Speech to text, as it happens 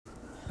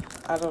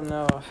I don't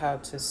know how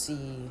to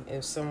see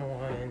if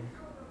someone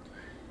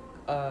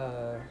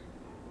uh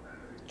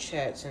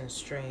chats and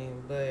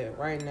stream, but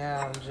right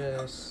now I'm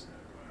just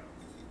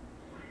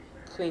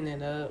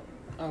cleaning up.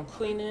 I'm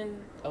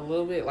cleaning a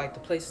little bit. Like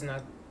the place is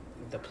not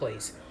the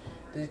place.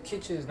 The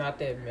kitchen is not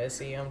that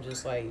messy. I'm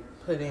just like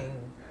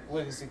putting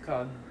what is it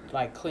called?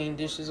 Like clean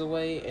dishes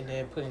away and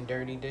then putting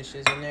dirty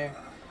dishes in there.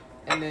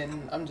 And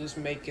then I'm just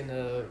making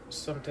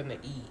something to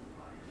eat.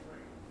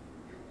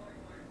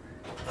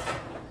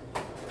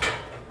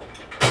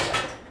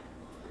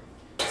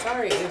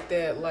 Sorry if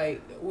that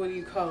like what do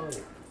you call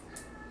it?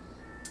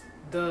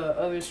 The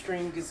other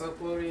stream gets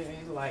uploaded and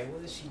it's like,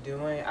 what is she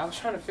doing? I was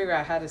trying to figure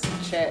out how to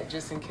chat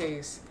just in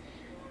case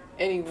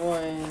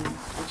anyone,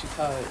 what you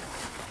call it,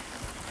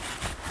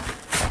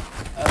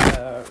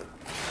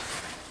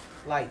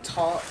 like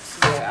talks,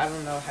 but I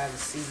don't know how to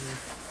see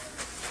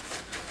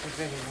if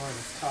anyone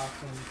is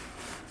talking.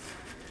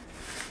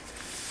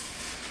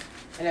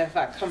 And if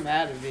I come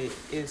out of it,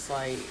 it's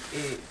like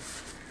it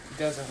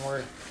doesn't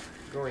work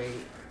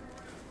great.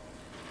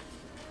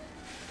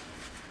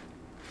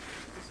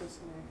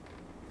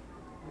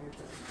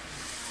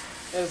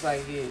 It's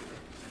like it,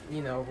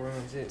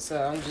 ruins it.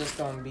 So I'm just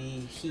gonna be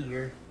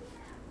here.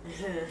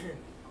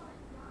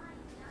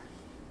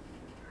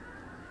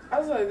 I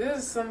was like, this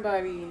is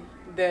somebody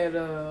that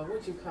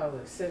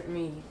sent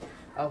me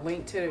a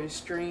link to their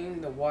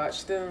stream to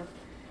watch them,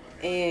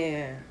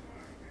 and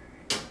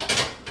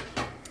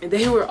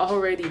they were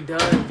already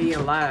done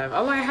being live.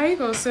 I'm like, how you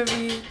gonna send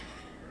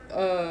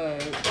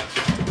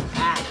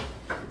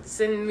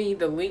me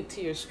the link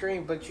to your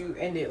stream, but you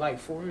ended like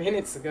 4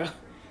 minutes ago.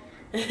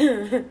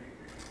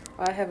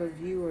 I have a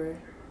viewer.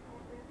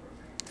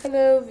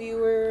 Hello,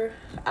 viewer.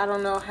 I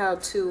don't know how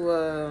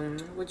to,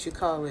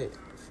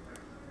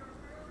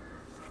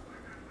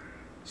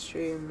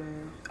 stream,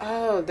 man.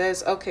 Oh,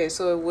 that's, okay,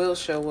 so it will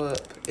show up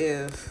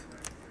if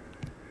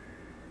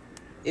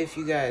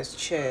you guys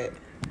chat.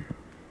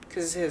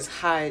 Because it says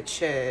hide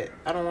chat.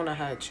 I don't want to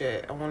hide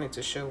chat. I want it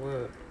to show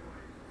up.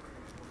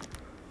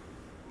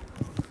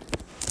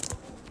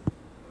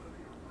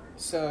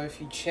 So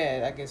if you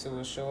chat, I guess it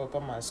will show up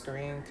on my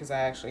screen because I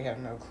actually have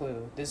no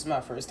clue. This is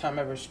my first time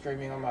ever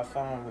streaming on my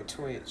phone with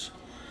Twitch.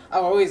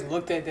 I've always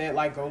looked at that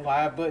like go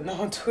live button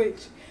on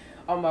Twitch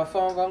on my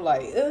phone. But I'm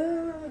like,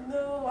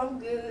 no, I'm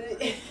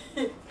good.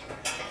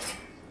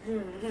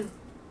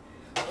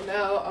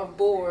 Now I'm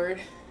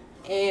bored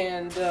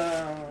and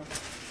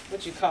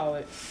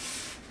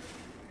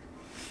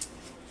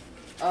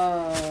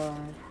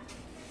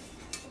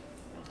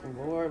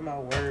Lord, my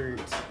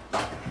words.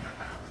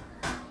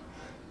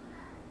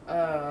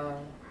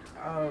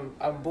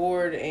 I'm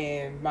bored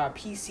and my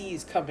PC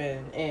is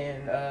coming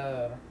in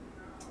a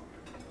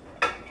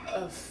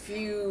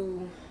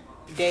few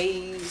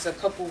days, a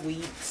couple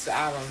weeks.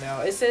 I don't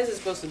know. It says it's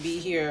supposed to be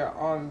here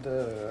on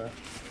the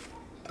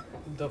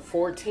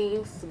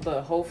 14th,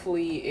 but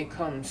hopefully it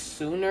comes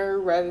sooner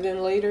rather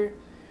than later.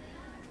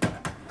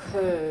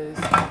 Because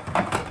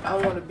I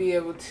want to be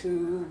able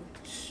to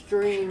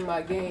stream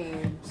my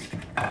games.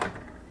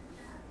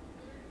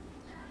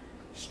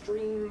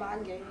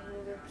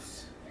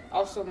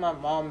 Also, my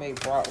mom made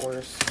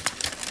bratwurst.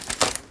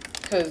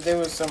 Because there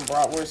was some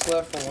bratwurst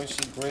left from when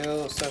she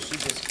grilled, so she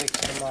just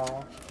fixed them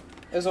all.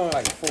 There's only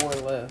like 4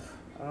 left.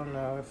 I don't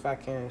know if I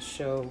can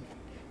show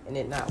and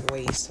it not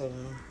waste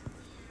them.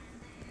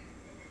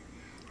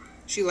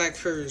 She like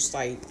hers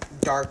like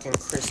dark and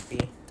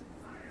crispy.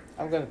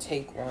 I'm gonna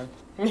take one.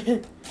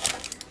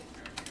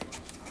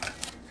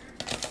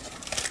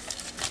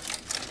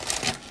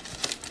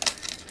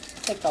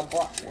 Take a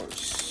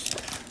bratwurst.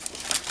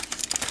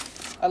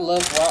 I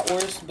love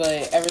bratwurst,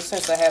 but ever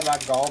since I had my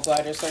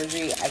gallbladder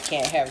surgery, I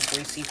can't have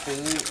greasy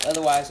food.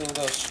 Otherwise, it will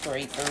go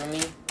straight through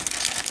me.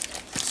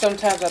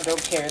 Sometimes I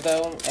don't care,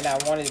 though, and I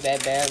want it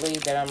that badly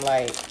that I'm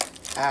like,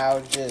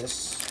 I'll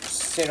just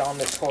sit on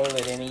the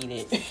toilet and eat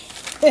it.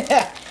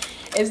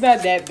 It's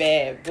not that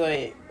bad,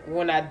 but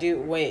when I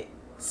do,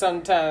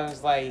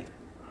 sometimes, like,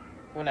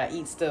 when I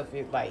eat stuff,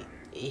 it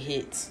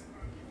hits.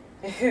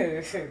 What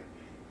is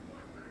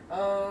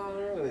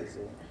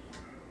it?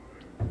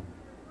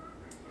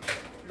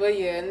 But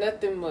yeah,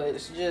 nothing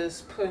much.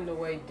 Just putting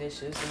away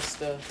dishes and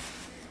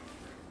stuff.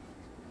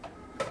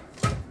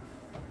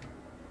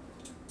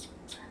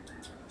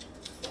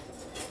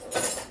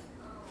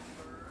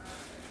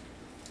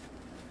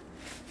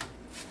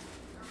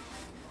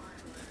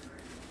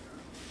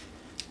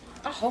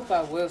 I hope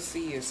I will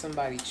see if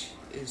somebody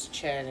is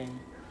chatting.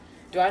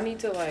 Do I need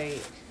to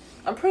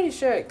I'm pretty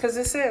sure, because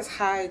it says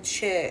hide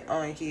chat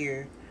on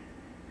here.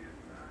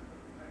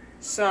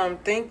 So I'm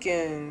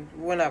thinking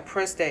when I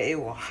press that, it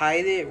will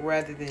hide it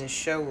rather than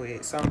show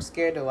it. So I'm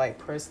scared to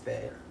press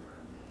that.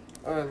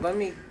 Or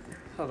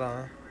hold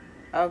on.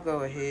 I'll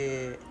go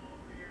ahead.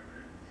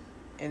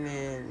 And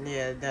then,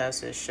 yeah, now it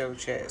says show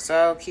chat. So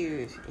I'll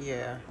keep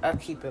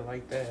it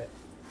like that.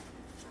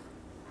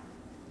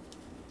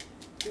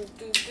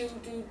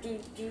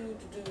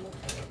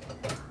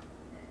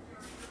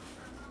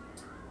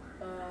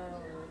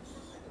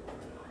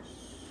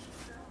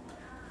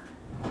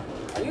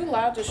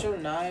 allowed to show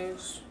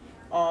knives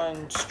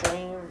on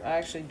stream? I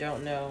actually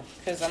don't know,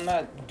 because I'm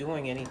not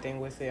doing anything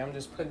with it. I'm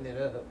just putting it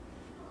up.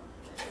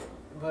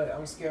 But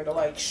I'm scared to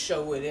like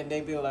show it and they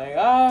be like,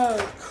 ah,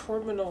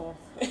 criminal.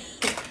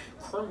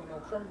 criminal.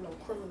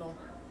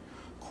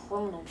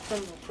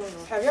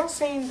 Have y'all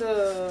seen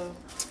the,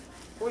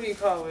 what do you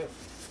call it?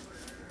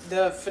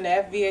 The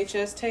FNAF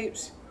VHS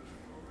tapes?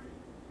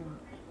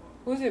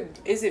 Who's it?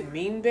 Is it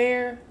Mean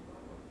Bear?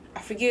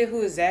 I forget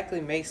who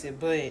exactly makes it,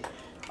 but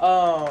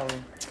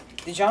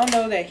did y'all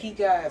know that he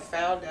got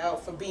found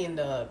out for being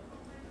the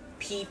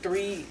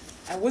P3?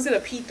 Was it a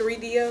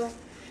P3DO?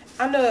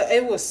 I know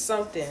it was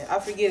something. I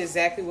forget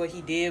exactly what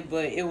he did,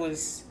 but it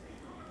was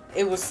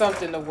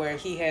something to where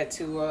he had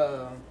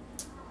to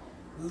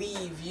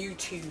leave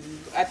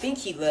YouTube. I think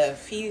he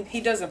left.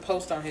 He doesn't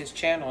post on his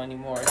channel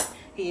anymore.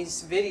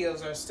 His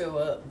videos are still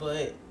up,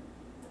 but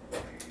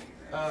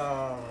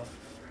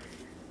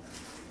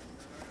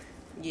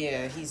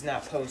yeah, he's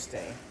not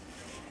posting.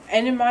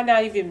 And it might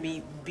not even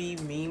be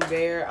Mean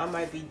Bear. I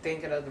might be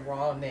thinking of the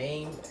wrong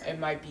name.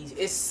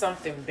 It's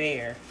something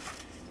Bear.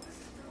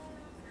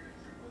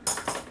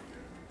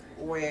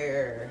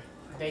 Where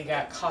they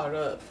got caught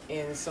up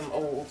in some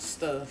old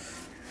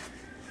stuff.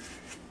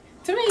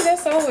 To me,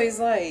 that's always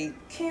like,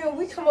 can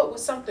we come up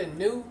with something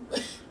new?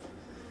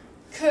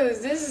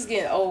 Cause this is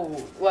getting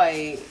old.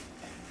 Like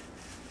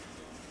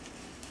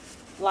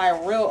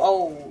real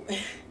old.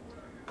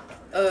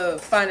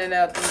 Finding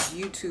out these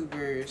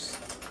YouTubers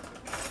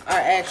are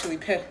actually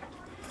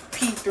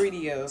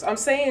P3DOs. I'm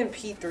saying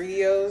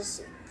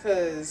P3DOs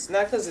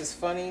not because it's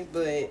funny,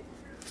 but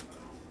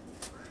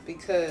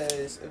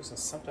because it was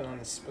something on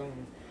the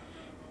spoon.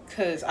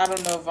 Because I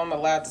don't know if I'm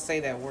allowed to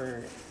say that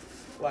word,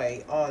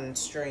 like, on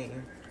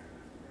stream.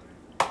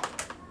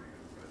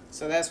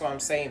 So that's why I'm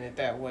saying it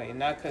that way.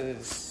 Not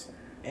because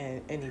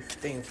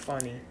anything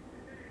funny.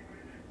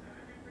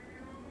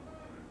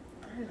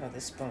 I don't know if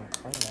this spoon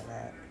clean or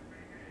not.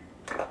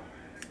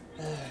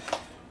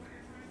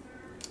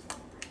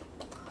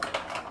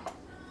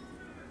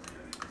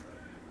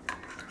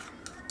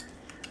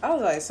 I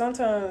was like,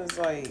 sometimes,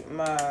 like,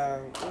 my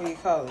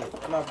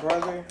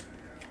brother,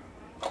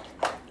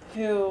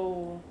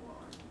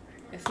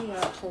 if he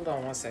not, hold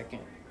on one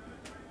second.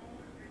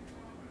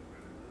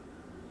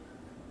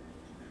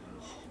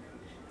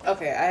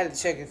 Okay, I had to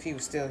check if he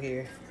was still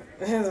here.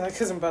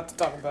 Because I'm about to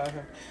talk about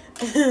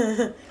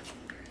him.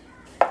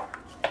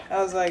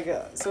 I was like,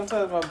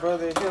 sometimes my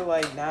brother, he'll,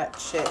 like, not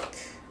check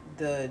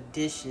the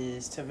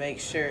dishes to make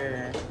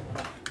sure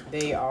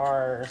they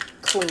are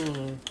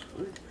clean.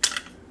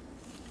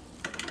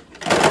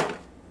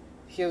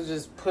 He'll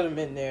just put them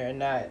in there and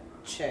not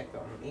check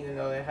them, even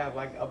though they have,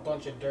 like, a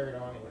bunch of dirt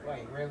on it.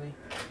 Like, really?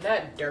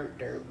 Not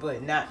dirt,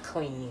 but not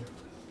clean.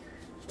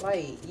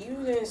 Like,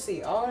 you didn't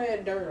see all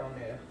that dirt on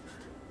there.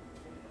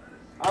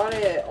 All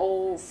that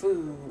old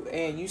food,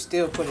 and you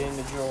still put it in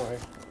the drawer.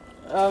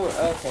 Oh,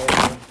 okay.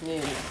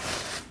 Yeah.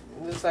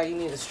 Looks like you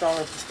need a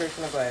stronger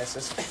prescription of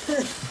glasses.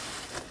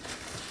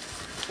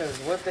 Because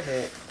what the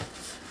heck?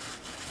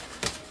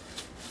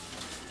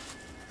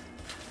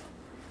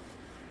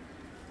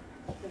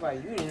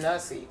 Like, you did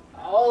not see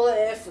all of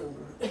that food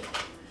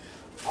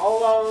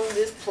all on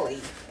this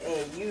plate,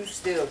 and you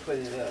still put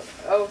it up.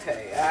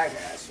 Okay, I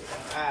got you.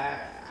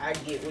 I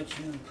get what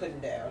you putting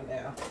down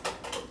now.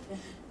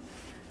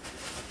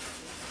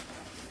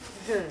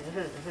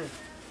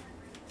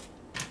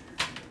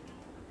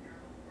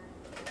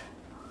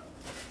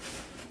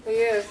 But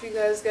yeah, if you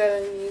guys got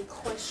any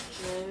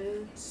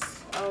questions,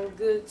 I'm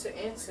good to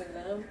answer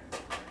them.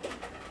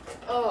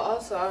 Oh,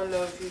 also, I don't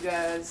know if you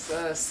guys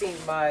seen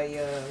my,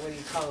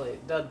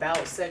 the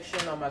About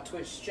section on my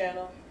Twitch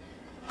channel.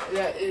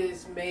 That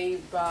is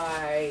made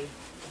by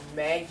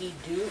Maggie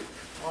Duke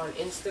on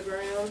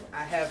Instagram.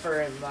 I have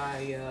her in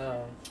my,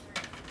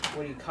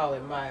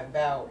 my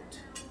About.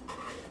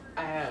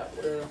 I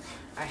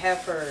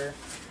have her,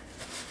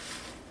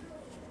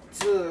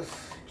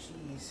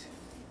 jeez.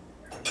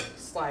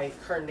 It's like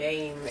her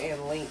name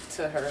and link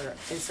to her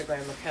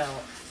Instagram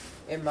account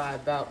in my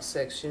About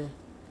section.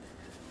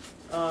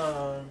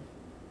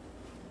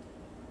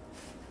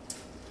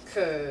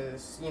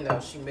 Cause, you know,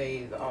 she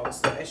made all the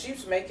stuff, and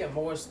she's making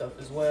more stuff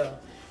as well.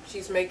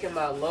 She's making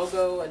my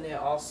logo and then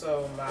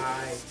also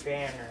my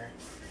banner,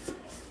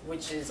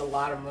 which is a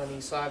lot of money.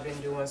 So I've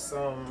been doing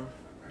some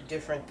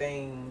different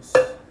things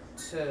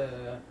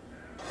to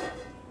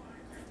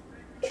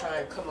try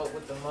and come up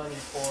with the money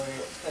for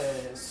it,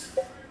 because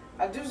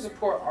I do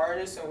support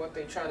artists and what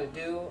they're trying to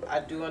do.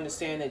 I do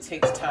understand it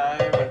takes time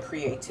and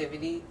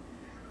creativity.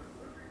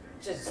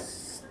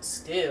 Just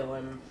still,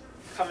 and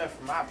coming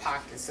from my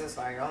pockets, it's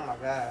like, oh my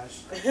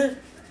gosh.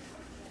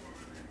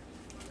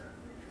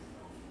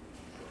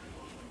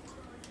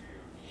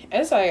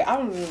 It's like, I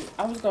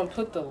was gonna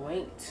put the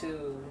link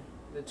to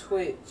the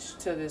Twitch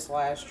to this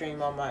live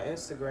stream on my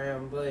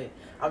Instagram, but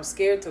I'm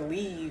scared to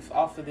leave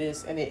off of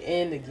this and it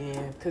end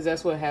again, because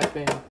that's what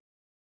happened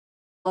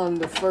on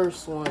the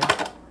first one.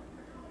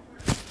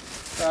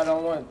 So I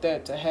don't want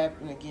that to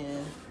happen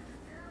again.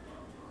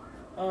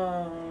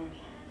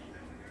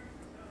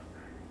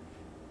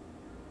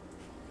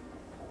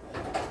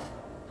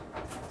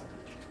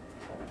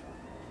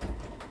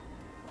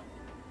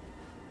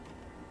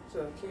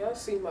 Can y'all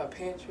see my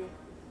pantry?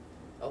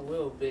 A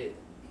little bit.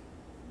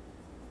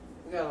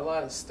 We got a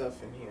lot of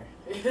stuff in here.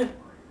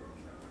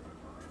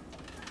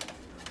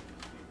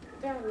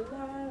 Got a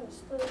lot of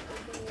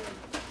stuff in here.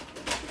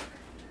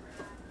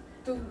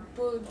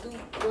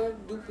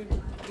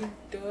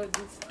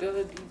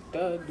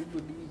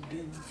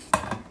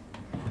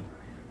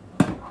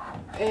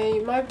 And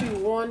you might be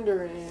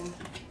wondering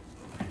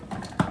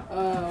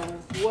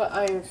what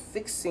I am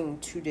fixing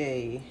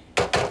today.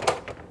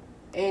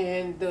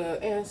 And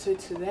the answer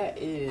to that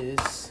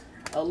is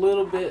a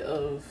little bit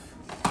of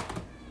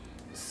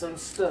some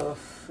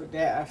stuff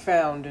that I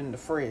found in the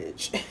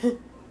fridge.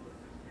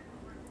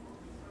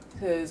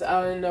 Because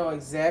I don't know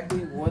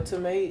exactly what to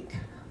make.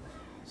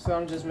 So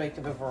I'm just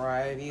making a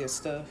variety of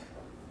stuff.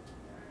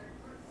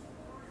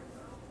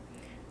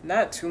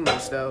 Not too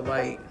much though.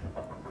 Like,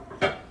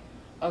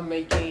 I'm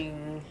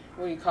making,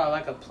 what do you call it?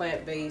 Like a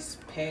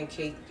plant-based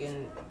pancake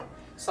and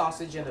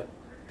sausage and a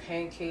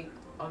pancake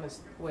on a,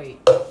 wait.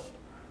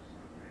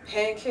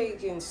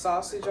 Pancake and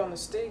sausage on a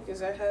stick? Is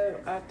that how,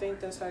 I think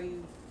that's how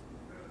you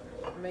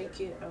make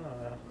it? I don't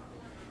know.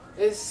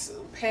 It's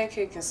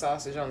pancake and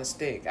sausage on a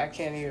stick. I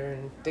can't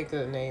even think of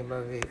the name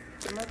of it.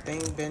 Did my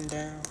thing bend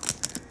down?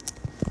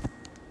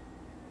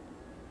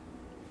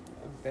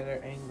 A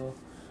better angle.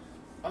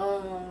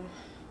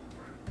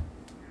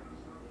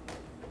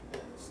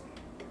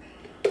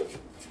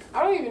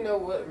 I don't even know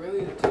what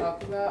really to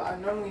talk about. I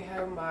normally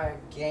have my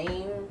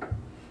game,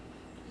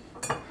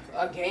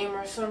 a game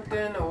or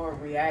something, or a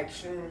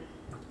reaction.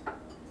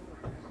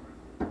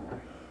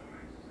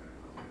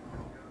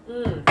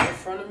 In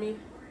front of me.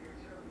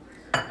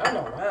 I don't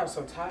know why I'm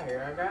so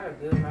tired. I got a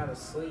good amount of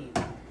sleep.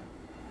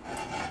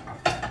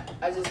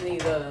 I just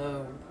need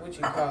a, what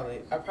you call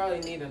it? I probably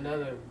need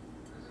another,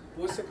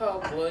 what's it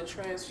called? Blood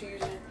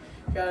transfusion.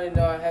 If y'all didn't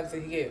know, I have to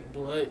get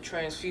blood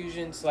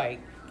transfusions like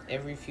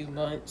every few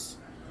months.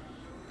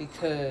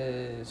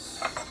 Because,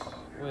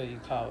 what do you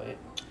call it?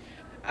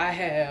 I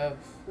have,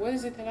 what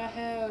is it that I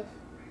have?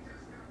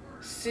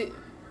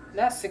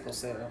 Not sickle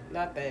cell,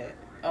 not that.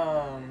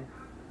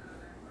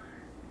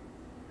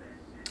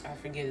 I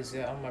forget is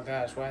it. Oh my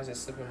gosh, why is it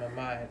slipping my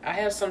mind? I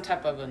have some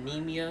type of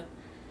anemia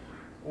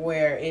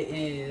where it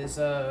is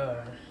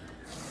oh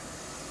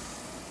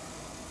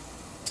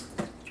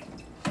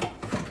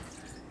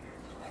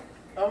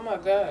my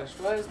gosh,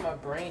 why is my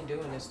brain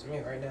doing this to me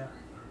right now?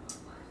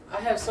 I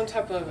have some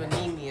type of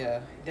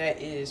anemia that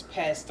is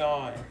passed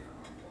on.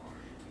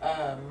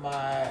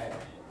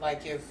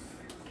 Like if,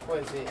 what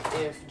is it?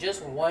 If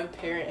just one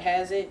parent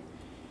has it,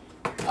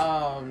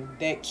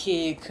 that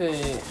kid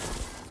could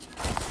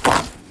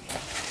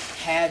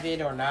have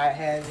it or not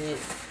have it,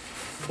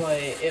 but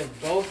if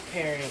both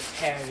parents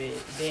have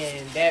it,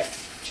 then that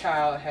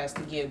child has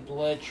to get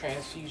blood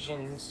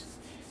transfusions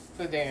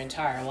for their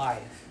entire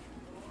life.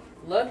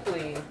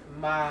 Luckily,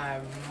 my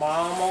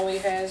mom only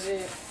has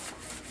it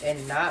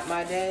and not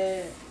my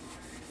dad,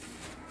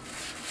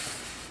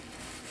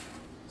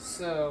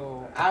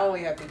 so I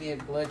only have to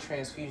get blood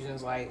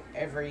transfusions like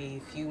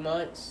every few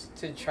months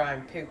to try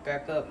and pick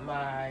back up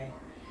my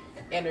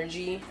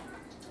energy.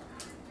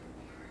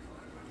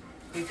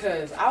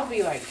 Because I'll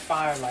be like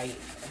fine, like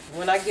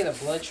when I get a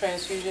blood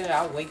transfusion,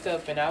 I'll wake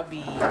up and I'll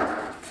be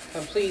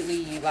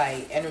completely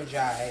like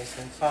energized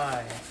and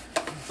fine.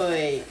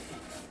 But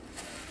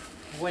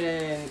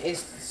when it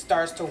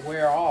starts to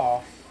wear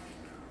off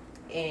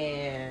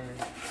and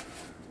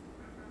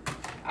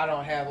I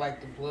don't have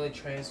like the blood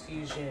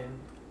transfusion,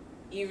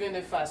 even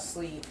if I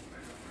sleep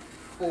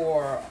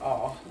for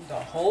the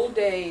whole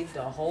day,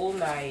 the whole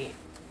night,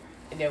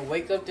 and then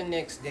wake up the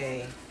next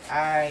day,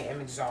 I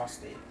am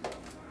exhausted.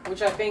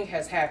 Which I think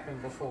has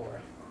happened before.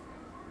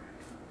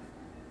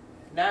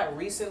 Not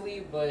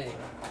recently, but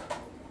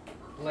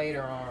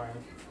later on.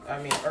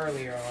 I mean,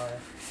 earlier on.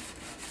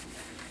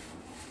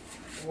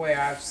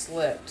 Where I've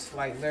slept,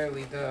 like,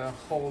 literally the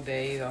whole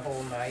day, the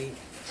whole night.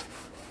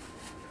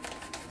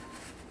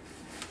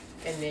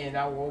 And then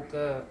I woke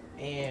up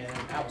and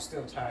I was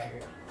still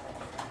tired.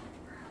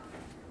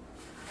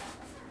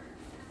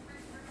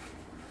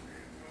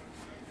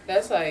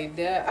 That's like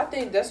that. I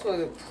think that's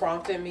what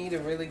prompted me to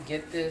really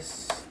get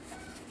this.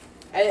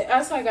 And I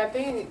was like, I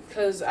think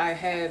because I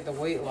had the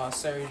weight loss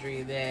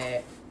surgery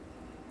that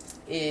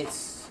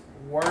it's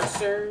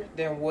worser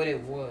than what it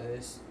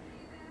was.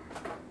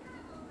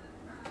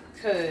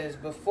 Because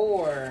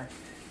before,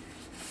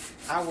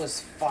 I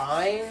was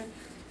fine.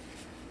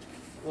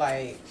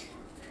 Like,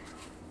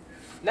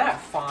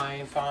 not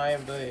fine,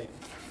 but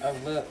a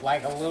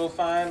little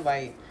fine.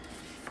 Like,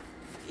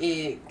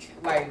 it,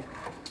 like,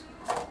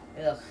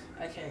 ugh,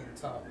 I can't even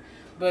talk.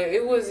 But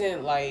it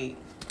wasn't like,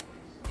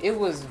 it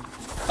was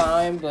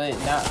fine, but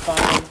not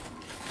fine.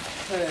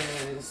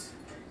 Because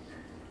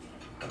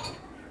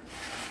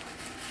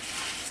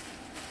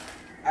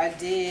I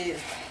did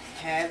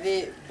have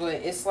it, but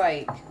it's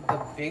like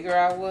the bigger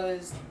I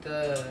was,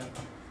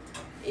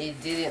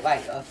 it didn't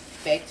like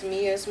affect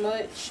me as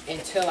much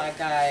until I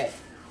got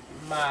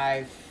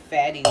my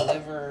fatty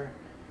liver.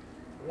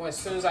 Well, as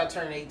soon as I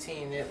turned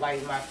 18, it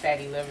like my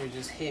fatty liver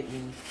just hit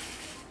me.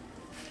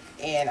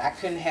 And I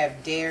couldn't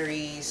have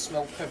dairy,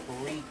 smoked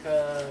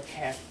paprika,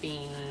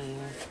 caffeine,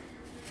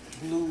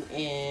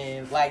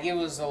 gluten. Like, it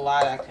was a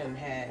lot I couldn't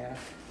have.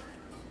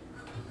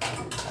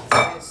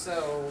 And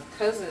so,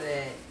 because of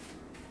that,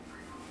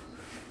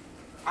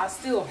 I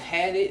still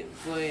had it,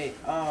 but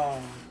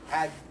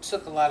I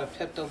took a lot of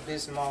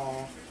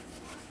Pepto-Bismol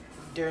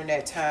during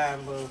that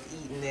time of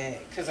eating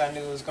that because I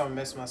knew it was going to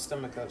mess my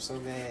stomach up so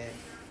bad.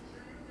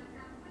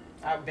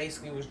 I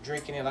basically was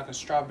drinking it like a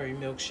strawberry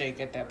milkshake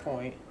at that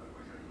point.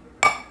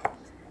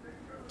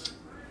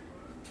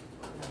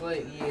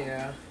 But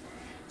yeah.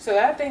 So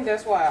I think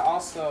that's why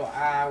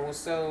I was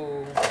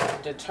so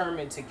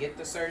determined to get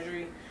the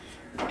surgery.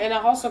 And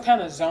I also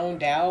kind of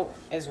zoned out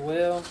as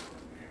well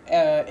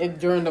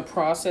during the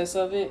process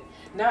of it.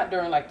 Not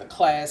during like the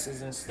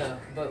classes and stuff,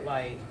 but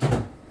like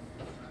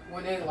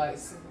when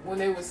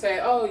they would say,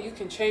 "Oh, you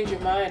can change your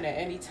mind at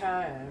any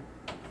time,"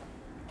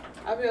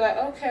 I'd be like,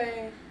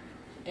 "Okay,"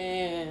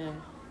 and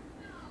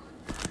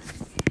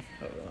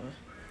hold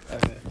on,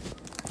 okay,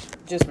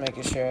 just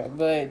making sure.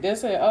 But they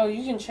say, "Oh,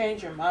 you can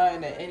change your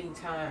mind at any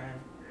time."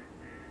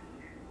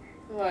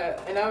 Like,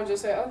 and I would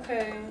just say,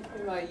 "Okay,"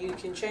 and like, "You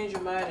can change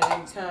your mind at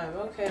any time,"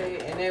 okay,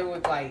 and they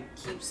would like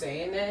keep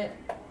saying that.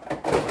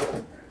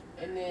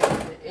 And then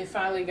it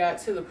finally got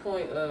to the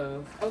point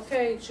of,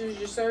 "Okay, choose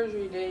your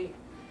surgery date.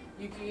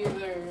 You can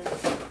either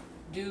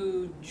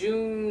do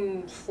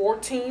June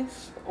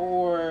 14th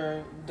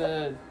or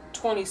the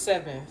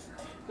 27th.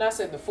 And I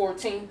said the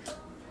 14th.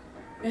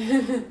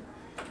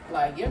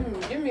 Like,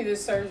 give me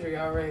this surgery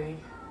already.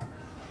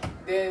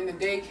 Then the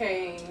day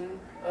came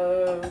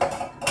of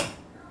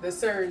the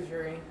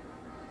surgery.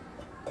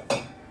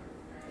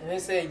 And they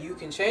said, you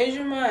can change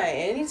your mind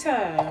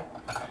anytime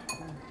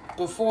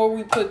before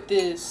we put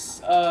this,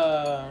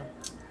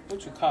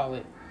 what you call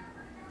it?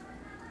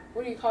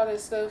 What do you call that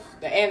stuff?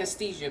 The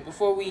anesthesia.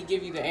 Before we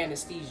give you the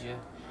anesthesia.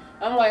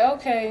 I'm like,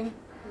 okay.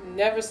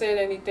 Never said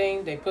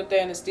anything. They put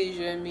the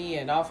anesthesia in me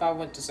and off I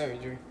went to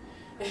surgery.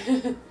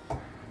 It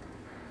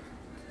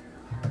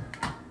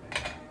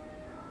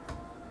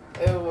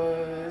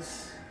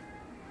was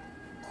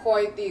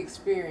quite the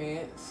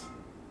experience.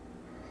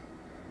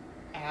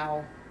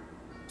 Ow.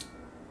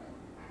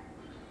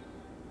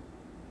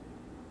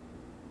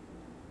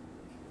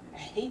 I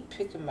hate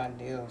picking my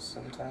nails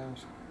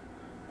sometimes.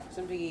 It's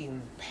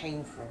being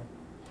painful.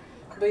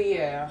 But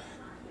yeah,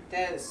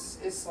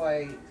 it's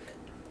like,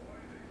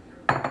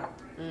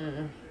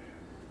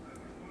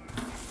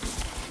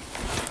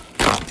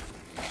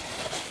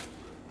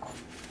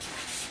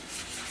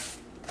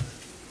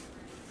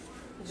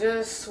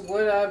 just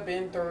what I've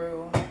been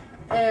through.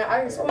 And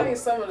I explained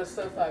some of the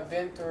stuff I've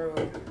been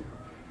through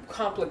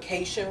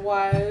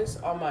complication-wise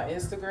on my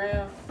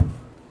Instagram.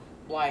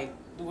 Like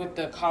with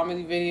the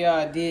comedy video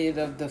I did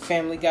of the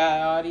Family Guy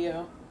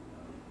audio.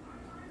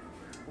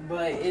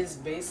 But it's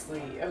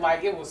basically,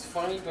 like, it was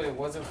funny, but it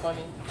wasn't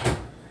funny.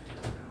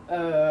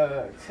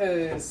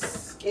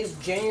 Cause it's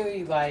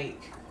genuinely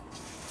like,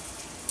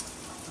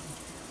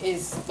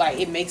 it's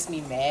like, it makes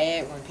me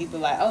mad when people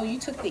like, oh, you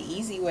took the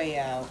easy way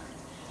out.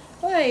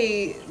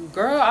 Like,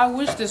 girl, I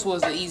wish this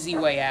was the easy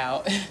way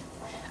out.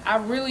 I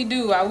really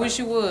do. I wish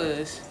it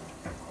was.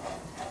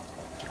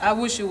 I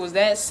wish it was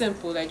that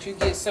simple that you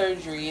get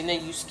surgery and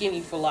then you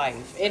skinny for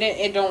life.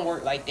 It don't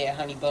work like that,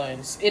 honey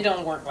buns. It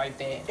don't work like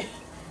that.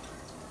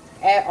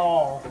 At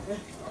all.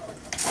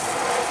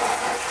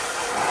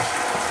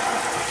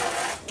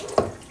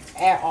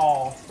 At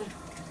all.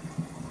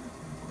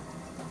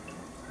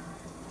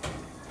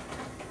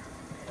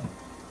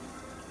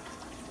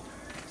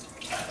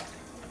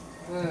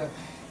 Ugh.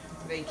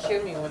 They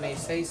kill me when they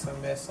say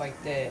some mess like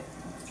that.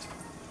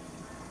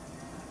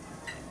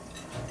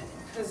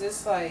 Because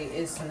it's like,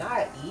 it's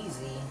not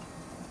easy.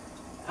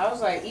 I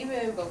was like,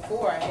 even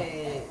before I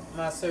had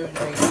my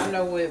surgery, I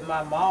know what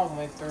my mom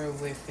went through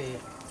with it.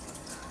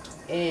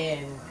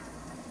 And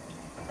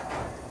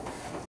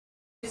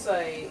it's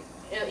like,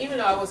 even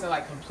though I wasn't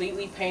like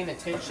completely paying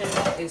attention,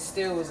 it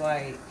still was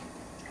like,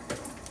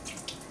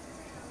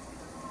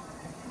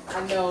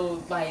 I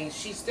know like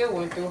she still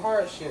went through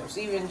hardships,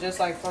 even just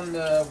like from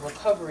the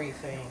recovery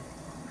thing.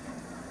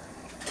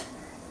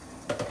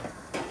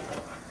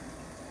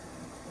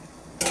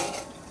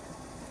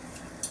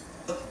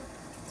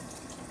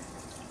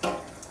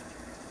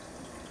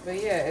 But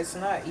yeah, it's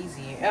not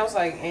easy. I was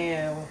like,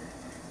 and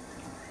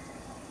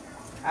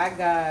I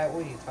got,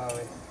 what do you call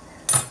it?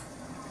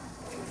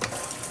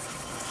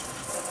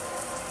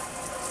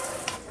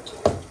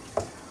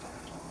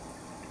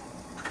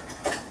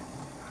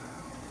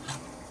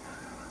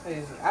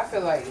 I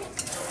feel like,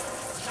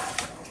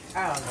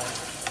 I don't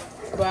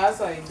know. But I was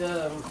like,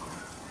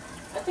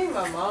 I think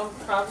my mom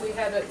probably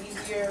had an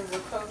easier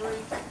recovery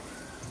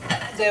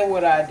than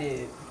what I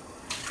did.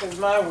 Because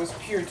mine was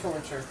pure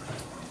torture.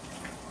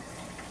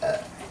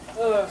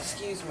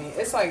 Excuse me.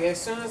 It's like as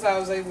soon as I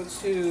was able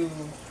to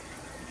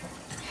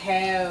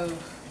have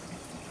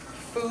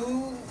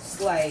foods,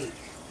 like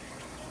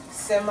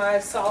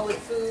semi-solid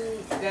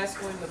food, that's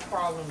when the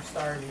problem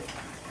started.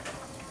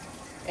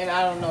 And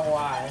I don't know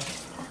why.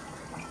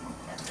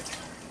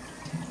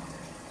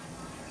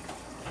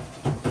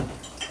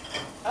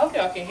 hope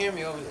y'all can hear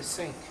me over the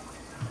sink.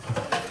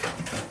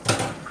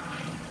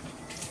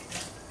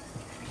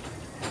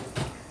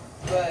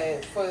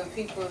 But for the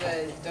people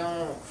that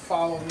don't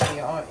follow me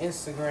on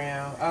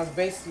Instagram, I was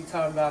basically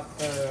talking about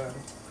the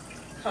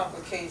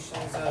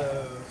complications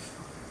of,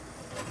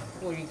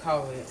 what do you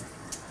call it?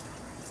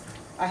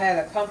 I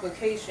had a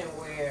complication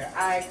where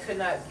I could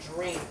not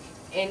drink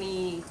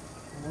any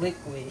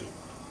liquid.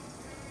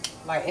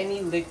 Like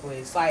any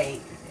liquids.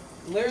 Like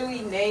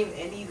literally name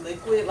any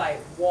liquid,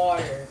 like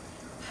water,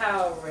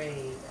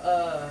 Powerade,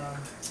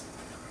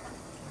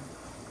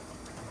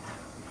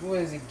 what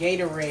is it,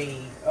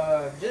 Gatorade,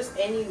 just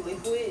any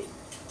liquid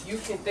you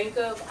can think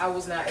of, I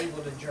was not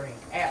able to drink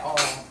at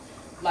all.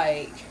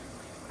 Like,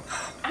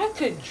 I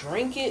could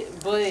drink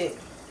it, but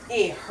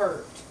it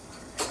hurt.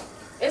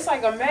 It's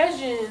like,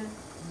 imagine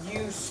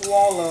you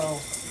swallow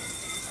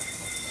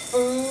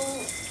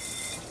food,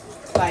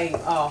 like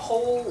a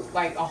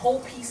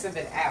whole piece of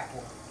an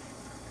apple.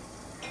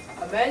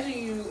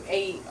 Imagine you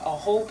ate a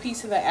whole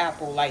piece of an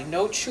apple, like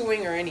no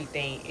chewing or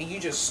anything, and you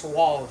just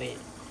swallowed it.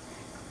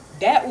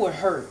 That would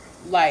hurt.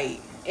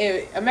 Like,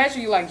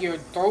 imagine your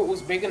throat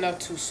was big enough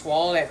to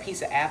swallow that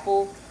piece of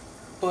apple,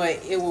 but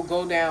it will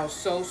go down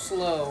so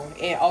slow,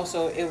 and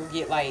also it will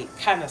get like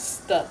kind of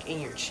stuck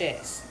in your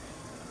chest,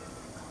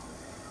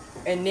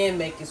 and then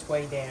make its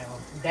way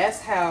down.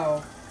 That's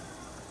how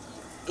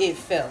it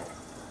felt.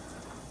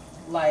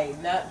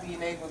 Like not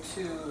being able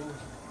to,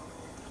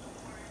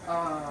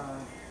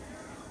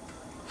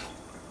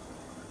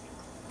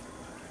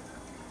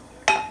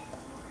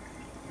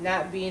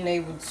 not being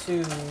able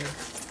to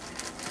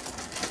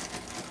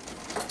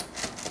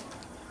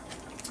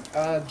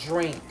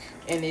drink,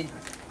 and it,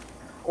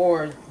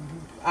 or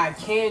I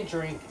can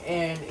drink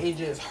and it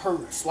just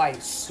hurts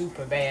like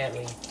super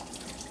badly.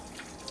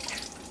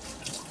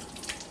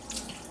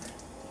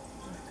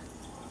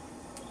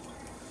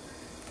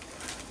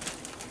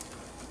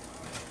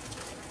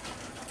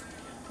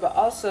 But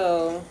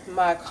also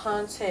my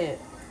content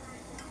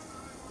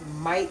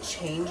might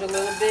change a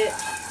little bit.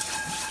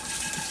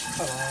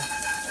 Hold on.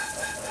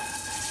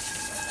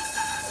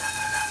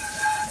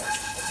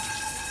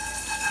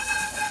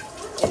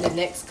 In the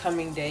next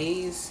coming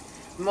days,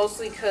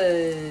 mostly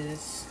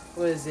because,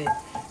 what is it?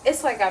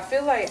 It's like I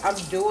feel like I'm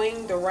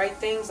doing the right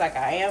things. Like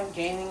I am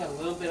gaining a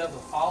little bit of a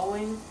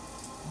following,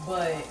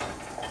 but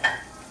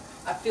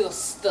I feel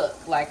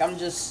stuck. Like I'm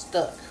just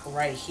stuck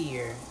right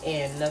here,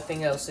 and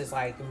nothing else is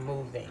like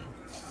moving.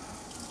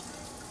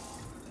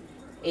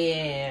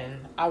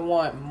 And I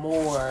want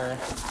more.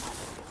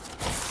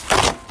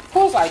 I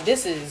was like,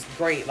 this is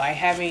great. Like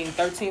having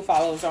 13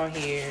 followers on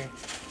here.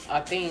 I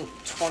think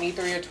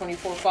 23 or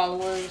 24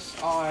 followers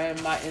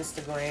on my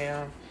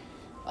Instagram,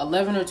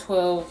 11 or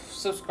 12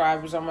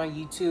 subscribers on my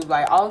YouTube.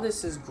 Like all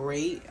this is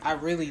great. I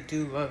really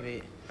do love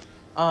it.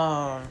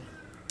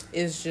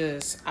 It's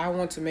just I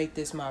want to make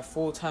this my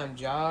full-time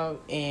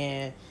job,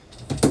 and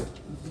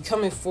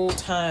becoming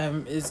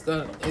full-time is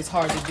it's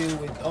hard to do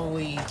with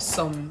only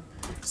so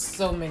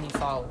many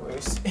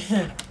followers.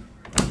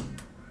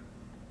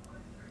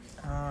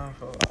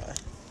 Hold on.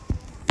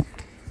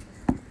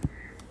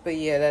 But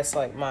yeah, that's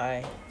like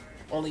my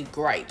only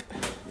gripe.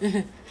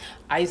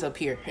 Eyes up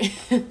here.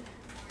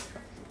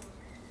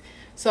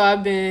 So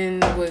I've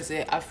been,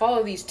 I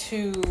follow these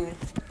two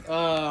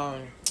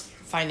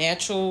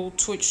financial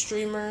Twitch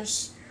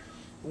streamers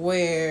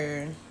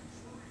where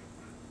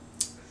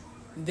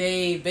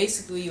they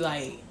basically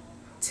like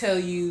tell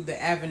you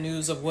the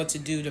avenues of what to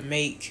do to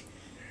make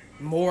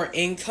more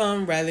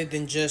income rather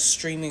than just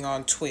streaming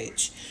on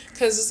Twitch.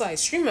 Because it's like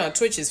streaming on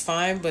Twitch is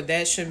fine, but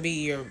that shouldn't be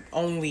your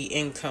only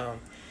income.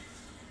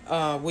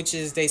 Which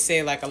is, they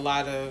say, like a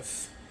lot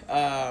of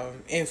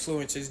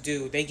influencers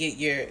do. They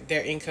get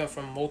their income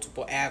from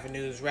multiple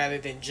avenues rather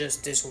than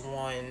just this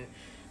one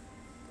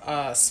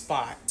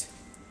spot.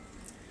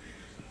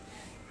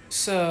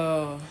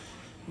 So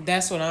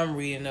that's what I'm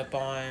reading up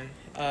on.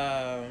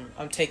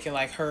 I'm taking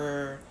like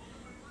her,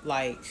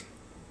 like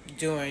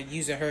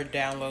using her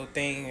download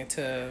thing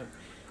to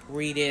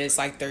read it. It's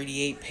like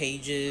 38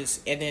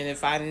 pages, and then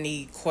if I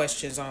need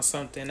questions on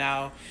something,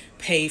 I'll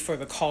pay for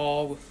the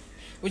call,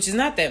 which is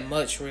not that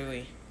much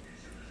really.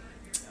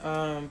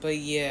 But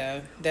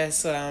yeah,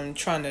 that's I'm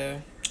trying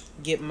to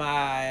get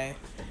my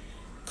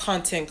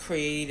content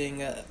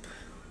creating up.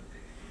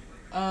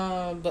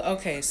 But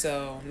okay,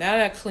 so now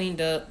that I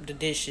cleaned up the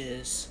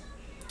dishes,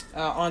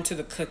 onto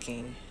the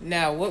cooking.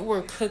 Now what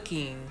we're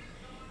cooking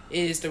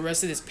is the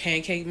rest of this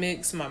pancake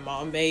mix my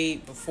mom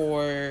made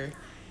before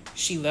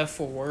she left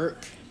for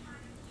work.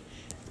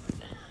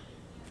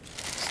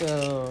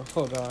 So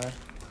hold on,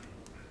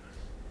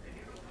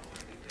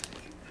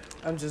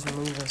 I'm just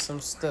moving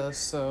some stuff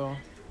so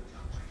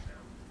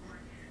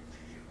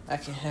I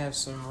can have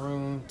some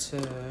room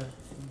to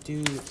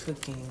do the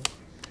cooking.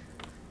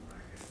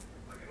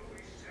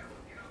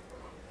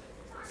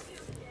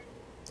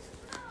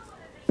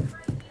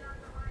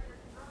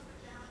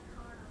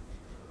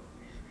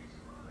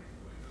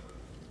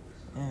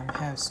 And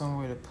have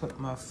somewhere to put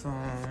my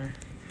phone.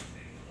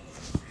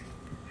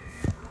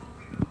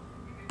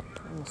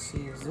 Let's see.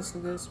 see, is this a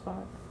good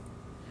spot?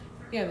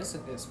 Yeah, this is a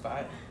good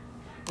spot.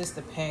 This is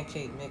the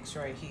pancake mix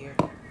right here.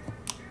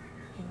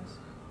 Yes.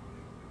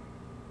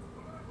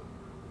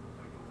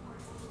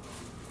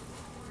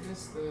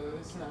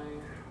 It's not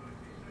even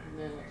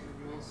that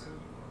messy.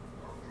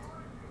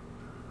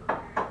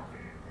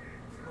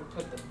 We'll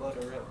put the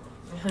butter up.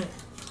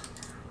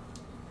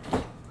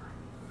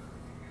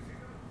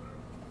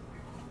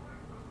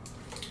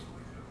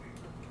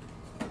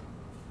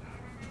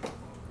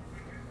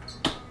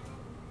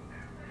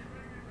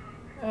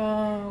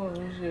 What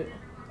was it?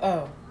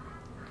 Oh,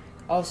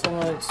 also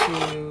wanted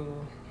to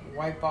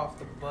wipe off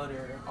the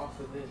butter off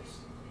of this.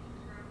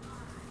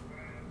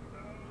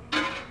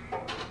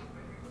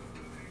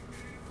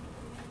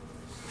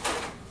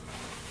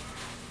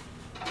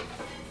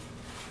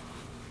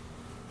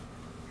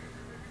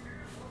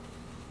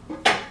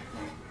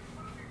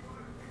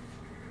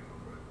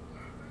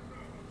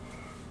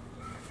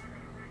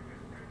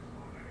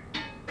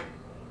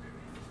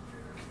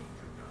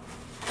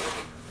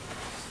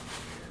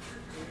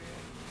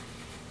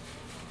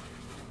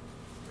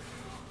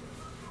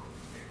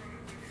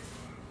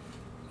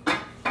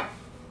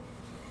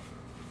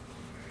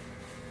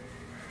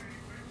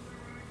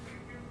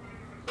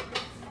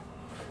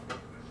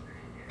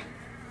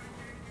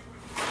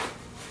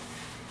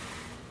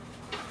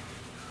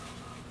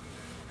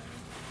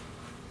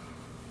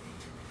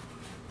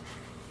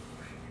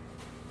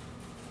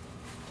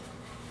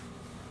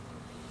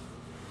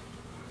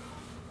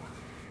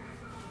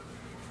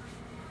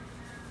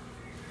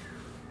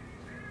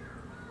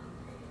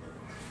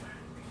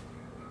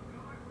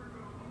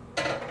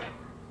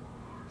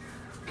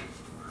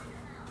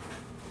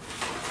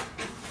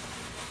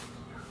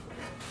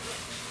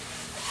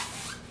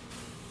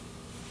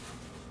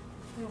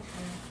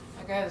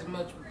 I got as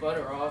much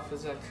butter off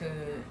as I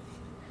could.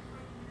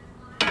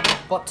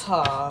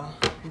 Butter.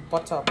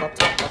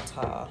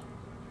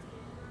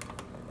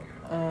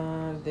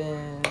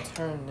 Then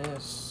turn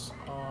this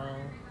on.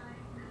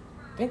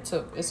 I think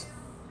it's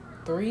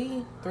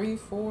 3,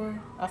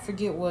 4. I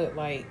forget what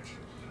like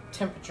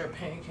temperature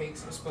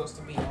pancakes are supposed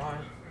to be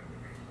on.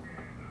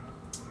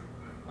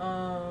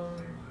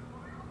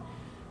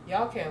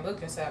 Y'all can't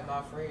look inside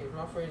my fridge.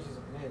 My fridge is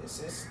a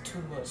mess. It's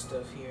too much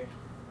stuff here.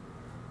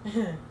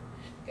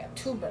 Got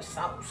too much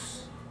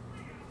sauce.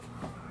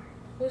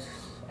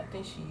 I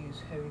think she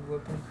used heavy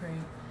whipping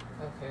cream.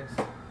 Okay.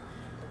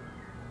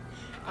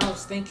 I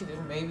was thinking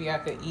that maybe I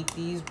could eat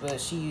these,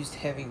 but she used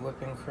heavy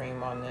whipping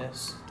cream on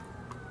this.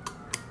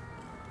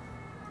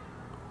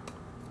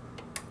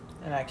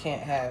 And I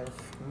can't have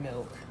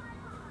milk.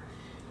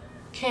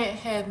 Can't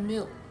have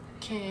milk.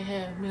 Can't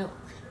have milk.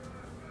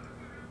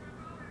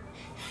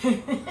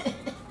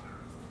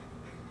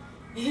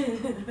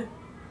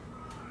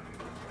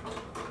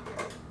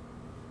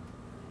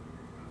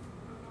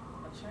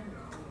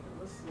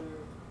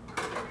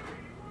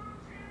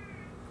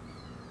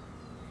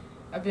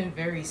 I've been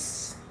very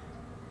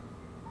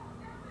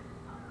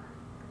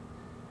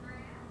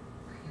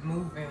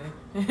moving.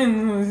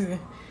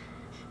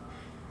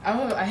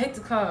 I hate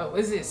to call it,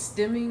 is it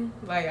stimming?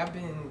 Like I've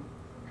been,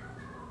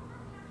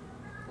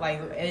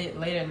 like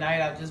late at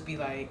night I'll just be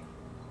like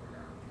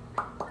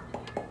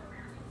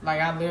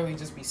I literally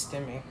just be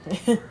stimming.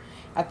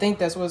 I think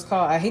that's what it's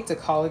called. I hate to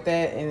call it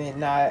that and it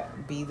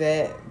not be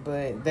that,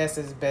 but that's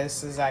as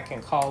best as I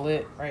can call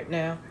it right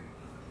now.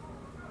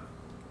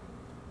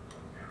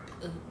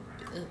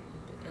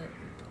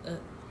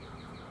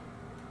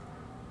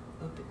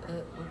 Whip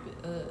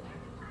it up.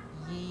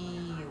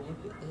 Yeah,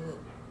 whip it up.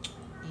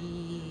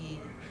 Yeah.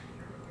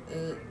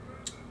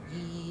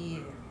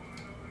 Yeah.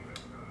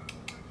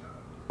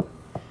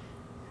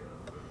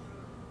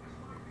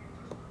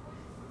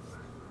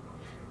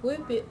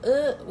 Whip it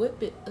up.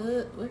 Whip it.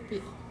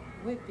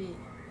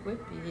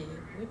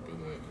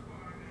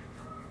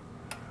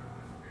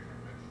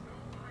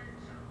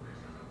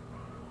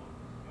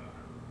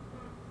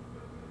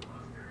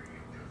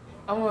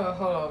 I want to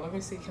hold on. Let me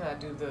see. Can I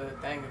do the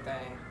thing?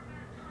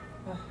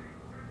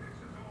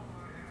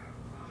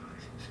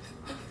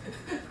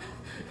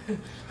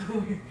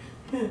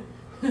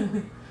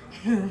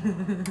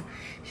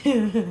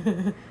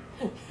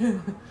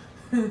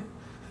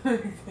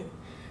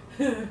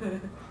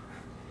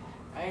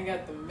 I ain't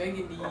got the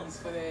mega knees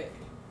for that.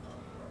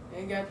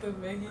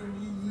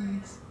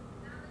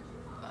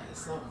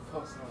 It's something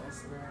posted on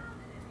Instagram.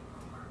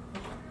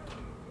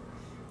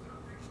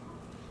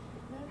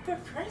 The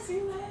crazy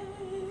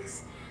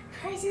legs.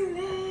 Crazy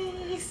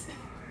legs.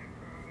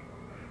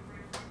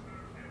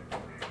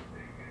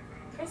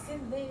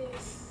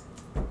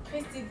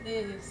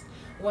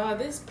 While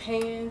this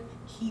pan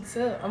heats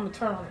up, I'm gonna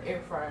turn on the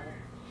air fryer.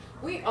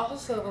 We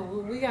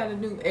got a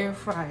new air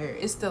fryer.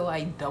 It's the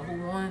like double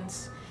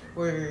ones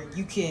where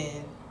you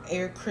can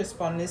air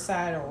crisp on this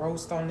side or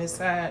roast on this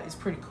side. It's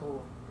pretty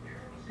cool.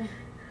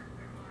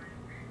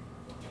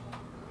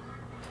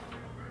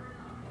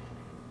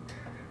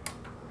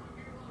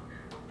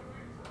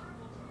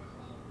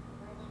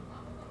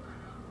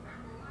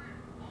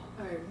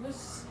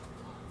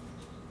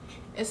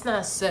 It's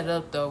not set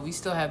up though. We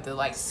still have the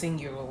like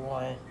singular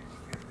one.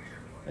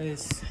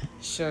 Let's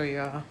show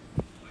y'all.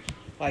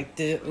 Like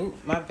the ooh,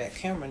 my back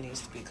camera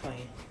needs to be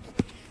clean.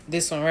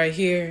 This one right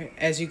here,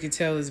 as you can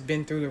tell, has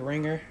been through the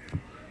ringer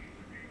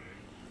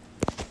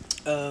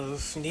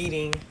of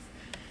needing.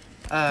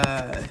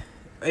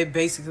 It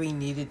basically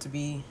needed to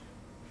be.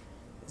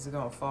 Is it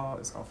gonna fall?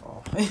 It's gonna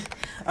fall.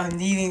 I'm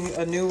needing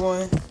a new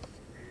one.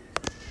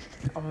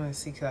 I want to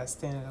see, can I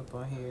stand it up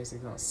on here? Is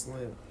it gonna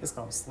slip? It's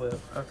gonna slip.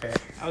 Okay,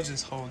 I'll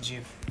just hold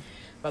you.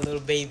 My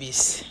little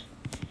babies.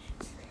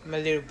 My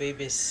little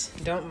babies.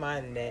 Don't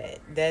mind that.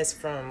 That's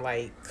from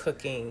like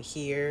cooking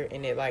here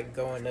and it like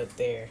going up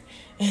there.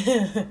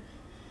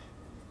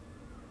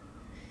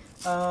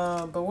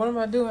 But what am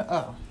I doing?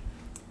 Oh.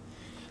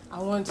 I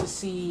wanted to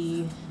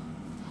see.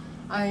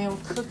 I am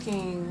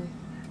cooking.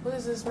 What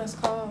is this mess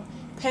called?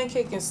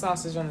 Pancake and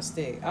sausage on a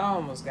stick. I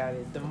almost got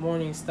it. The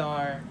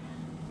Morningstar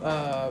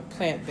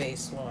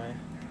plant-based one.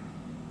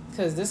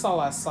 Because this all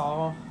I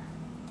saw.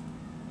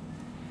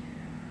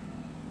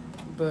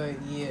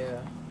 But yeah.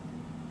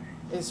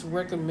 It's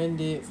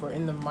recommended for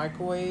in the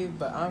microwave,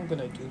 but I'm going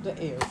to do the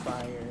air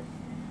fryer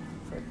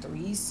for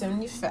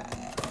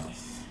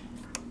 $3.75.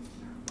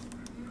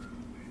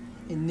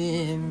 And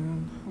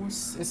then, it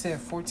said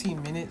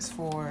 14 minutes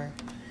for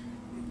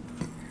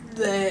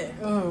that.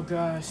 Oh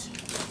gosh.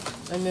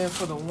 And then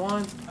for the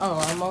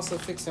I'm also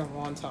fixing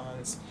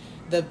wontons.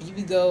 The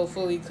Bibigo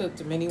fully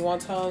cooked mini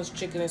wontons,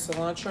 chicken and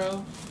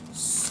cilantro.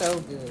 So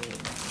good.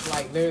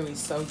 Like literally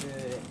so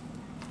good.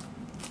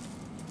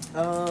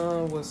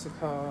 What's it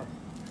called?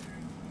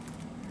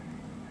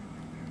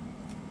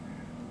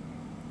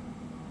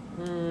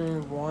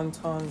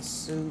 Wonton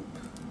soup.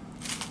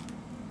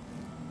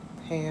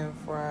 Pan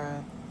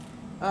fry.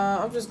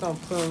 I'm just gonna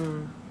put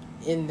them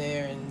in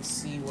there and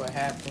see what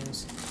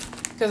happens.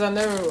 Because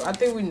I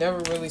think we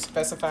never really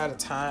specified a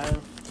time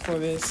for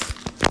this.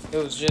 It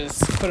was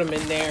just put them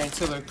in there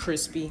until they're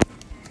crispy.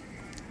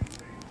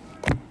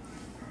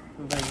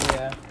 But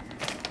yeah.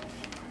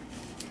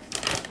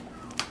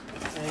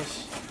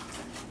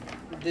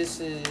 This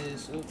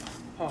is,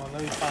 hold on,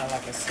 let me find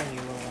like a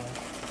singular one.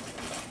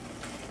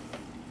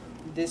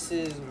 This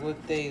is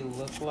what they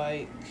look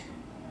like.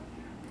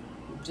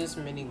 Just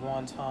mini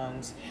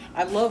wontons.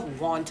 I love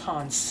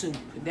wonton soup.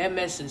 That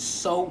mess is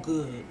so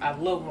good. I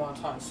love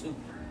wonton soup.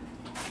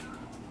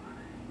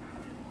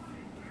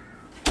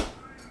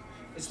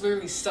 It's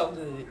literally so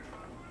good.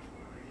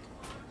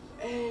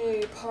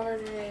 Hey,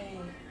 party.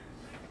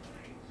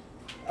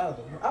 Oh,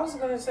 I was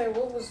gonna say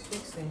what was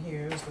fixed in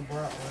here. It was the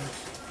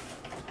bratwurst.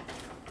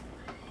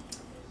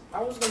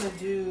 I was gonna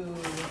do,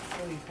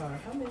 what do you call it?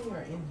 How many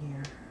are in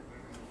here?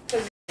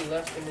 Because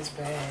left in this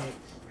bag.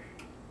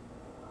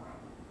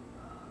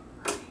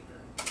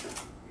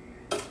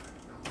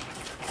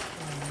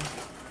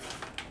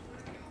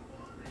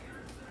 1,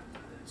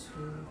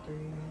 2, 3,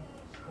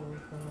 4,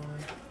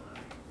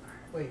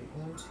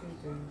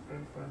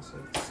 5,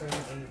 6,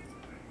 7,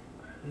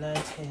 8, 9,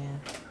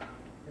 10.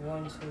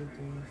 1, 2, 3,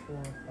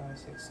 4, 5,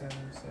 6, 7,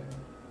 7.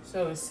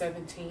 So it's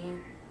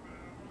 17.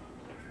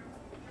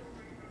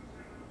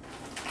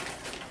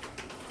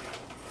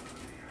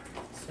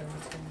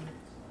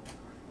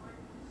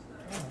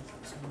 Oh,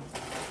 so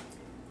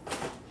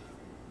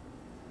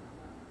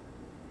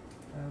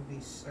that would be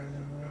 7.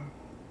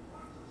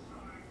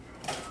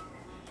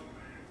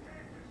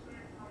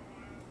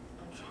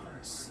 I'm trying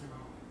to see.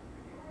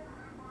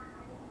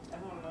 I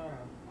don't know.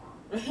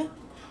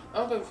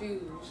 I'm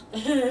confused.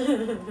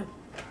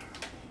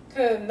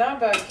 Cause not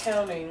by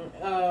counting,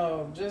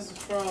 just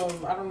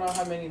from I don't know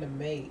how many to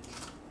make.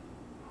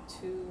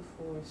 2,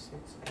 4,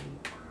 6, 8, and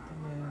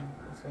then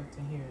what's left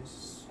in here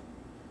is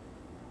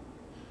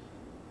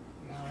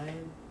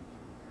 9.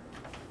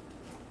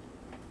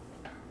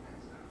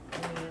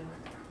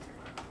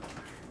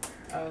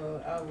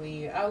 And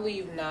I'll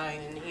leave 9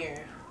 in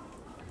here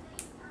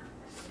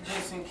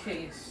just in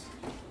case.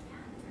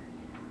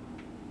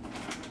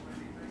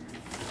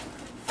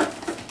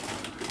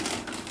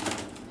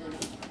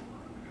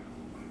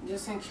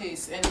 Just in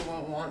case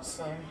anyone wants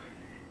some.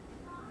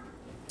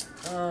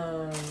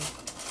 And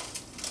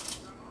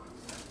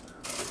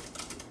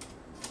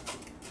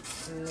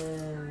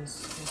then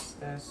since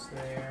that's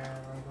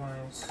there, I'm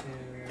going to.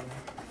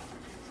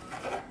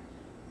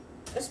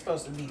 It's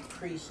supposed to be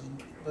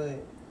preheat,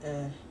 but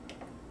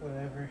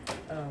whatever.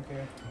 I don't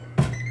care.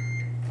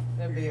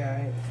 That'll be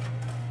alright.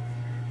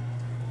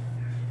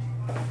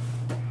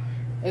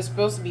 It's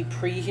supposed to be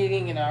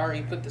preheating, and I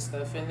already put the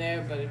stuff in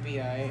there, but it'll be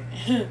alright.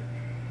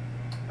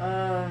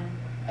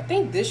 I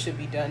think this should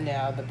be done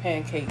now, the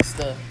pancake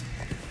stuff.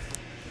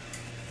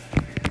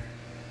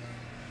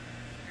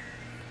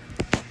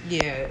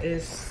 Yeah,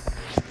 it's...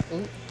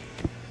 Ooh.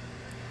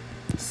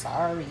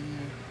 Sorry.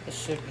 It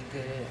should be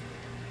good.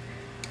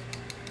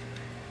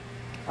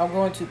 I'm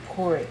going to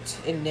pour it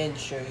and then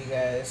show you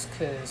guys,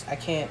 because I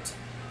can't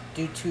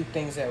do 2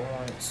 things at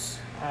once.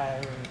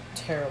 I'm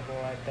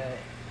terrible at that.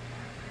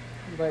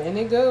 But in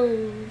it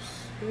goes.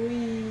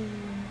 Whee.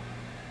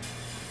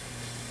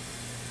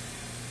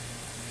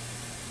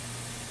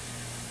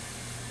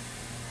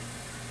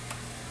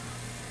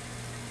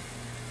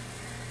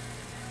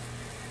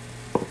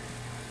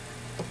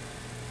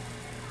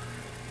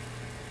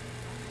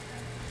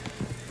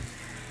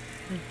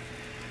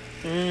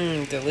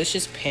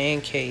 delicious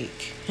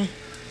pancake.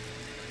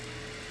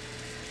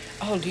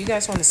 Oh, do you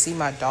guys want to see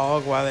my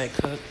dog while it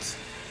cooks?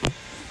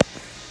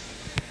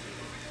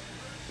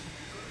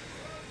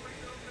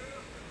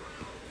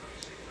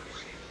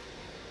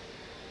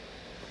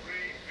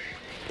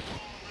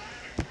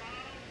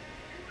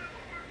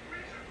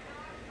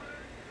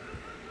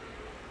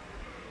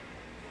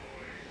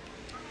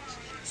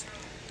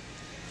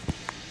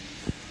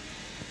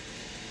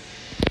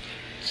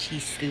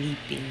 She's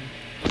sleeping.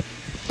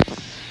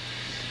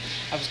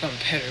 I was gonna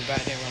pet her, but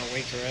I didn't want to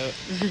wake her up.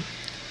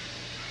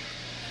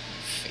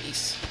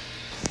 Face.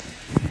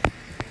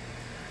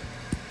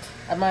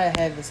 I might have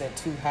had this at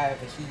too high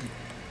of a heat.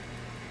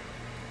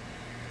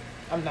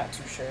 I'm not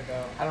too sure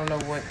though. I don't know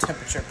what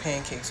temperature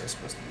pancakes are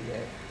supposed to be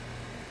at.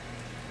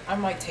 I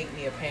might take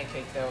me a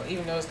pancake though.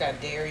 Even though it's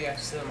got dairy, I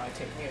still might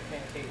take me a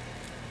pancake.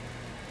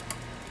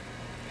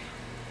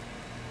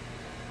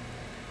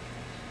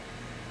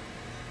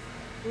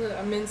 Look,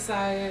 I'm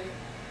inside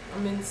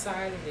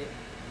of it.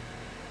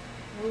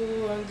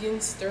 Ooh, I'm getting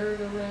stirred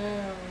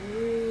around.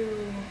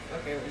 Ooh.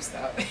 Okay, let me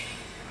stop.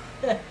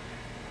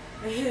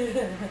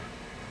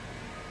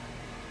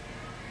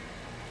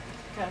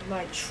 Got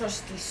my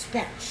trusty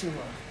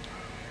spatula.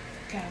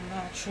 Got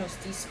my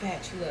trusty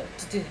spatula.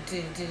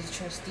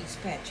 Trusty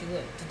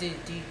spatula. Okay.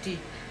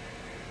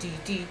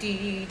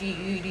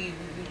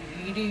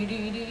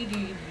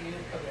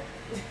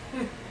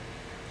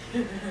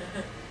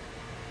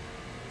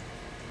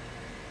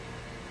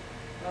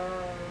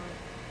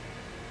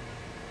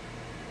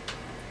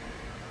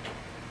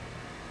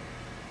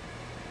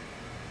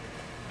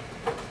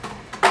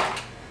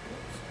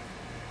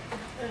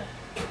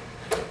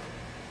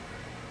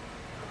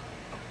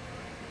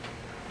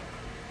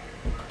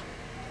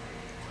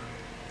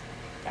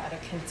 Got a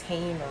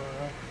container.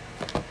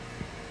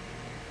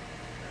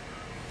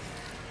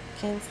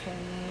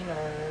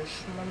 Container,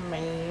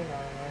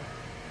 shmamainer.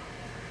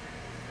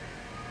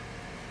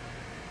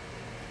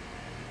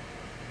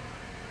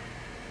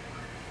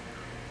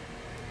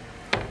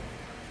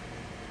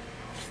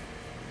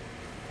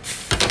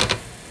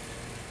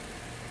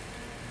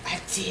 I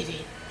did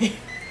it.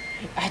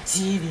 I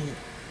did it.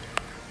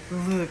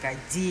 Look, I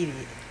did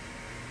it.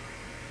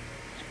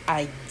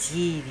 I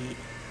did it.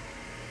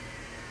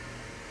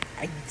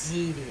 I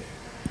did it.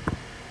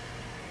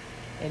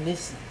 And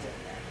this is done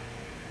now.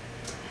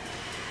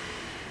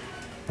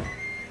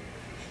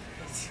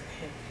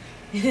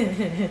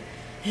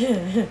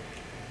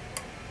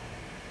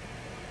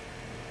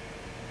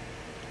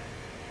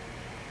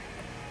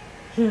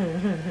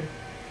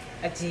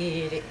 I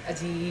did it. I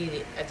did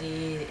it. I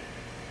did it.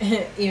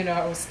 You know,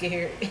 I was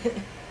scared.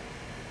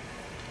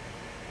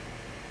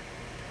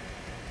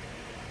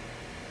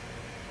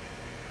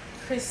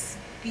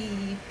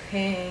 Crispy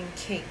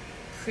pancake.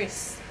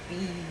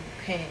 Crispy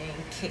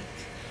pancake.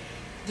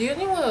 Do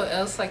anyone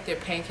else like their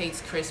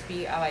pancakes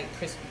crispy? I like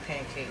crispy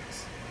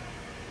pancakes.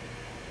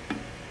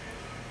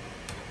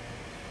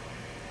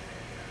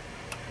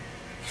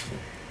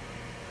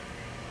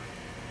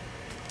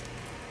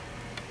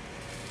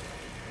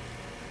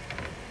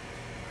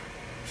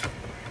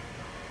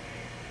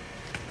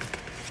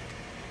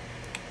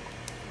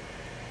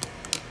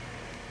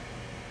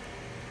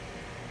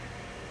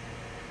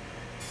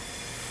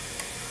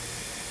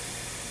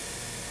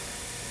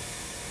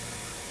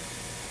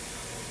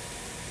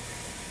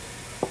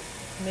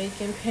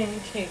 Making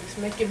pancakes,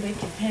 making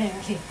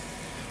pancakes.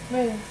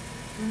 Man,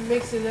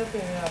 mix it up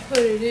and I put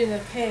it in a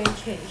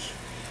pancake.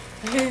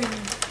 Making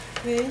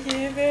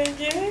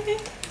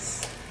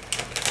pancakes.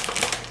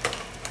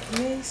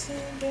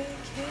 Mixing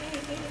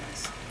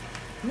pancakes.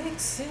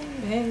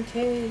 Mixing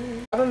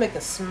pancakes. I'm gonna make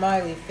a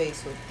smiley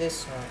face with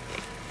this one.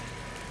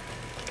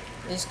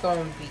 It's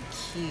gonna be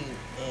cute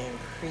and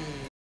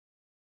pretty.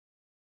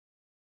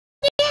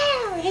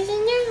 No, here's a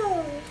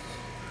nose.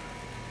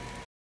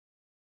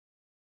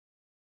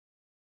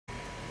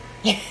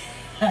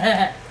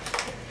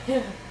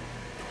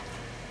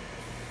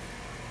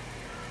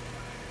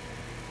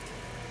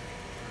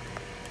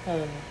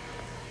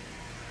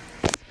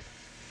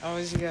 I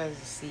want you guys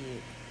to see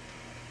it.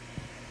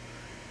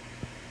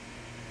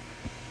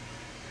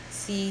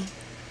 See?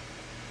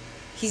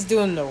 He's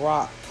doing the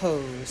rock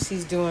pose.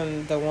 He's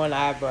doing the one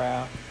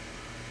eyebrow.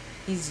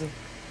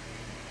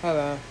 Hold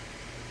on.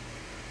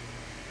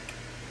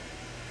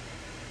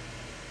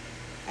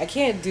 I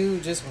can't do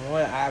just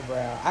one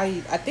eyebrow.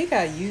 I think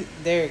there you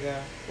go.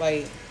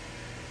 Like,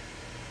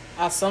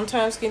 I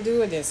sometimes can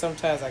do it, then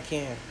sometimes I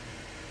can't.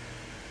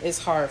 It's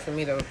hard for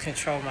me to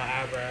control my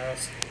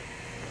eyebrows.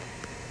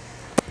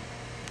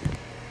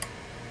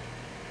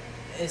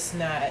 It's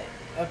not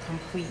a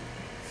complete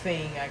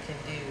thing I can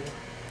do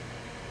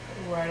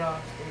right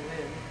off the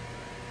whim.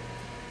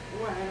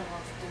 Right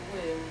off the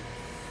whim.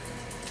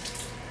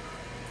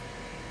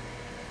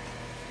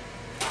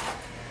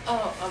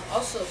 Oh, I'm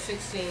also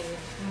fixing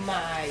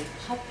my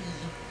puppy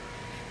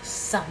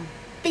some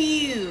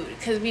food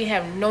because we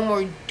have no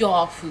more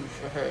dog food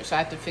for her, so I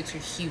have to fix her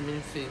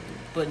human food,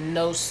 but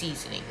no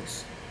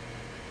seasonings.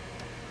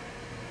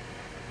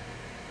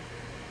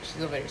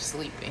 She's over there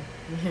sleeping.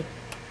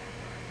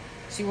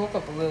 She woke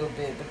up a little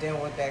bit, but then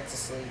went back to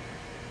sleep.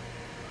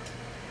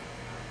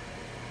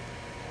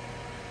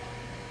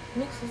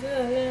 Mix it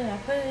up and I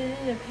put it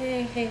in a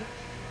pancake.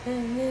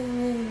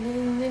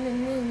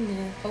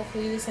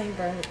 Hopefully this ain't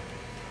burnt.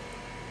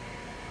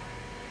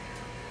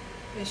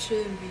 It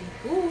shouldn't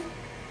be. Ooh.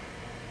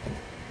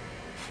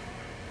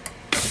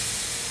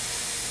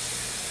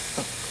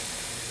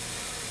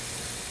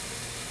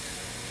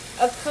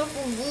 A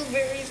couple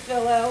blueberries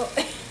fell out.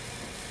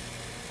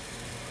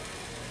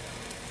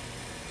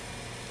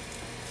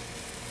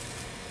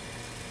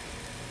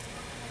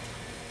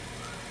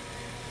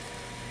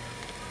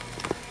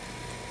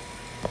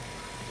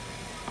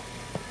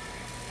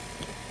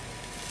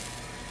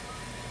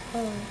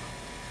 Oh.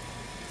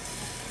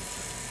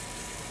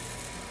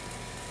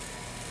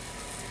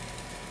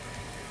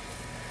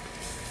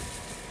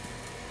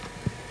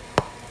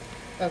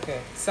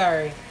 Okay,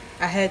 sorry.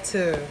 I had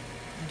to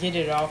get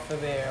it off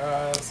of there or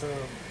else it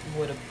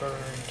would have burned.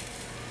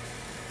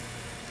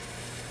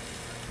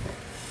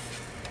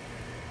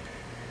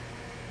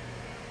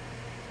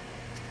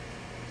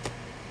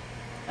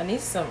 I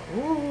need some.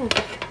 Ooh.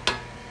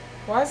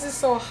 Why is it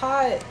so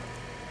hot?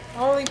 I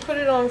only put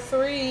it on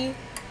 3.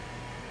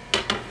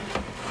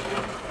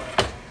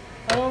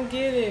 I don't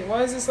get it.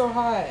 Why is it so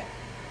hot?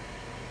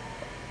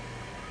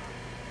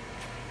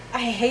 I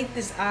hate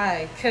this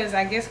eye because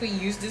I guess we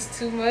use this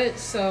too much.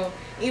 So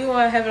even when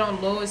I have it on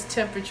lowest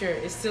temperature,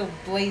 it's still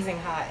blazing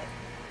hot.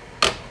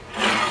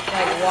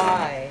 Like,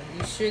 why?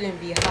 You shouldn't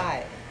be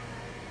hot.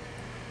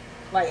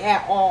 Like,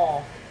 at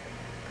all.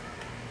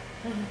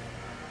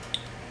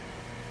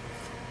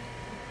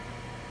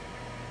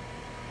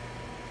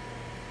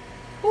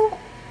 Ooh.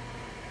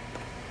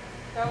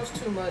 That was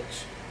too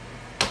much.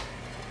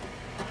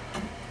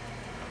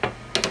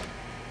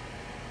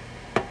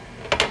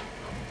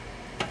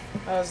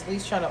 I was at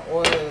least trying to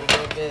oil it a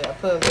little bit. I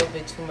put a little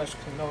bit too much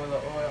canola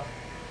oil.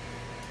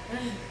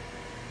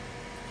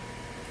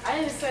 I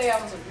didn't say I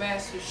was a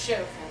master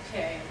chef,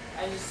 okay?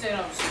 I just said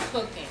I was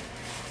cooking.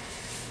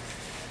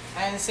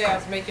 I didn't say I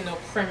was making no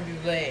creme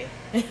brulee.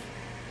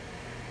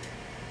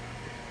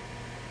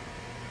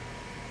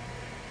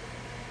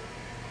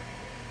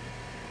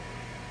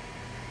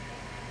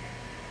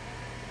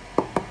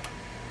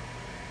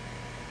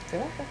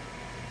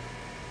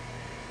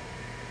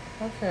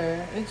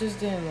 Okay, it just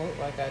didn't look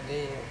like I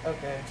did.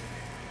 Okay.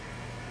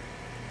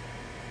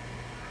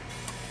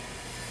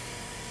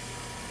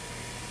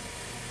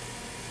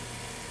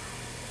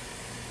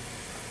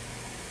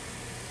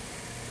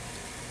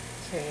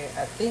 Okay,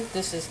 I think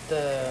this is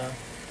the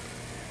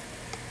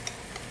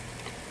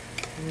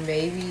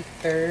maybe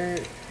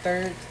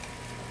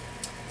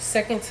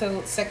second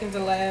to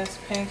last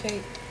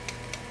pancake.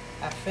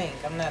 I think.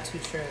 I'm not too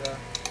sure though.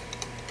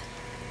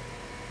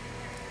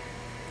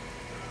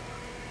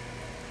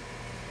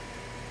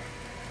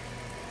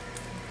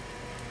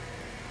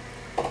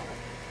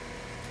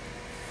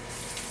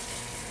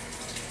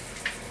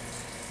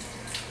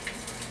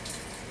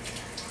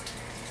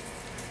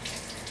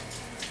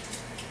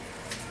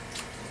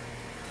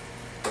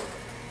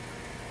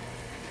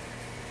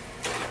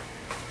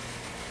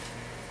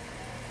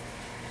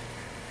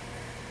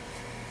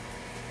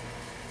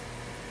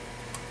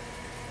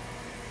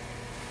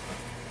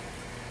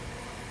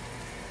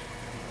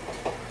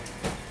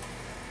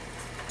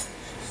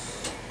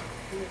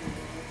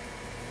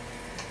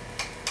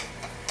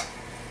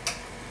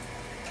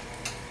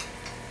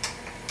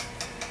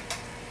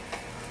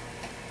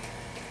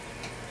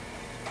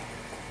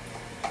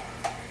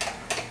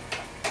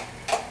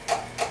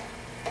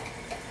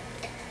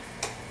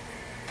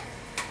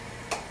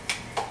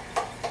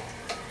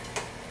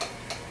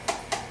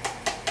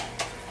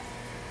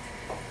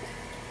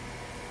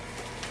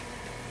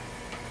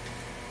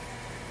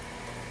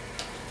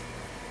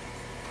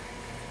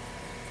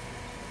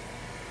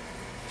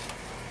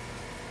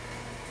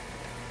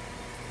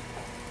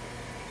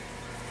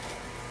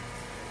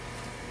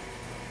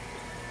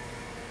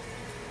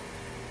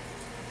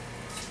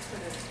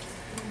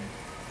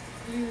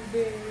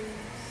 Blueberries.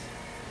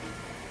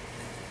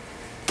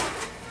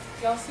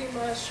 Y'all see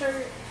my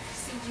shirt?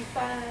 CG5.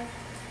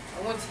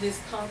 I went to this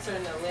concert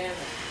in Atlanta.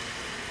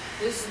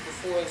 This is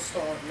before it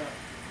stormed up.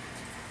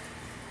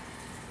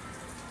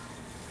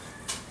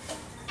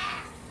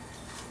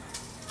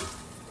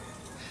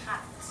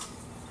 Hot.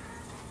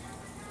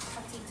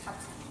 Tutty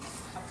tutties.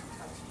 Tutty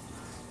tutties.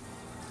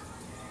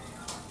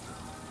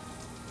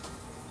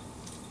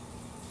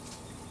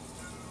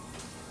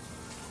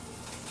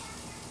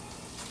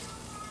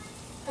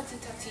 Hotty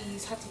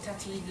totties, hotty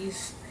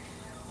totties.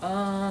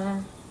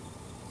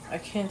 I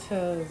can't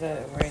tell if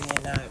that raining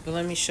or not, but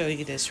let me show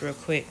you this real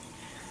quick.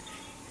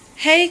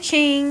 Hey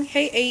King,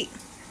 hey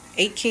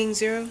 8 King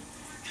 0.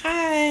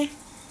 Hi.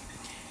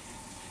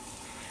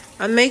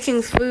 I'm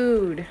making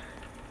food.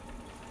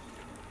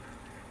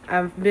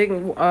 I'm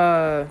making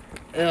I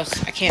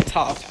can't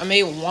talk. I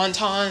made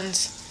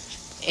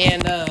wontons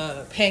and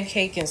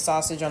pancake and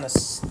sausage on a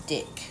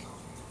stick.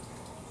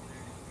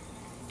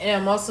 And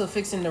I'm also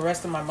fixing the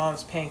rest of my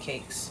mom's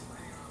pancakes.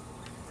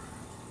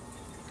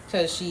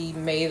 Because she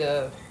made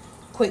a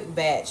quick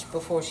batch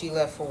before she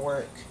left for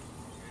work.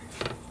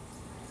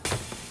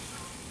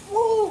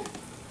 Woo!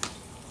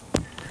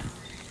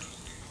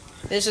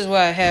 This is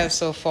what I have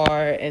so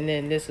far, and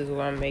then this is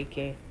what I'm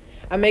making.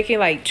 I'm making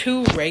like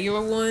 2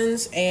 regular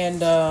ones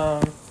and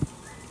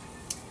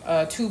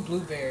 2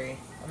 blueberry.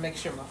 I'll make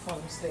sure my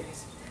phone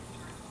stays.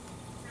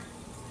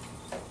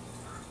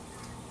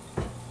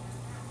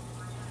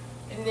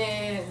 And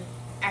then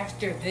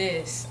after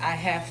this, I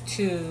have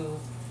to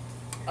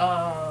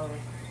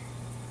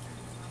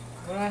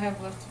what do I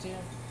have left to do?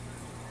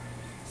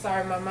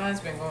 Sorry, my mind's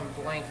been going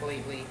blank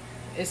lately.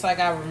 It's like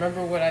I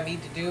remember what I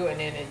need to do, and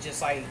then it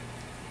just like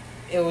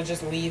it will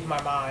just leave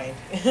my mind.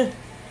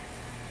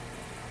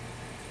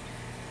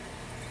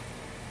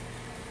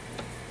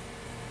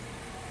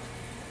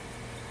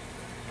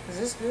 Is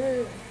this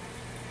good?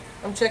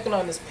 I'm checking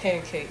on this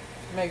pancake.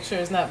 Make sure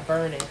it's not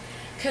burning.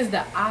 Because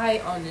the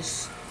eye on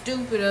this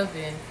stupid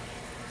oven,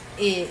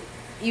 it,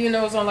 even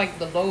though it's on like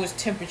the lowest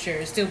temperature,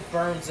 it still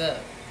burns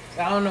up.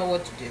 So I don't know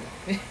what to do.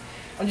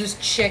 I'm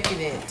just checking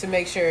it to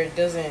make sure it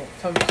doesn't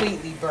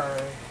completely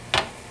burn.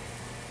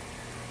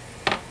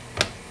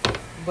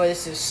 But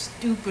it's a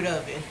stupid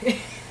oven.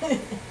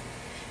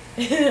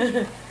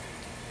 This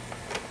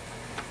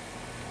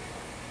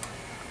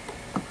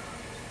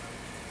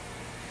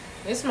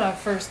is my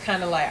first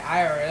kind of like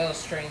IRL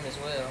stream as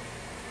well.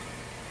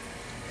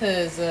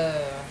 Cause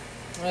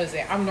what is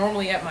it? I'm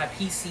normally at my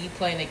PC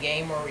playing a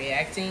game or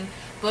reacting,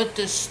 but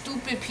the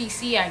stupid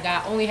PC I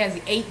got only has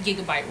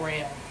 8GB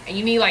RAM, and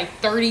you need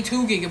like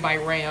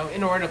 32GB RAM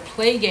in order to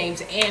play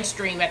games and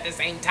stream at the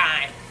same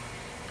time.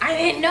 I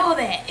didn't know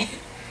that.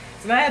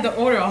 So I had to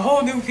order a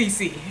whole new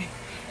PC,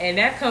 and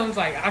that comes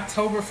like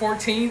October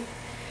 14th.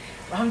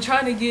 I'm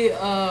trying to get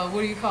what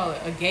do you call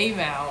it? A game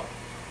out.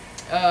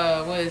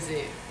 What is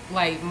it?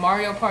 Like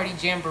Mario Party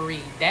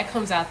Jamboree. That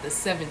comes out the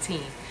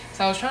 17th.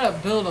 So I was trying to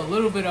build a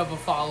little bit of a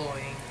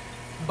following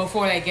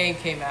before that game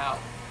came out.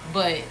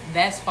 But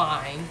that's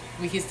fine.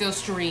 We can still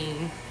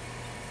stream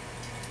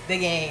the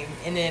game,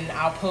 and then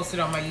I'll post it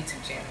on my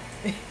YouTube channel.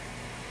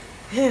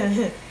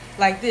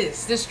 Like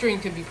this. This stream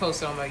could be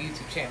posted on my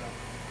YouTube channel.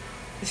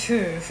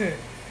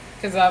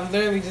 Because I'm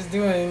literally just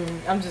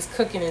I'm just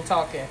cooking and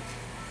talking.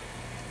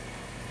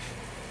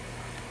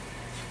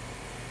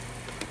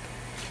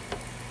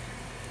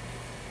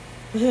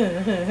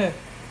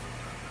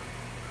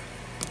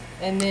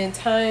 And then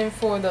time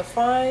for the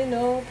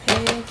final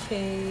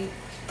pancake.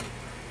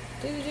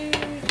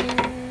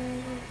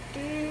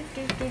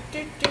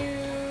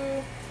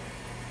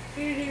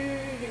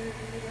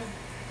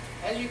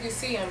 As you can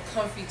see, I'm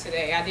comfy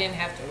today. I didn't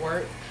have to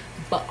work,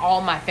 but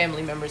all my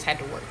family members had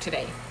to work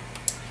today.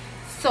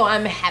 So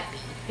I'm happy.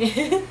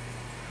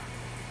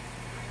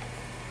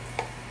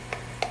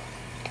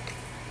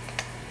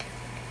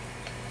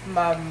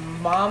 My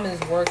mom is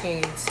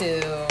working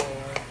till,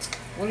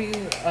 what do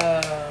you,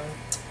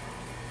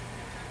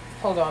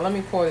 hold on, let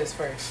me pour this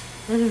first.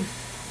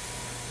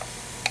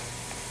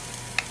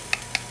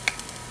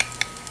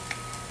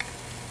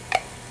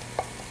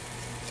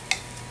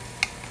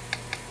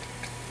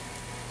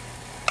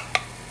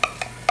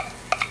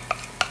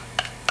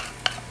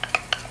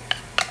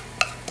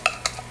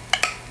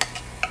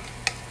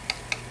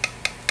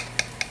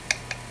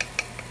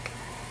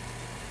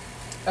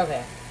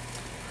 Okay.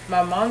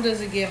 My mom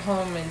doesn't get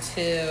home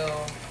until,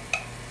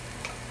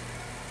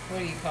 what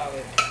do you call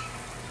it?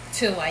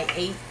 Till like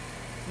 8.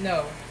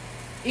 No.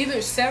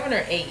 Either 7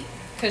 or 8.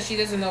 Because she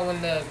doesn't know when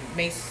the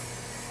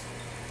Macy's.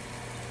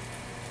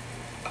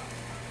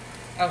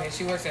 Okay,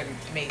 she works at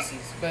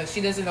Macy's. But she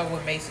doesn't know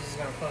when Macy's is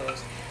going to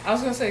close. I was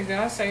going to say, did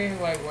I say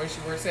like where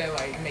she works at?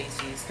 Like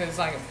Macy's. Because it's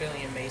like a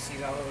billion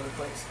Macy's all over the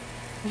place.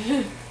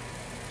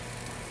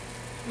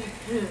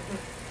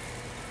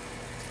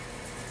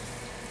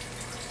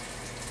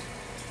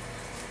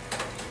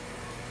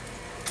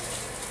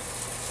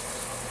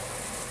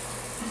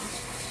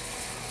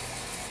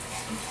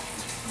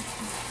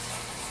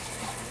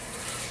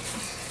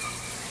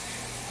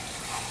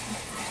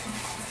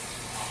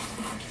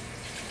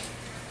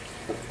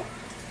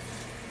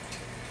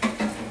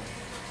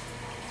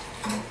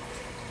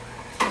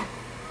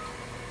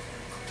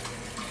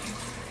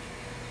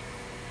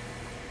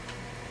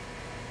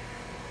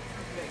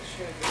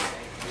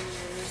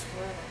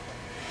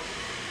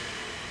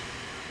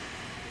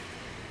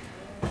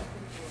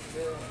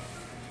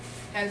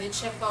 Had to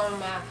check on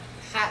my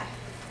hot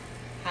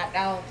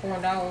dog,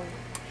 corn dog,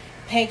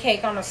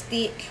 pancake on a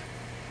stick,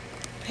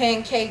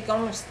 pancake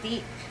on a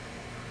stick,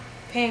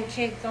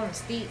 pancake on a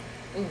stick.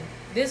 Ooh,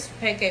 this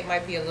pancake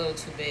might be a little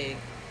too big.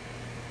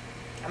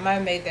 I might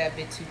have made that a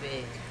bit too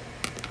big.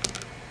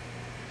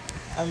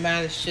 I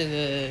might have should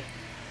have.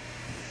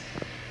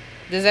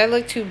 Does that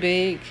look too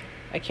big?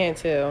 I can't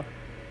tell.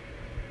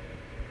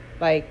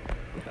 Like,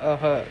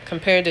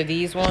 compared to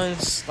these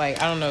ones,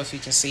 like, I don't know if you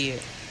can see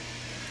it.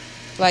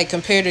 Like,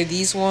 compared to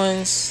these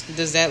ones,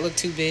 does that look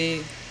too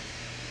big?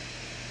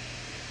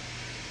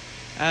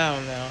 I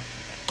don't know.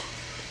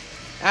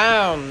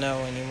 I don't know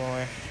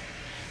anymore.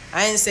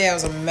 I didn't say I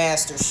was a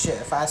master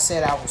chef. I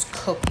said I was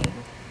cooking.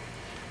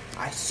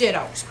 I said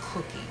I was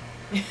cooking.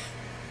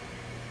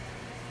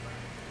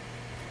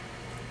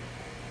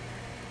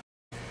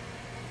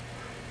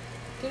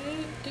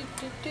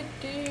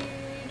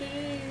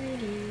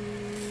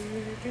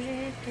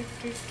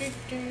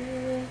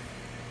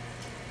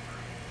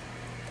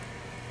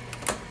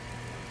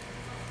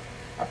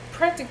 I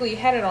practically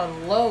had it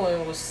on low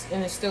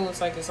and it still looks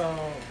like it's on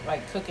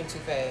like cooking too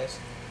fast.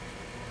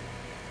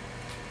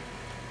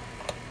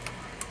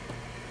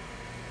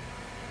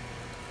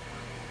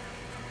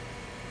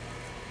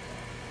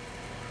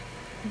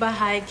 But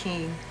hi,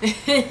 King.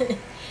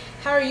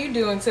 How are you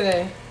doing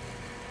today?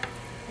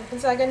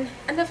 One second.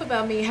 Enough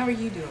about me. How are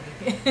you doing?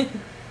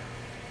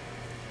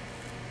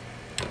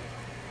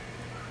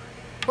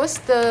 What's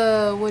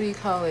the, what do you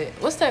call it?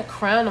 What's that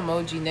crown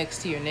emoji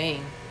next to your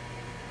name?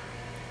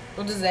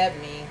 What does that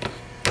mean?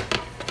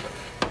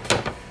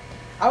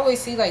 I always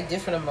see like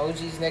different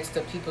emojis next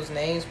to people's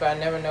names, but I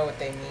never know what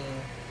they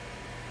mean.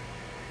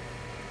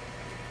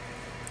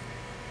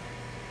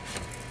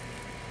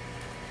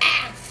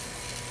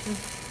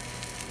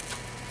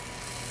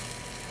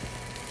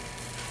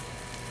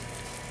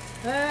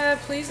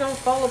 Please don't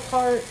fall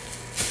apart.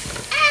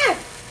 Ah!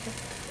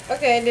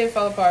 Okay, it didn't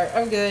fall apart.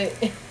 I'm good.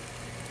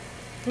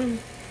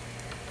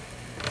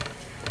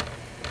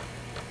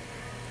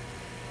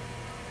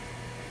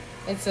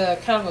 It's a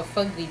kind of a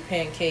fugly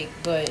pancake,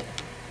 but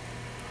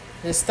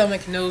the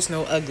stomach knows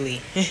no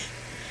ugly.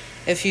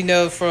 If you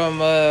know from,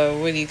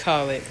 what do you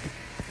call it?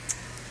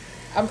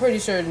 I'm pretty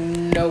sure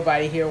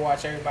nobody here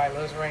watch Everybody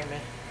Loves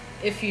Raymond.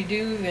 If you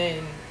do,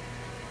 then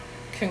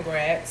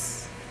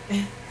congrats.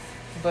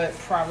 But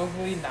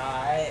probably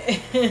not.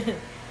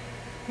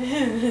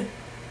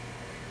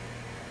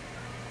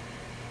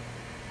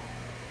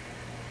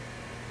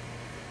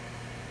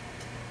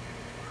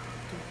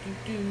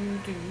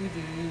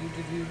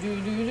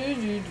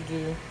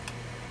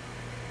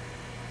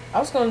 I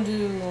was gonna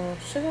do,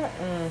 should I?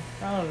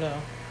 I don't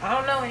know. I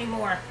don't know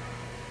anymore.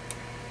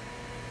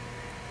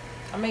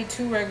 I made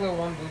 2 regular,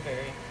 1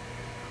 blueberry.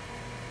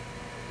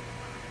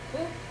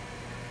 Ooh.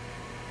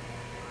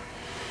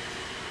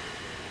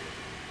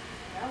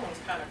 That one's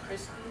kind of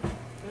crispy.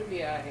 It'll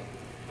be alright.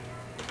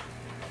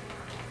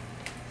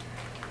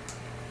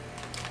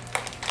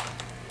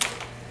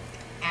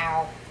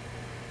 Ow.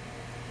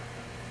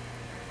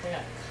 I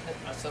gotta cut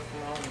myself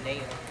with my own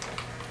nail.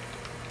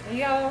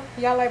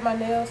 Y'all like my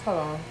nails? Hold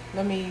on.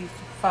 Let me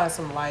find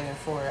some lighting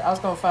for it. I was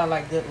gonna find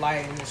like good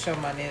lighting to show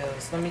my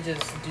nails. Let me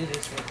just do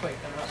this real quick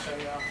and I'll show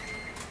y'all.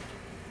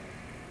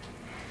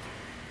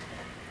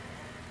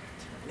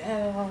 Turn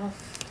that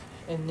off.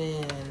 And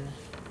then,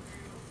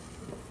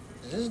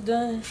 is this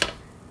done?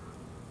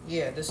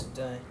 Yeah, this is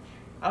done.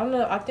 I don't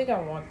know. I think I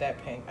want that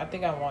I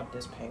think I want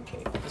this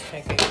pancake. This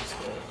pancake is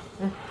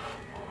good.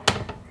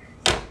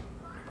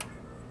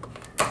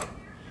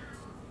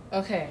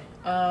 Okay,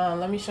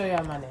 let me show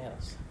y'all my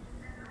nails.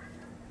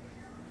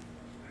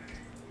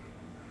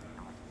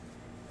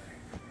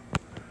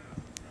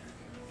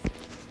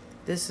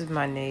 This is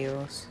my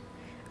nails.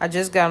 I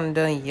just got them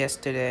done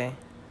yesterday.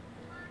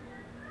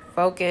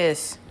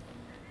 Focus.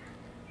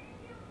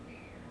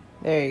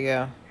 There you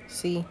go.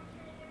 See?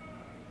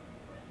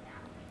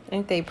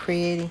 Ain't they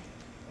pretty?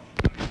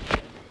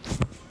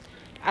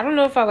 I don't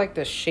know if I like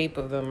the shape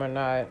of them or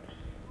not.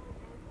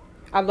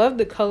 I love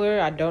the color.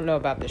 I don't know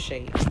about the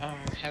shape. I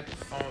don't have the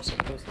phone so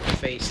close to my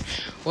face.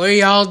 What are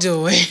y'all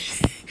doing?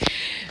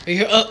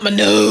 You're up my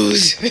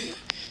nose.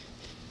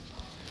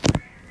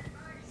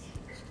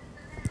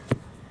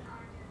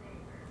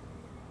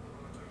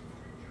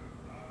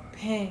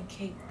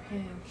 Pancake,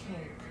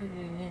 pancake. Put it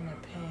in a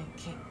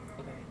pancake.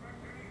 Okay.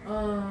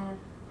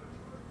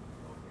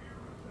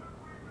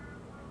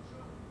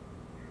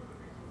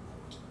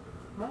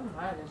 My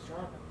mind is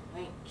drawing a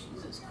blank.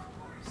 Jesus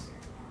Christ.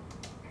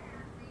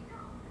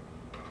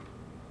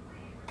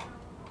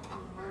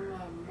 My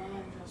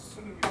mind has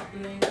so many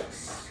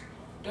blanks.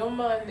 Don't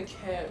mind the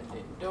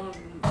cabinet. Don't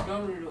look.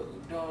 Don't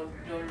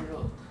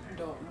look.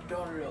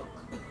 Don't look.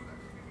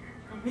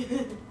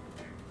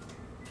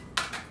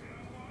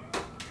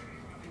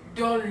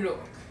 Don't look.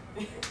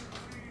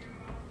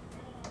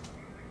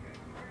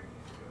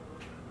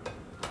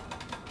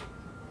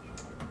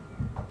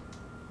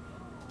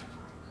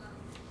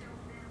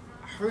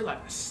 I heard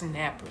like a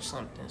snap or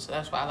something, so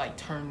that's why I like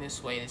turned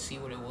this way to see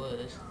what it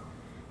was.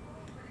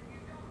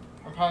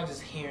 I'm probably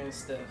just hearing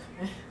stuff.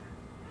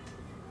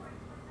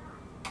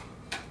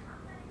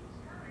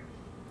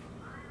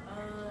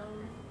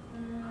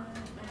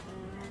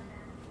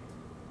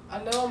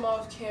 I know I'm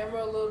off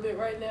camera a little bit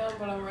right now,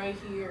 but I'm right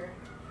here.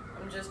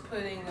 I'm just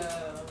putting,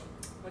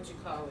 what you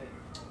call it?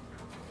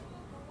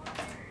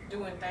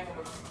 Doing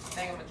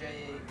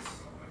thingamajigs.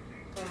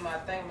 Putting my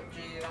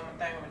thingamajig on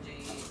my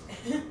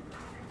thingamajig.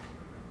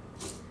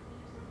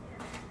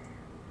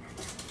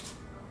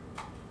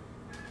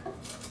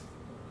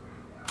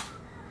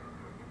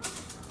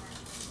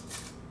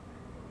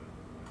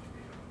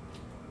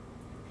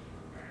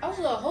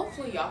 Also,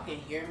 hopefully y'all can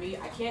hear me.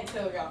 I can't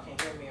tell if y'all can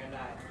hear me or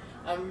not.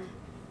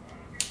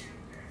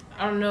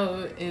 I don't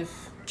know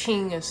if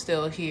King is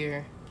still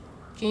here.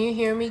 Can you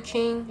hear me,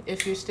 King?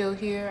 If you're still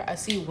here, I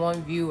see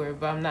one viewer,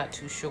 but I'm not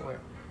too sure.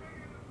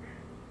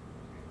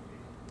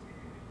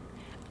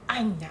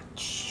 I'm not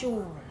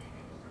sure.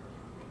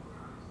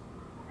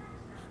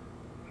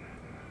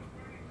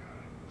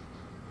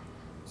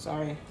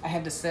 Sorry, I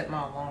had to set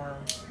my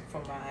alarm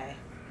for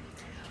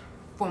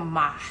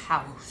my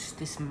house.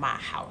 This is my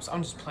house.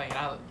 I'm just playing.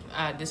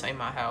 This ain't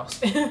my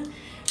house.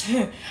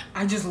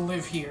 I just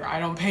live here. I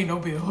don't pay no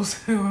bills.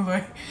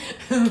 Like,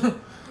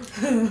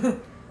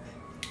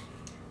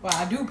 well,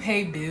 I do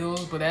pay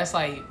bills, but that's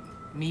like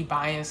me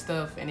buying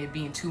stuff and it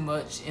being too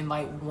much in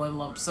like one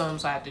lump sum,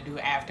 so I have to do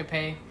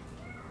Afterpay.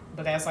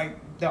 But that's like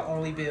the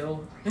only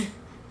bill.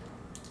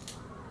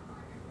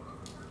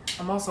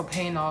 I'm also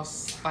paying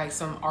off like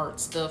some art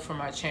stuff for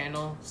my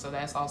channel, so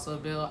that's also a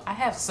bill. I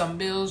have some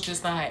bills,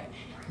 just not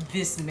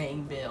this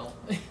main bill.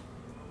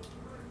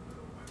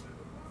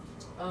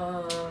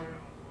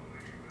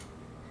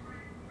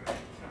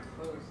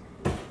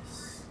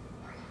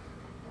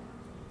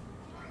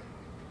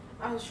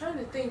 I was trying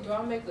to think, do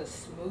I make a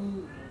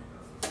smoothie?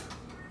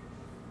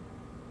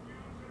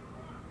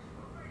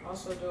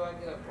 Also, do I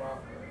get a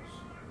Brockers?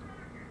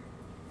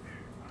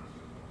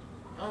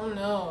 I don't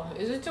know.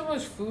 Is it too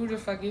much food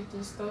if I get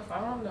this stuff? I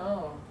don't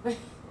know.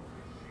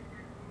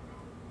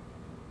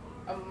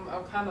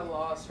 I'm kind of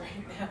lost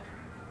right now.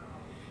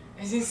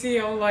 As you see,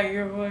 I'm like,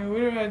 what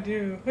do I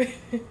do?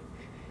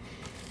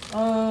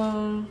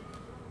 I'm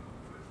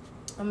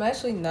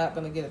actually not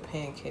gonna get a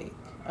pancake.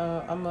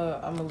 I'm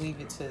gonna leave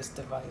it to its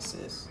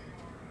devices.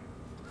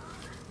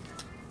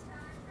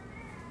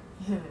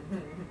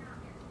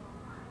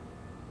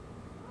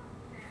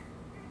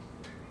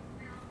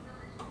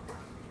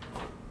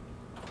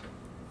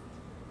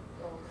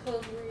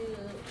 Cover it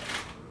up.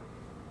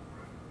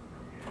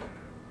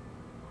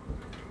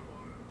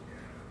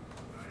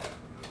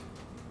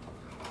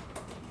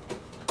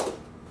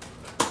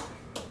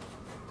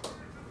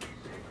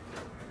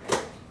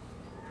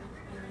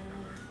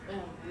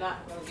 I'm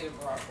not gonna get a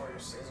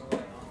bratwurst as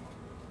well.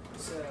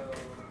 So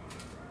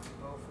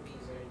both of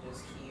these are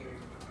just here.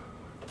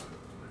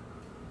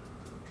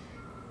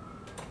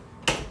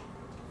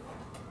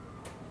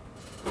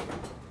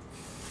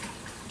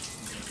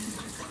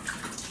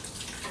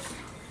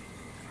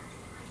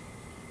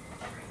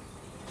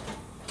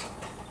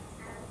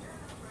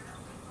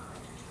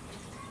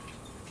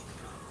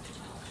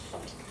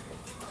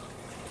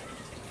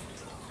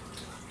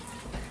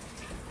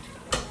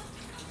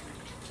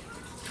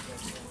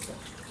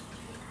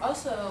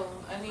 Also,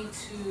 I need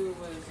to,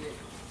 what is it?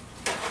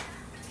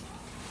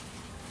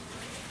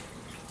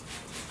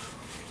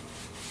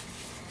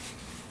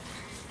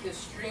 The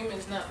stream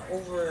is not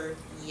over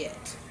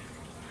yet.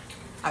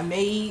 I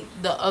made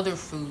the other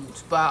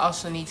foods, but I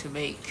also need to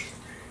make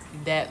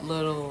that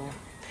little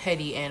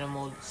petty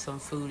animal some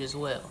food as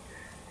well.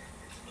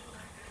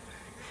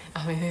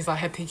 I mean, it's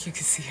like, I think you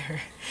can see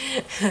her.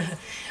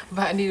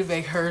 But I need to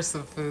make her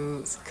some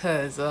foods,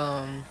 because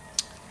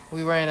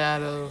we ran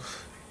out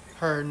of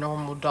her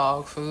normal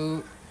dog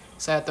food,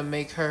 so I have to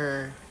make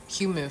her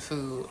human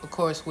food, of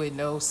course with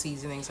no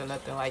seasonings or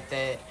nothing like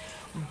that,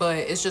 but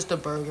it's just a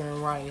burger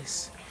and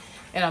rice.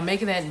 And I'm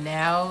making that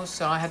now,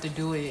 so I have to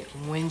do it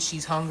when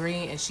she's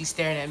hungry and she's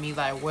staring at me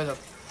like, where the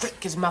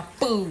frick is my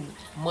food,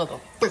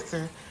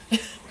 motherfucker?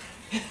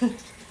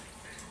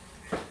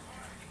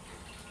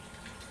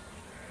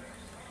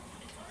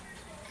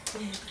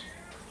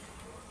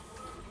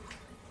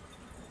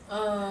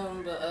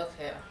 But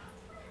okay.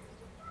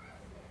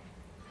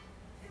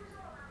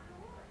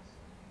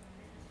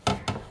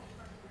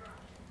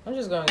 I'm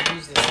just gonna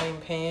use the same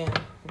pan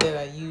that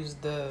I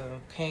used the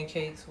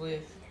pancakes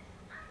with,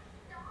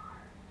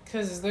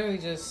 cause it's literally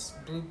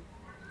just blue.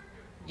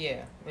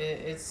 Yeah,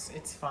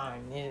 it's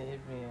fine.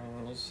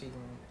 She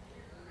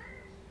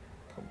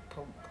can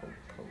poke.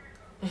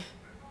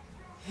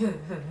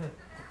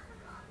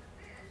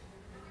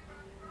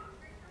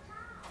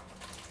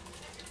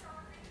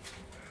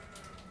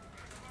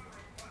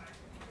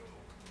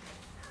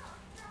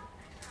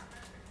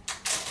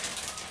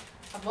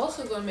 I'm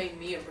also gonna make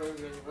me a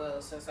burger as well,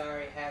 since I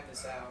already have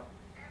this out.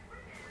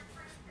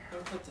 I'm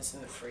gonna put this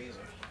in the freezer.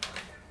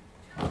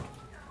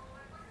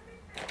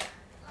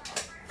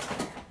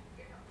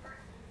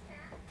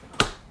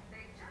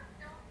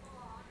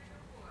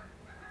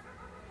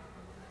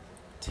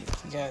 Take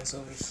you guys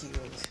over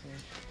here with me.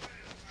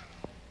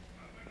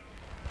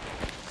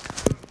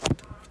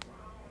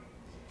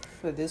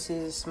 So this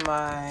is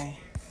my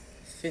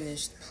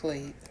finished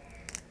plate.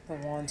 The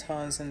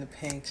wontons and the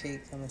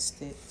pancake on the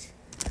stick.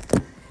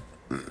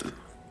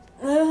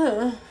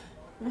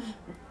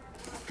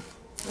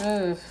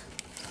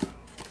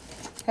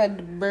 Had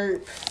to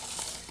burp.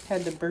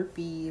 Had the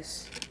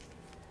burpees.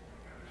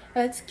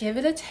 Let's give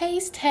it a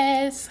taste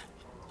test.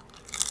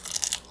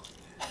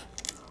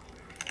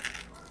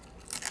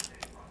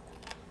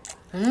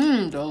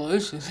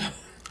 Delicious.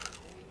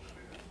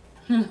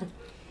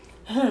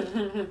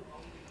 It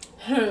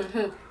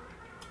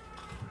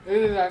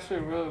is actually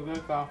really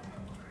good though.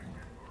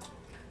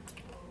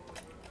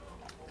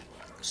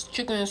 It's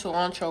chicken and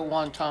cilantro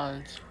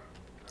wontons.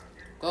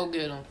 Go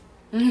get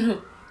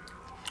them.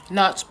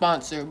 Not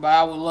sponsored, but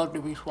I would love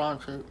to be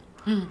sponsored.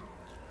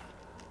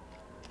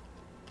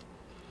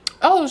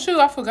 Oh shoot,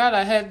 I forgot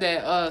I had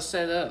that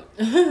set up.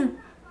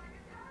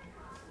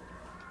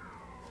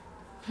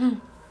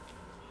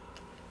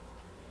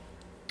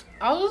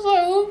 I was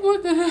like, who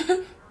put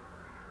that?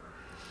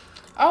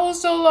 I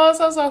was so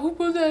lost. I was like, who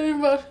put that in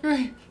my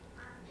screen?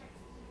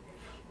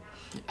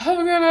 I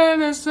forgot I had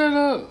that set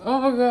up.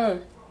 Oh my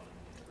god.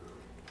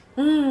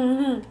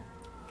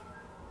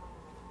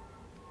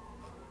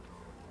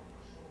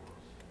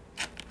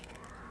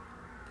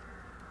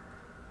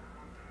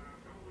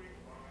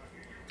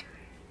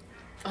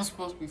 I'm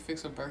supposed to be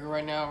fixing a burger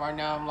right now. Right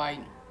now, I'm like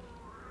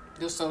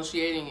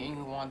dissociating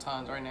in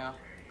wontons right now.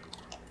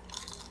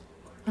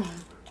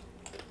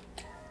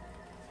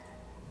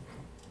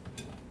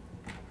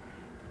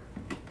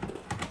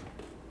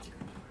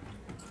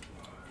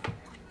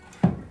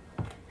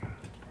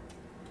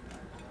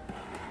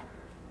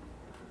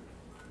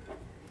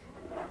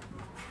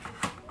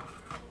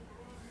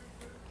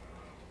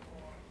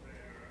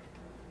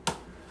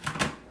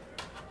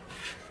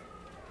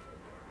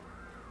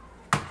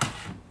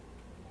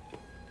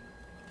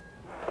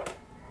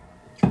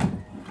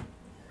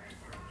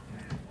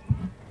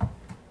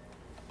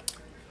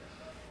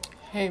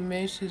 Hey,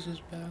 Macy's is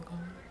back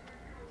on.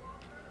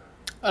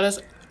 Oh, that's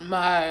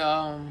my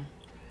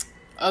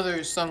other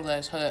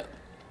Sunglass Hut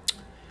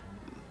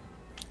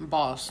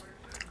boss.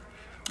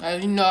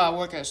 As you know, I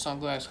work at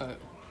Sunglass Hut.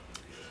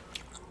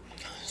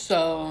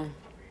 So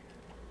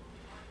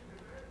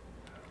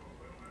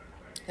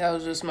that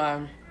was just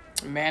my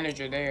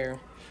manager there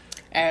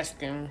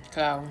asking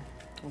could I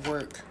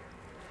work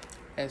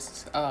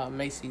at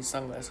Macy's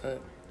Sunglass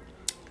Hut.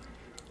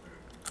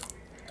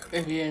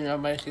 If you didn't know,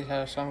 Macy's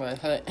had a Sunglass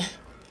Hut.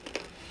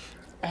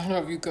 I don't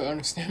know if you could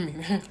understand me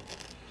there.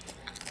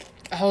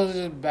 I was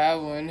just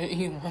babbling to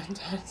eat one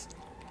time.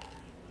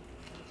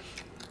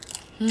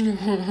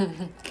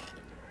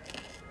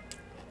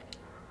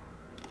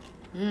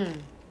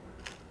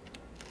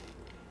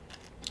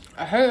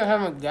 I hate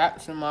having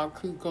gaps in my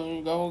crew because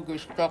you go get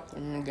stuck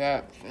in the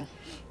gaps.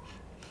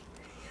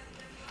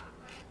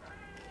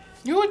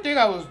 You would think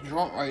I was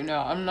drunk right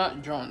now. I'm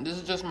not drunk. This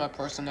is just my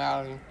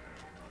personality.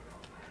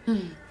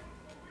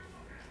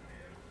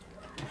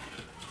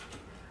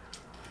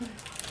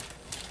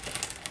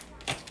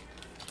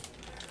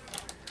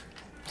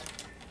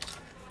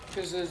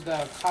 This is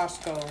the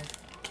Costco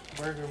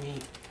burger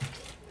meat.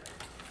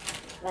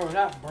 Oh,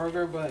 not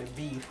burger, but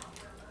beef.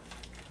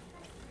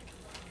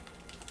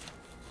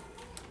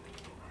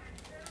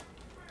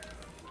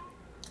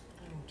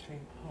 Okay,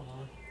 hold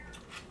on.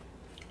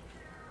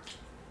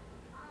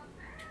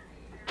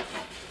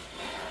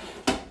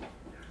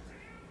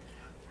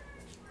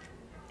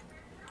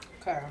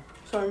 Okay,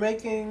 so I'm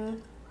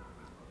making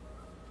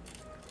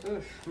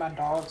my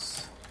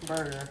dog's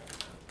burger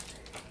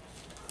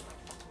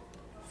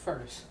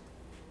first.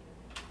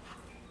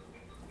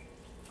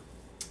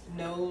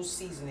 No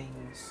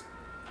seasonings.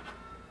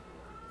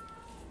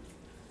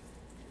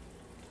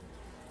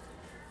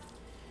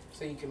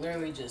 So you can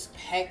literally just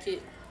pack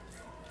it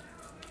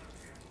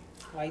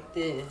like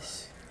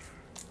this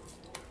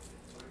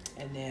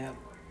and then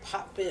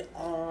pop it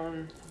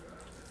on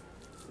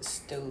the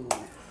stove.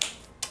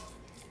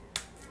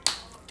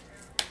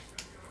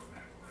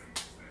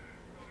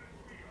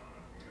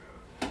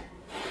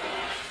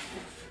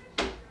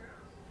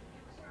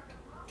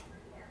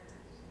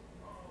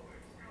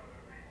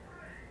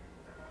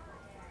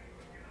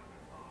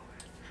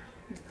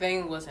 The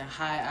thing wasn't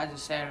hot, I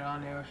just sat it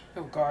on there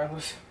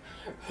regardless.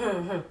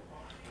 And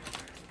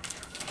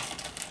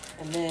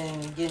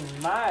then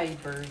getting my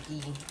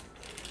burgie,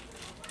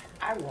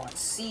 I want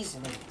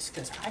seasonings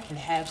because I can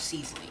have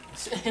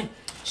seasonings.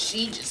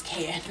 She just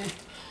can't.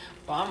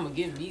 But I'm gonna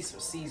give me some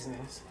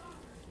seasonings.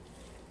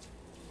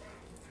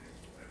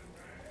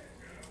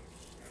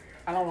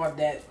 I don't want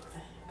that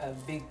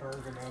big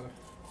burger though.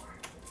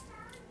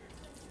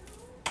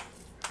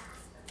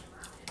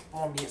 I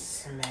want me a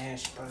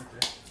smash burger.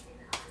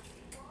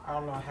 I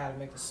don't know how to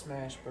make a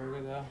smash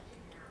burger though.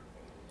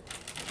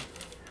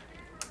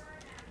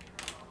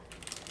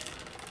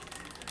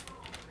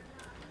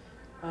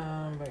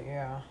 But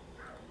yeah,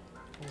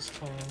 it's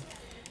clean.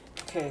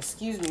 Okay,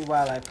 excuse me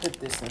while I put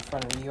this in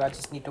front of you. I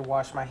just need to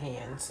wash my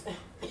hands.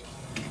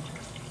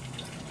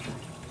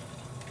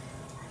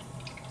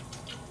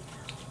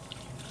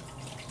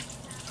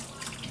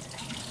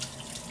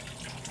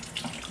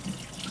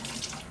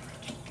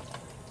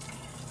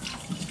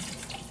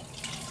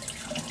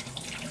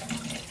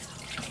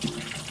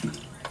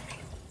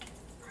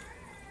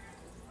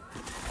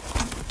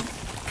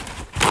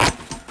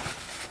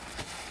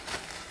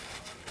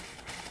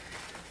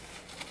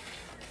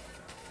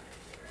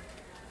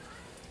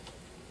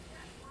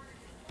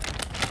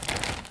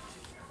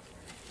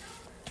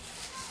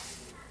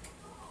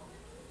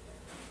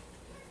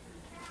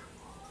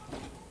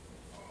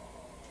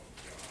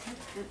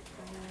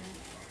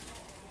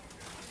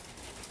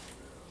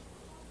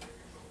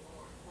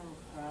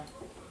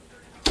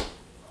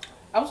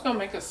 I was gonna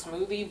make a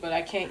smoothie, but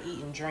I can't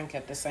eat and drink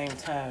at the same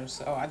time,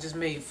 so I just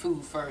made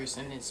food first,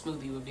 and then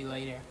smoothie would be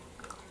later.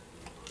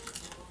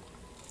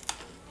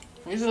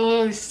 These are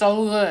literally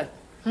so good.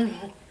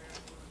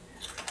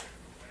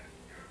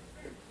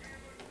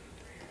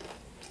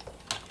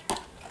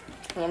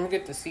 Let me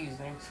get the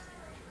seasonings.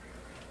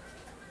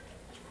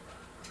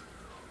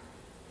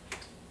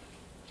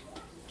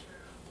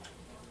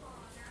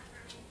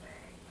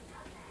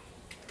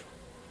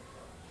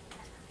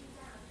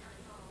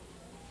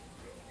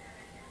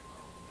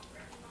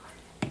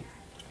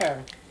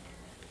 Okay.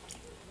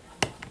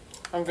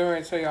 I'm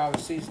going to tell you all the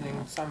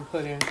seasonings I'm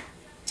putting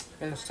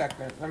in a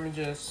second. Let me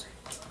just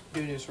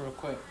do this real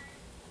quick.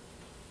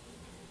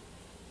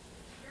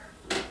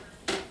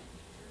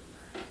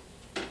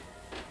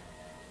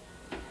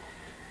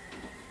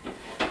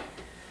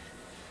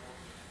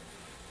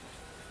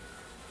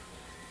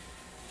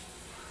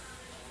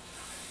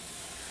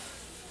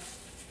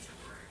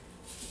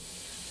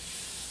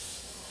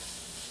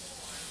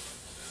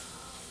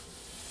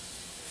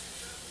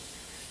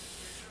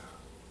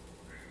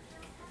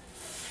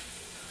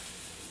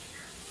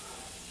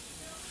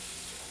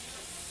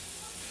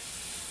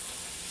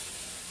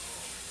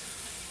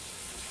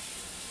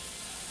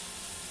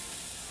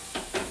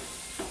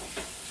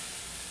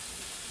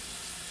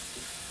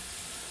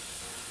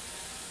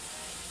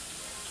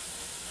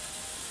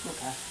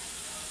 Okay.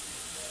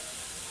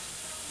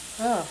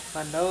 Oh,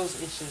 my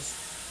nose itches.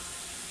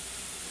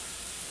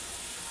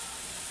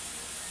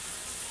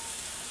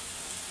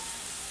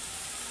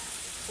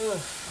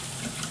 Ugh.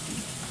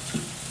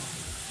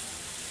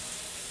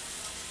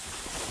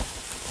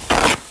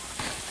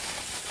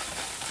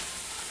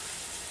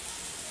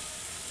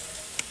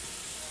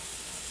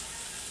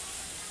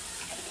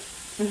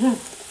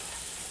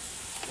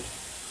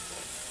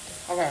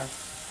 Okay.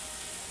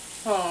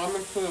 Hold on, I'm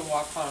gonna put a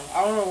walk on.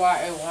 I don't know why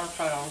at one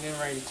point I'm getting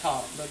ready to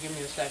talk, but give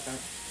me a second.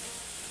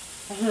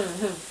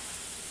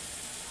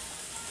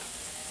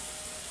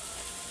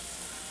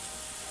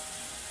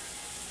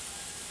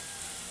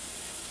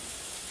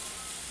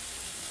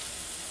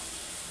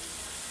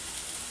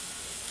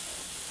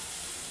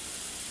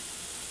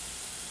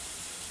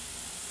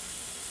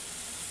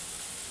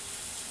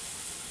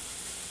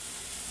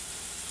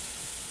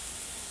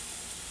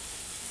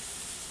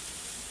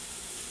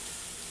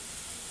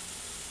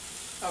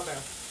 Okay.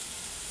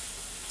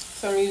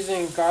 So I'm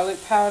using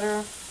garlic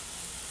powder.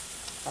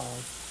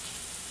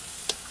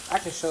 I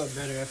can show it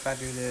better if I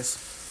do this.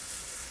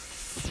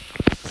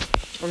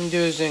 I'm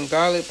using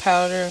garlic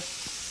powder,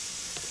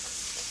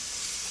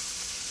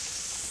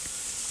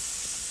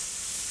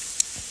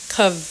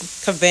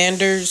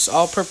 Cavander's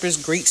all-purpose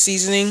Greek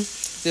seasoning.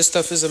 This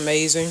stuff is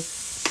amazing.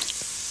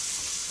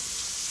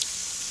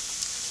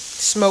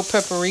 Smoked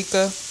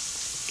paprika,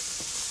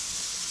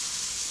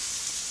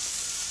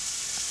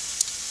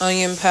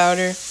 onion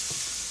powder,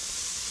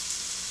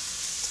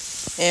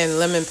 and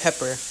lemon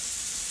pepper.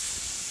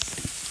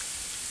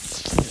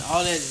 And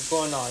all that is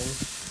going on.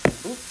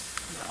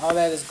 All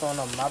that is going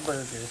on my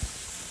burger.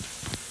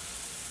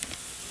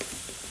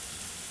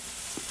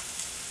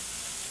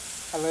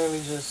 I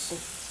literally just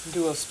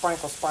do a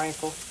sprinkle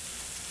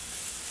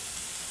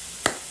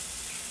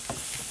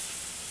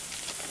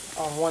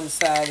on one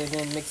side and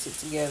then mix it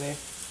together.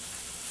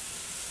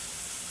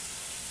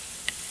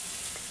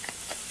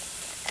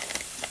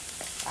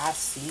 I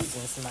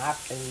seasons my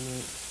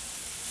food.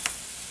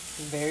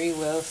 Very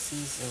well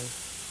seasoned.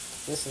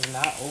 This is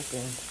not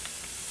open.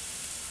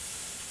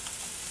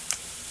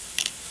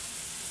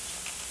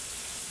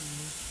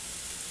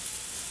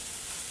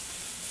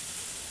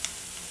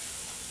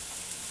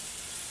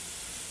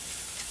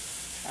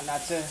 Try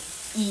not to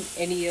eat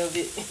any of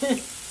it.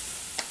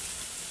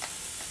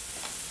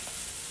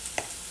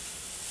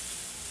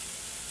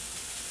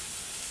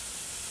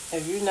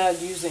 If you're not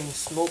using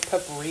smoked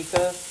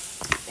paprika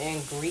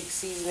and Greek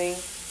seasoning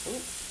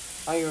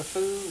on your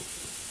food,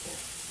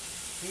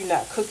 you're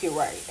not cooking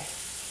right.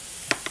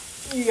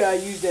 You gotta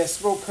use that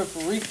smoked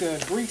paprika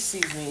and Greek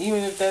seasoning.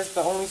 Even if that's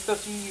the only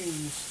stuff you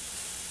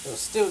use, it'll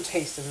still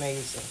taste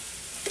amazing.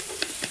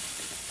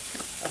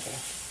 Okay,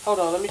 hold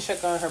on, let me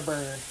check on her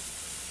burger.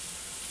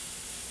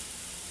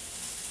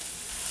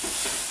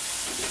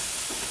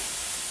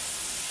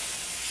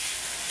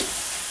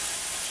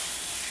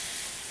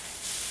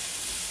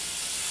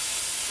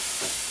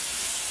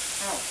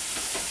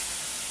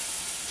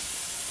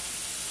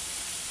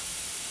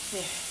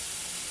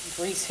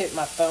 Grease hit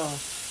my thumb.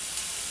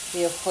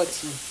 They're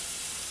hotty.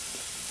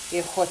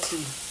 They're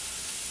hotty.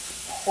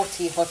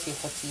 Hotty.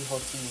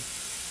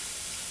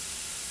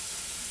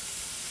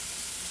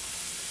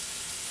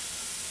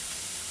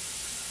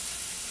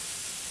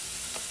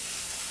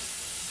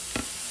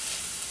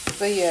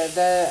 But yeah,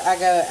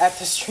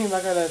 after stream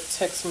I gotta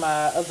text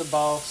my other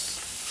boss.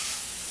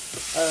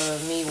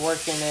 Me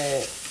working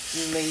at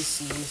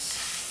Macy's.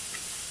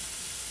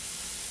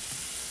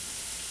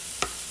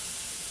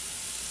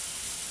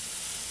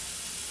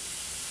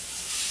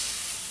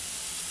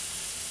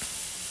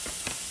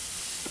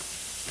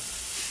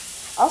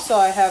 Also,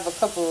 I have a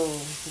couple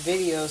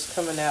videos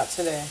coming out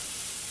today.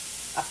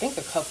 I think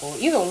a couple,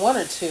 either one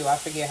or two. I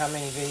forget how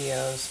many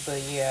videos,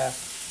 but yeah,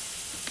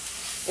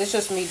 it's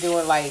just me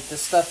doing like the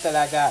stuff that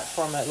I got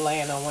from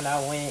Atlanta when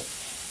I went,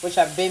 which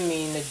I've been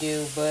meaning to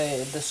do,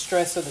 but the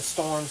stress of the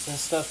storms and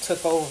stuff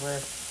took over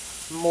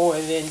more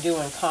than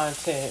doing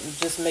content.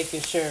 Just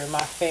making sure my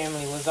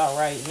family was all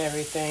right and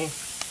everything.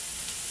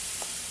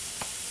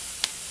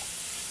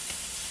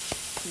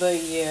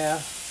 But yeah,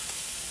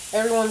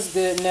 everyone's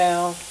good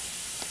now.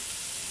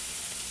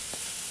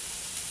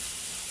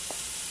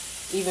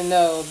 Even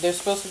though there's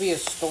supposed to be a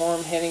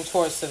storm heading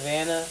towards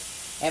Savannah,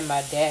 and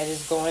my dad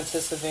is going to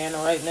Savannah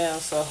right now,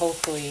 so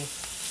hopefully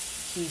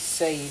he's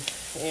safe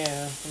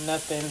and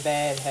nothing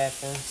bad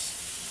happens.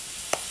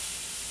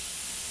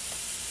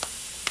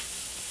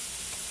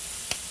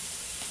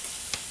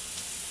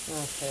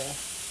 Okay.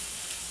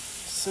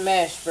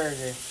 Smash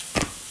burger.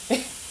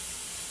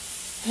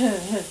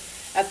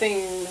 I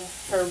think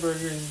her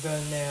burger is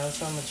done now,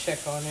 so I'm gonna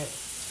check on it.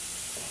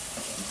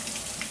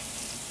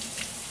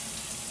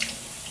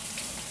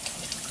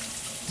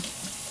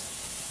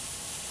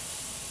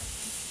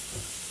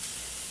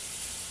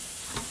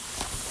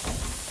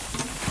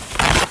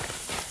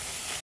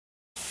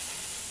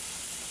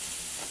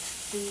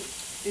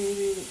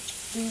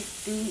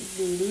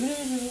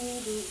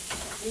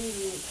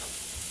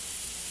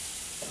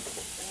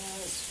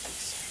 Let's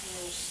fix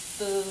her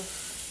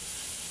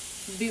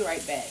stuff. Be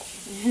right back.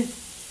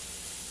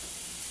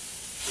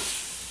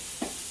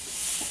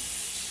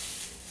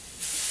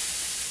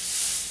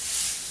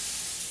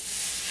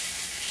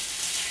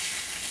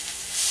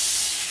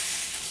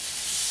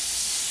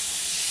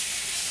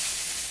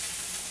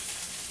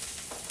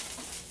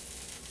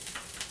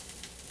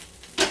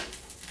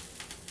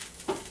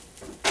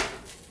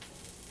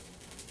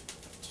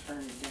 Turn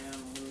it down a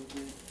little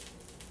bit.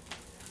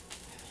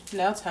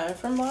 Now time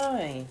for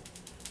mine.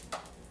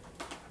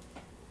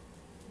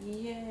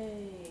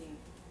 Yay.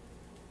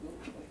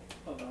 Oops, wait,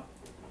 hold on.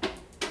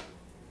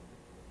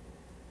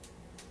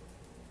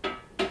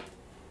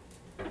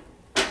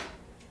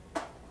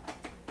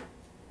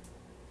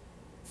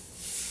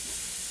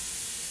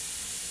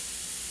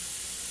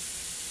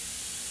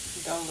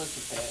 Don't look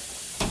at that.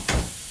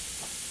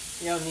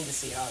 You don't need to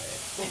see all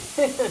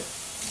that.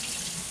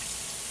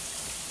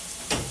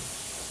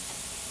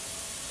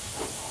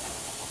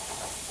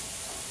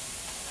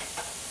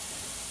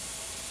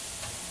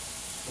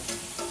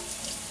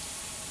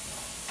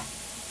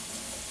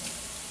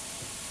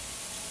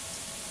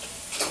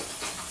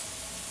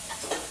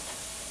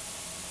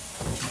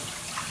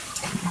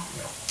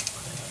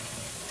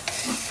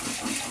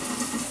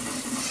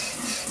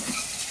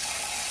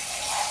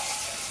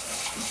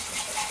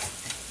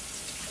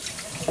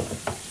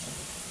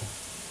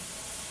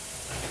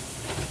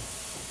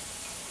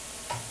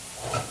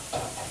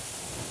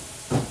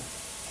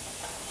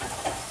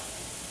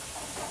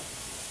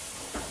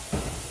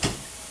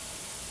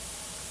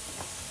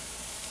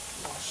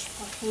 Wash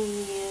my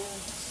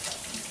hands.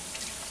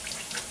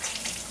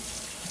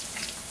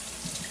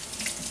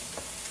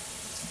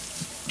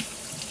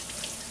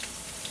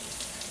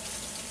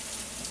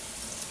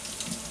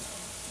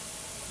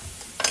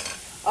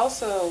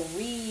 Also,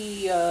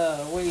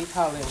 what do you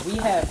call it? We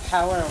have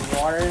power and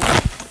water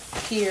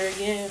here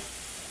again,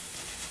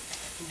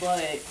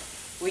 but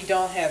we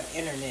don't have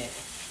internet.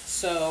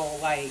 So,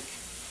 like,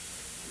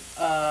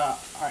 our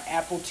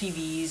Apple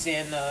TVs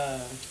and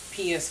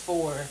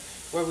PS4,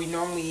 where we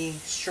normally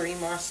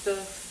stream our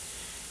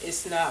stuff,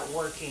 it's not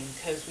working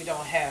because we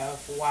don't have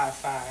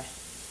Wi-Fi.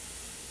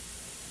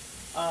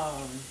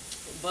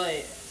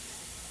 But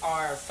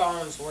our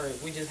phones work.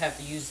 We just have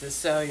to use the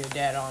cellular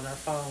data on our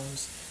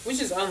phones, which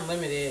is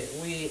unlimited.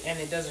 And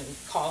it doesn't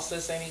cost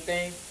us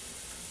anything.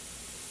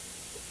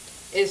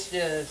 It's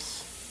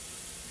just,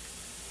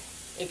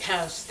 it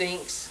kind of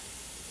stinks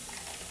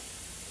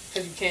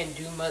because you can't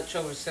do much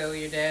over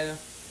cellular data.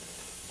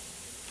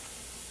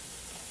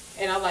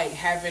 And I like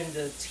having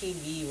the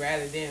TV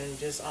rather than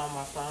just on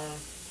my phone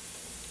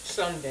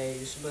some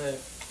days, but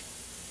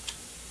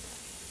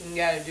you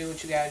gotta do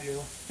what you gotta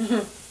do.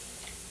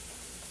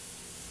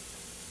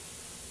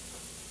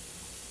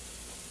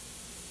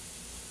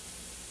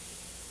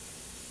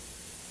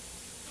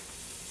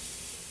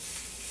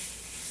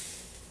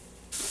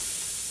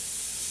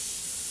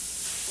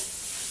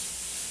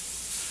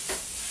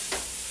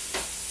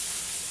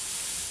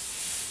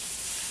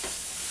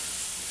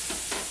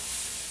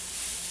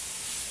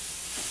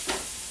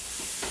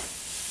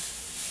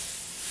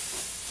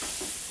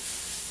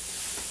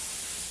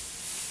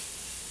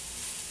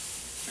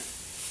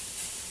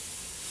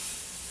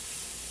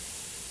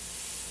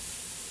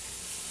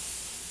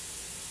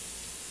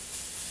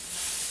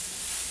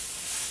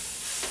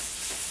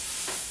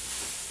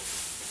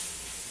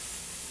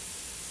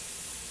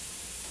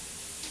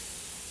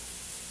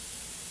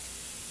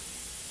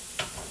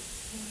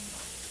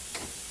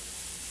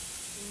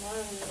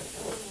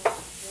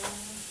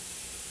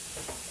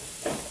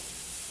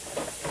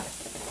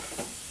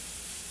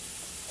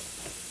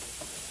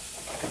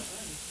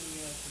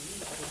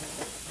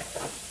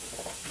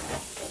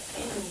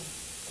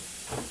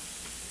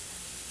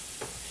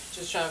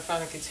 Just trying to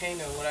find a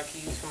container what I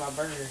can use for my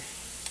burger.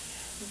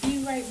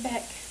 Be right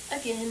back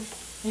again.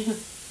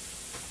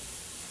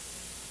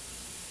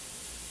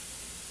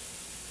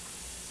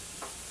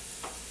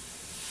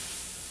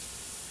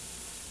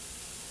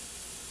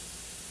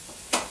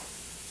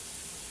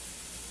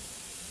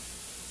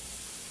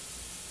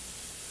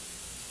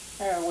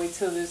 I gotta wait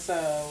till this,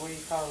 what do you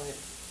call it?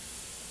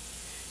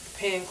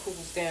 Pan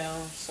cools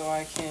down so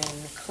I can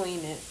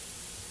clean it.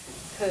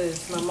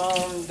 Because my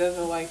mom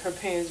doesn't like her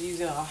pans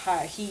using a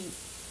hot heat.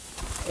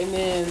 And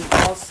then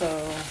also,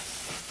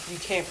 you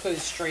can't put it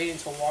straight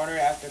into water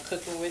after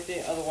cooking with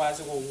it. Otherwise,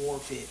 it will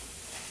warp it.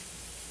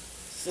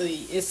 So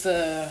it's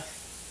a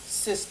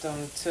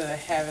system to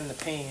having the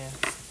pan.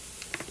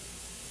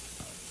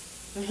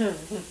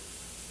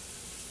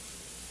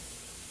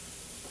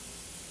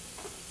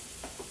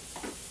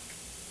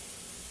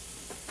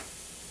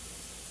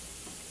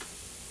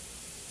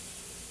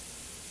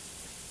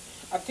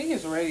 I think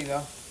it's ready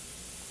though.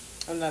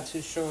 I'm not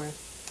too sure.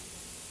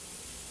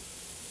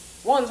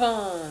 One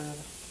time.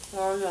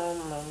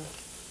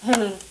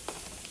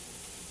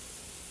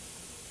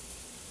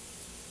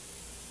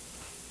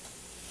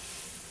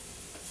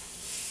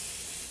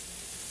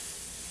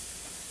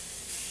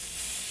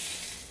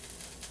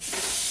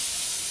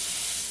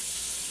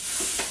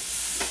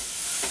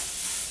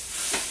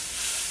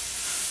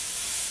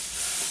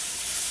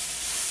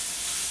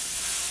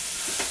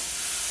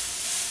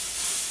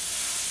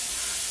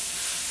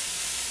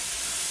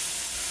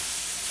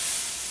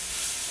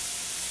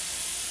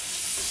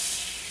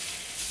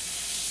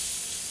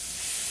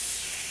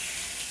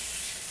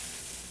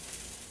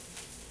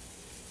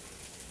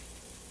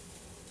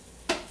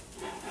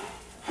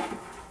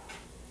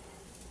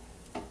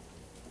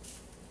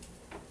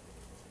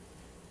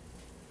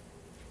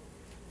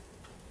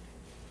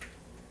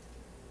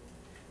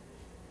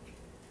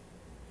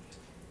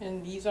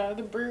 And these are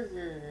the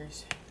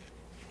burgers.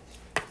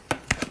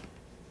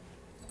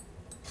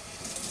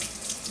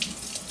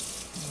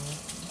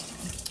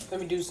 Let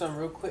me do something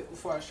real quick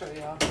before I show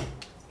y'all.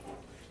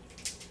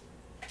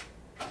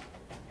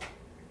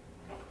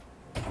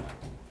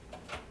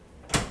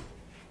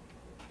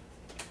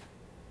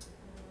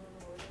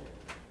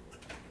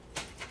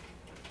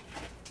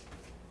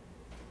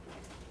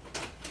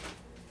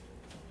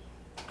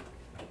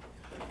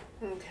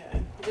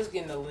 Okay, just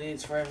getting the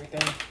lids for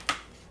everything.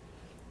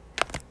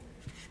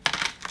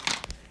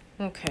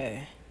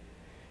 Okay,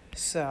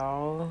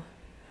 so,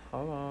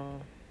 hold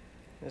on.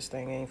 This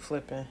thing ain't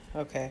flipping.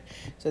 Okay,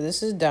 so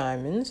this is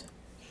Diamond's,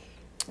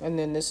 and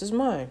then this is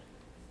mine.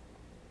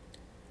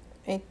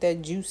 Ain't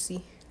that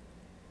juicy?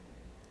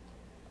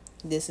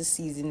 This is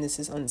seasoned, this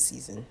is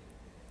unseasoned.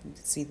 You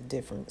can see the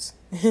difference.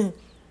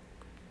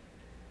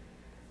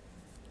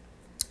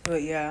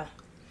 But yeah.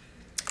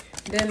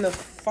 Then the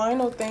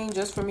final thing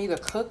just for me to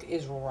cook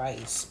is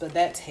rice. But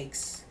that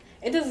takes,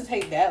 it doesn't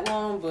take that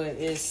long, but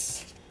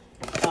it's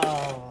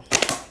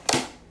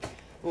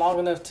long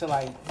enough to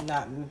like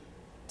not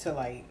to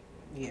like,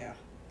 yeah,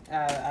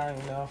 I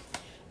don't know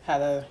how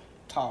to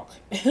talk.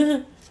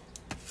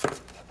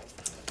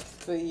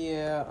 But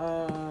yeah,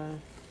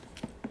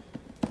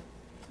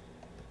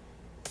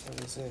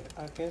 what is it?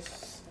 I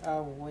guess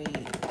I'll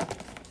wait.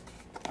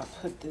 I'll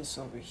put this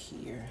over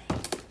here.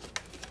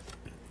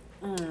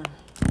 And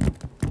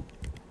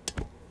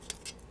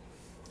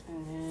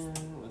then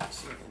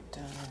what's it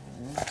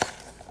done?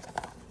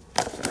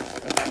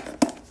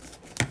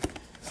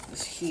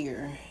 It's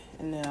here,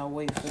 and then I'll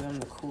wait for them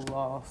to cool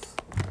off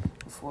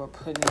before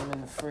putting them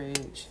in the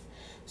fridge.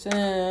 So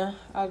then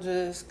I'll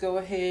just go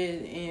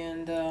ahead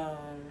and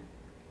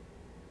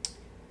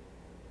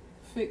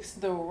fix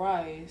the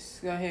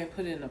rice. Go ahead and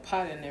put it in a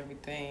pot and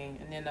everything,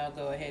 and then I'll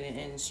go ahead and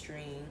end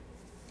stream.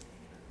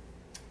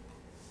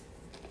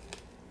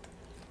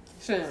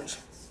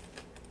 Since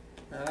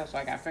now that's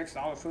like I fixed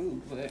all the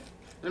food, but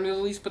let me at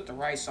least put the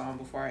rice on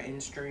before I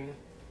end stream.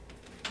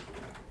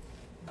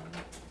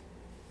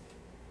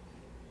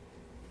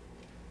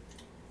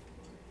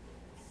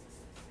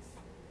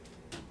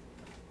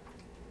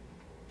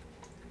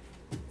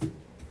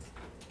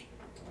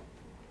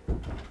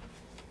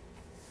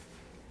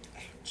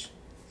 Ouch.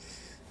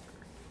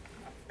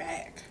 My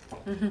back.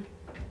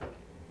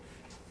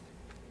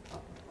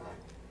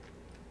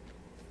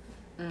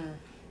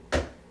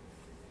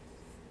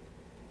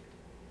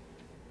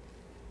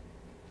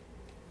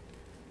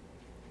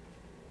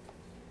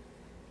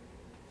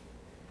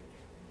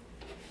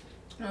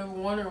 I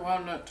wonder why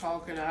I'm not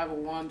talking. I have a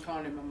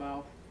wonton in my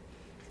mouth.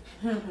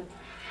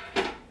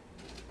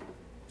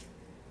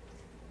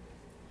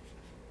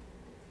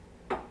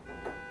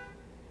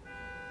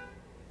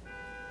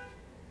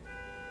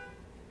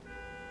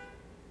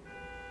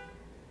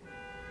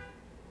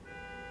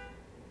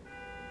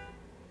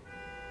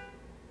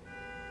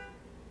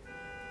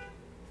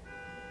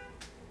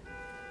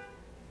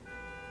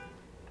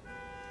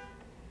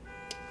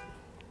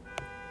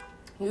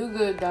 You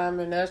good,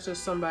 Diamond. That's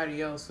just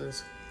somebody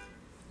else's.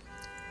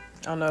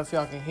 I don't know if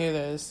y'all can hear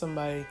that. It's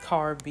somebody's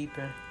car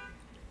beeping.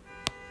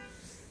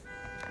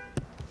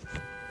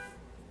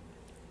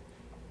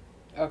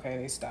 Okay,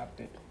 they stopped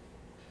it.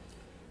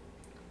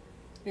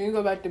 You can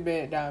go back to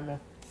bed,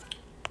 Diamond.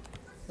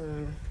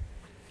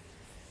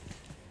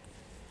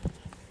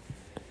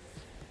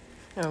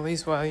 At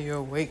least while you're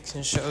awake,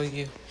 can show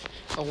you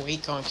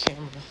awake on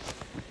camera.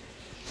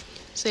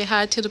 Say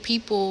hi to the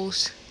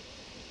peoples.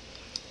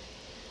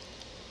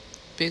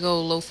 Big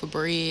old loaf of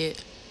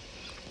bread.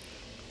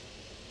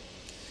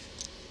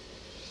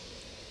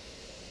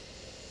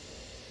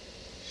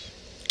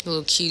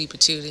 Little cutie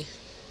patootie.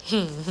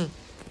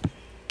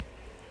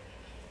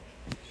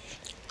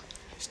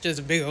 It's just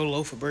a big old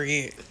loaf of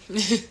bread.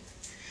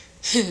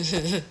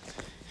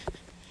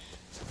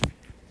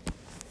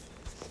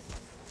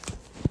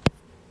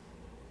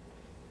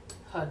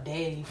 Her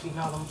daddy feeding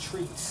all them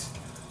treats.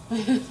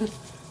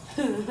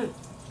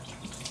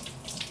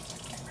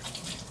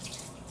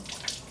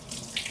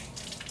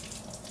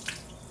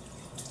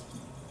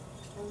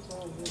 What's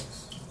all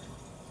this?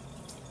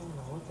 I don't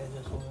know what that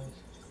just was.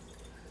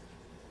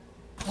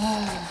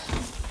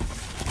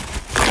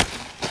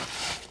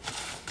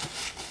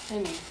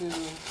 Anywho,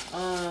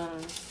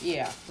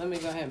 yeah, let me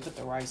go ahead and put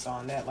the rice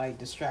on. That like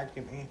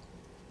distracted me.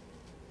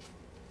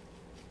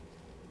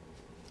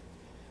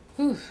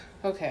 Whew,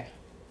 okay.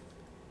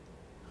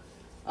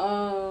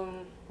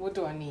 What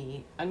do I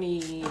need? I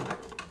need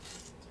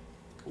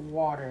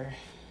water.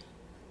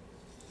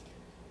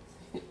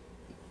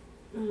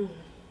 I'm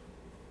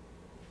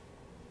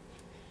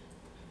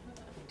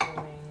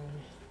doing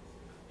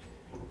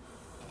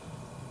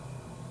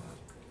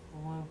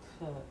 1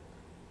 cup.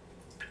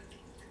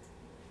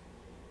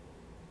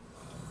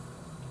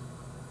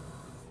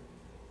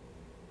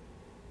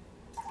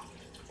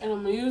 And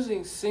I'm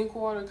using sink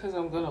water because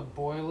I'm gonna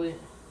boil it.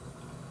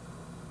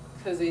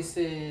 Because they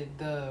said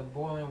the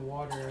boiling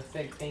water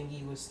effect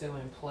thingy was still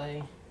in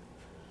play.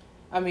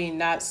 I mean,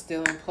 not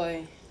still in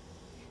play,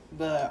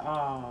 but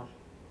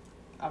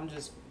I'm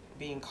just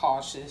being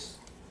cautious.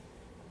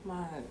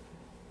 I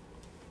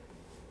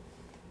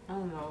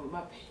don't know,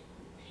 my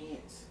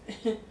pants.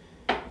 It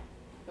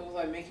was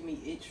like making me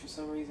itch for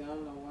some reason. I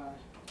don't know why.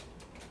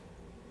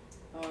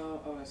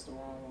 Oh, that's the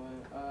wrong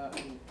one. I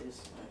need this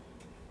one.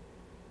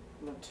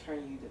 I'm gonna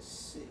turn you to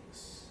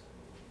 6.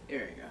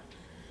 There we go.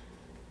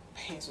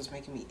 Pants was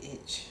making me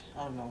itch.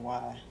 I don't know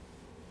why.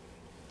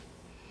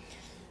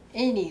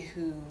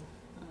 Anywho,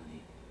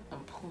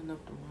 I'm pulling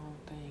up the wrong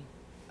thing.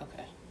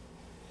 Okay.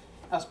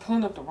 I was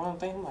pulling up the wrong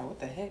thing. I'm like, what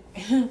the heck?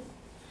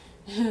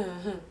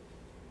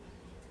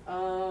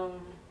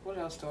 What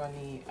else do I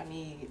need? I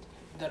need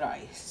the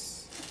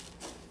rice.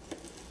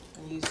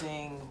 I'm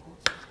using,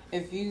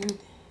 if you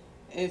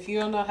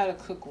don't know how to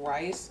cook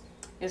rice,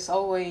 it's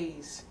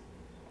always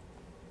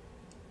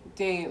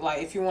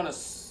like if you want a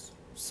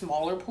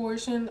smaller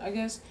portion, I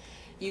guess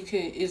you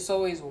could, it's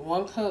always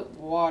 1 cup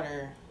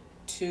water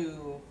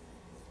to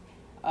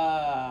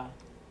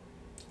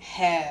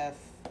half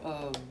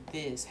of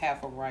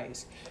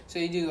rice. So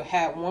you do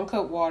 1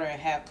 cup water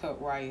and half cup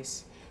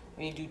rice.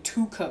 When you do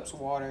 2 cups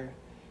water,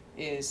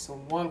 is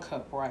 1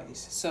 cup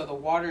rice. So the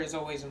water is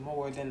always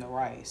more than the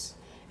rice.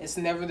 It's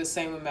never the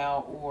same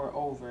amount or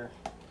over.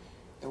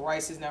 The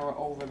rice is never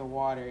over the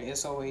water.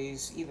 It's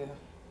always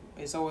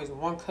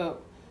 1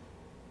 cup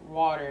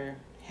water,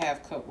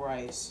 half cup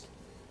rice.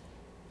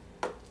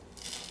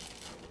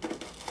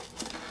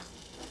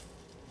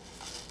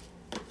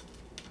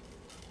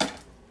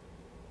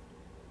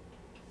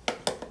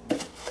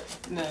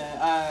 Nah,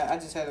 I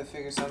just had to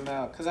figure something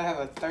out because I have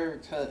a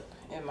 3rd cup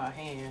in my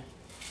hand.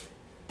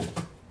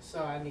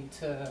 So I need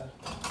to,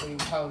 what do you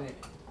call it,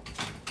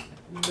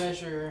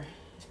 measure.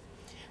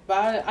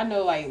 But I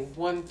know like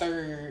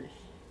 1/3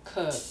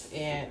 cup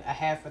and a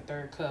half a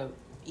 3rd cup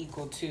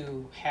equal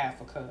to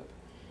half a cup.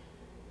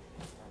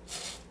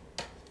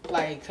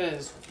 Like,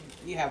 cause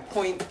you have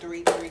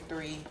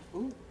 0.333,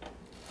 ooh,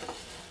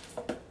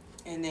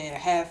 and then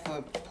half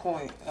a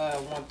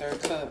 1/3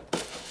 cup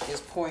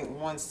is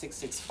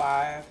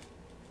 0.1665,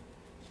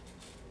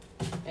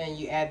 and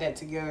you add that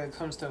together, it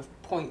comes to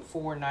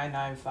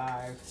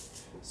 0.4995.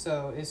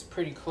 So it's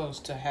pretty close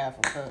to half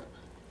a cup.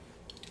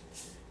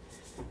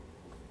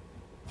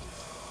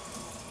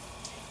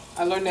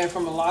 I learned that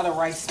from a lot of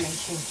rice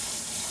making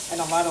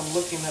and a lot of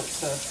looking up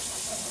stuff.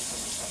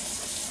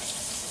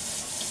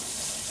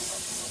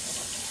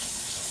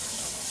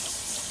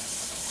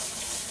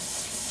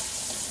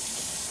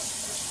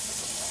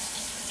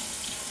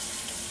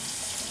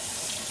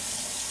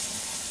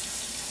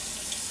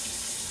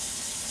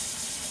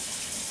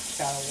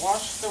 Gotta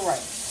wash the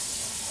rice.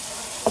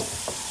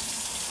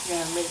 You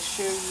gotta make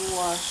sure you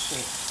wash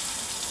it.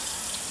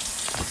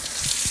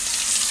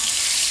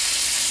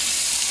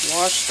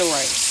 Wash the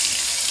rice.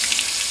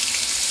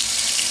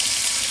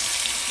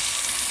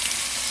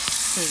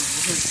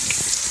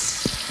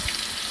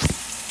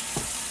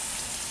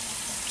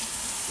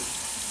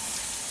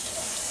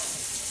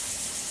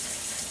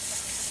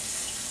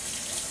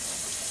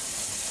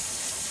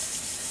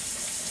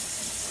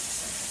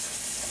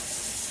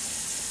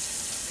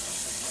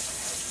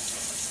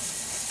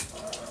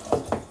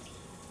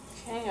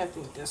 Okay, I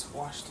think this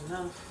washed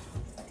enough.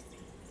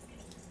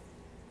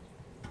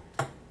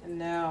 And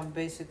Now I'm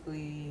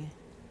basically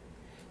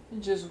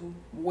just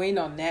waiting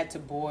on that to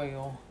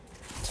boil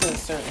to a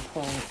certain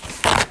point.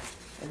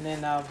 And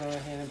then I'll go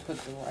ahead and put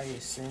the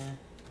rice in.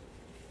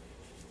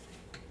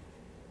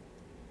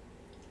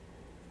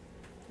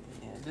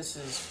 Yeah, this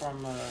is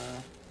from a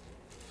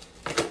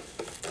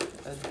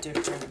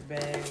different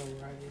bag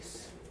of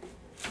rice.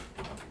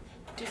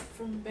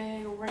 Different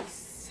bag of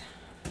rice.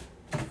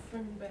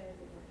 Different bag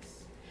of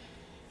rice.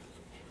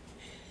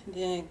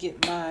 Then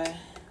get my,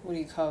 what do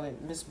you call it,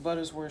 Miss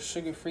Buttersworth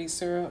sugar-free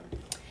syrup.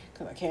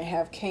 Because I can't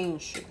have cane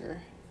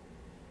sugar.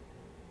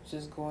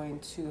 Just going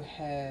to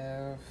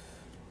have,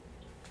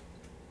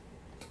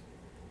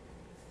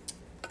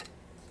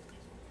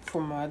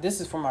 for my,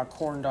 this is for my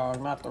corn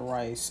dog, not the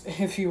rice,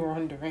 if you were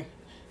wondering.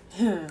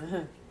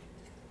 I'm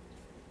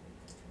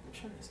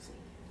trying to see.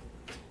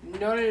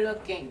 No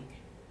looking.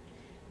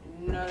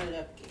 No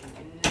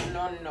looking.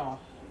 No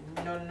looking.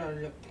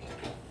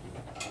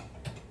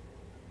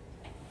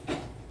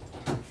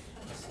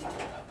 Let's see what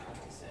I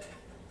can say.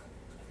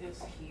 I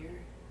guess here,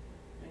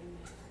 maybe.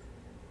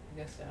 I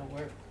guess that'll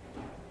work.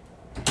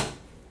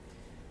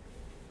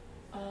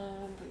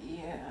 But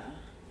yeah.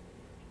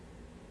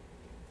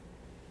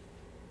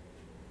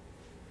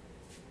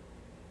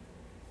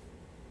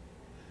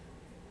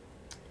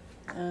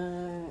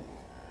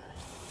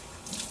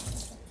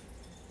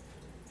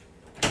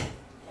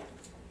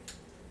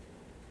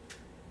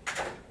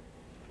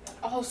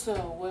 Also,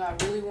 what I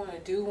really want to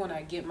do when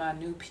I get my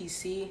new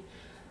PC,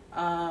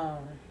 I'm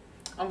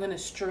gonna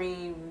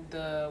stream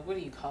the, what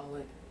do you call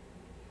it?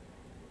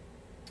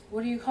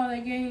 What do you call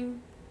that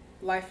game?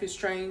 Life is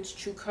Strange: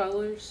 True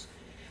Colors.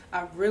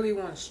 I really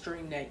want to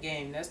stream that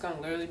game. That's gonna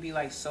literally be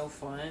like so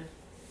fun.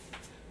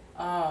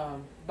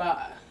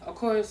 But of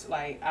course,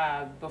 like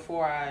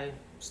before I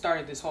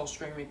started this whole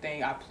streaming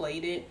thing, I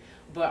played it,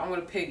 but I'm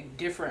gonna pick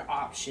different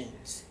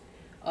options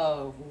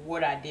of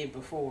what I did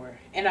before.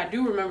 And I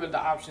do remember the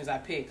options I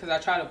picked because I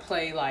try to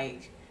play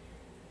like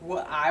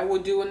what I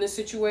would do in this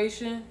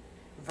situation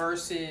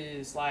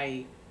versus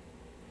like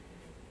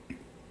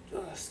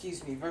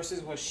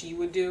versus what she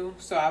would do.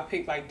 So I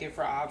picked like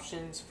different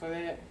options for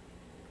that.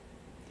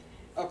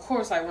 Of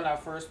course, like when I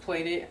first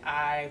played it,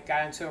 I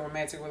got into a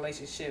romantic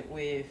relationship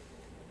with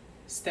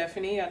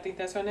Stephanie, I think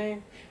that's her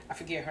name. I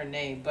forget her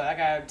name, but I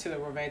got into a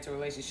romantic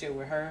relationship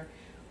with her,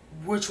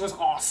 which was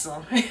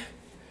awesome.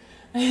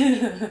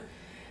 Like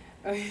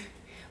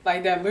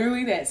that,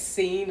 literally that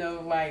scene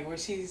of like where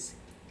she's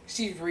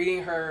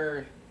reading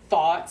her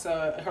thoughts,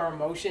 her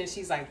emotions.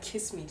 She's like,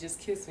 "Kiss me, just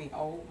kiss me."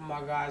 Oh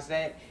my gosh,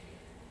 that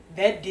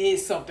did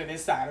something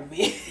inside of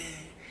me.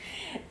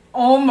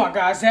 Oh my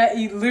gosh, that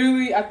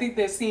literally, I think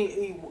that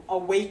scene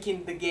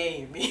awakened the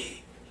game.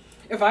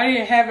 If I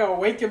didn't have it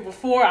awakened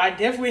before, I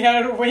definitely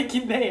had it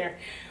awakened there.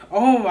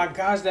 Oh my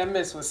gosh, that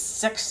mess was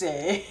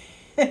sexy.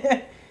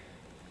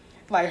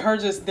 Like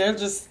they're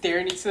just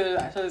staring each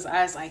other's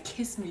eyes like,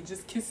 "Kiss me,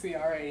 just kiss me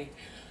already."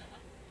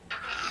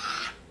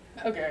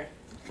 Okay.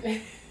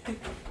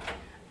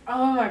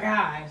 Oh my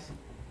gosh.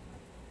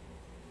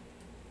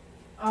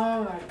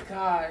 Oh my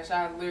gosh,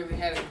 I literally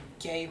had a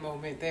gay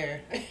moment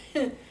there.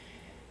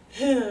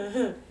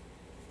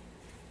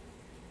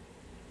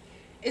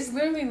 It's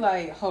literally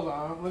like, hold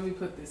on, let me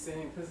put this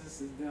in because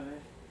this is done.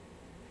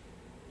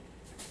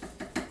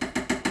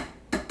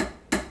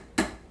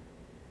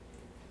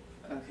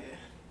 Okay.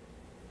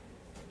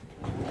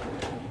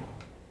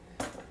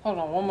 Hold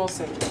on, one more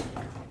second.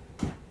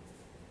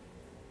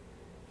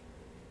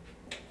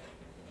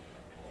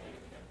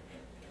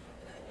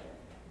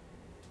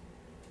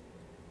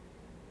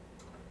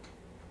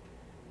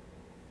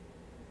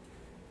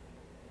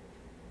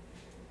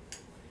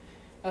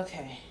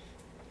 Okay.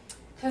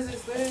 Because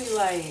it's literally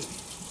like,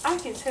 I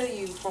can tell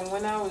you from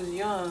when I was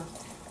young,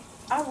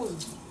 I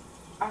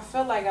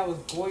felt like I was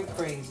boy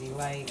crazy.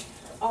 Like,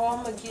 oh,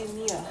 I'm going to get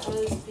me a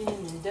husband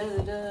and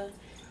da-da-da.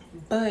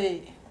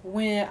 But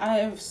when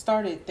I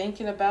started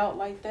thinking about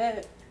like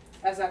that,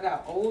 as I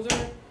got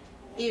older,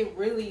 it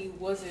really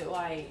wasn't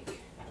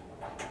like,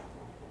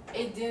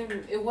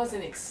 it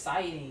wasn't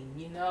exciting,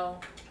 you know?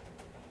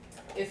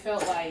 It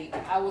felt like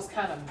I was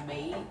kind of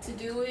made to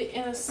do it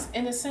in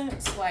a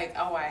sense. Like,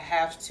 oh, I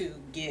have to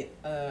get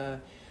a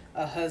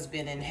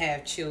husband and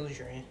have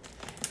children.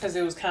 Because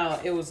it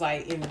was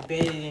like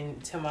embedded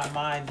into my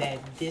mind that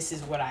this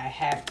is what I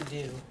have to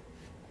do.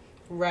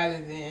 Rather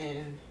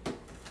than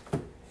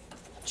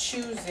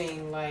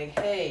choosing like,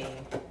 hey,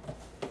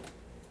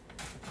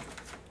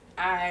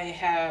 I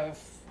have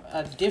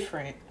a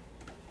different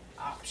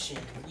option,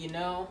 you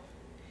know?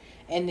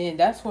 And then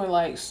that's when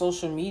like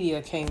social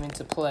media came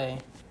into play.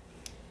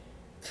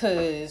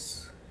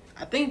 Cause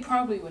I think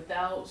probably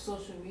without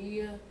social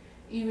media,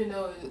 even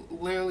though it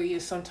literally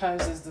is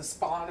sometimes is the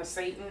spawn of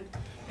Satan,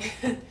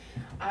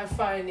 I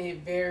find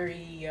it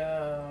very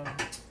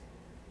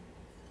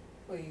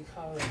what do you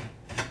call it?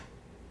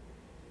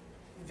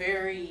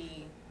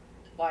 Very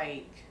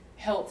like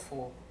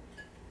helpful.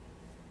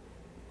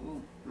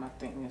 Ooh, my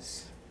thing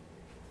is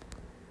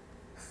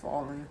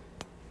falling.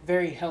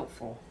 Very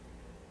helpful.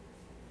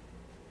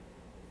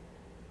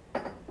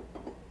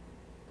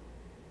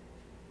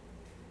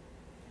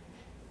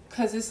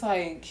 Because it's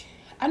like,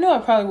 I know I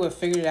probably would have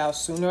figured it out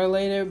sooner or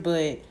later,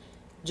 but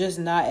just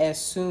not as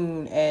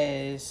soon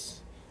as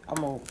I'm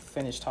going to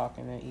finish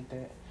talking and eat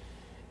that.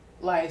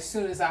 Like, as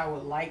soon as I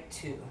would like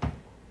to.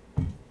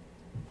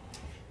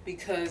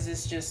 Because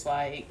it's just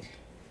like,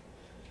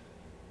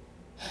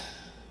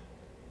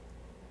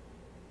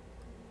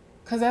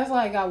 because that's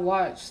like I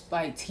watched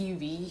like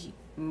TV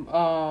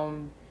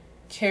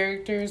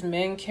characters,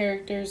 men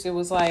characters. It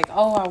was like,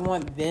 oh, I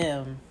want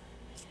them.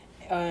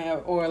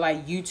 Or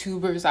like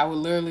YouTubers, I would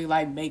literally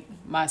like make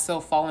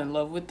myself fall in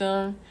love with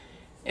them,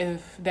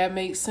 if that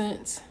makes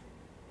sense.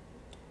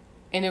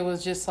 And it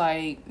was just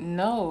like,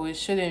 no, it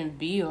shouldn't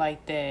be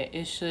like that.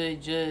 It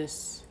should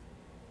just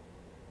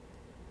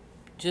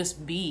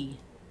be.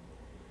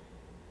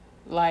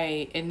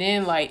 Like, and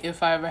then like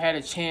if I ever had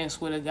a chance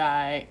with a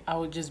guy, I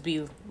would just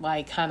be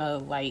like kind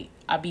of like,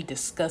 I'd be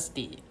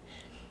disgusted.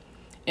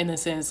 In a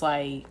sense,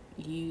 like,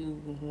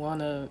 you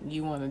wanna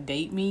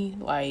date me?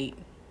 Like,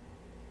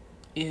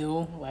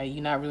 ew, like,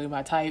 you're not really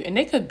my type. And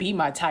they could be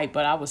my type,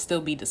 but I would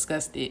still be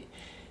disgusted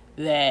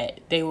that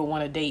they would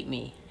want to date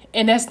me.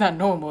 And that's not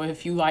normal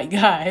if you like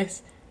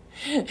guys.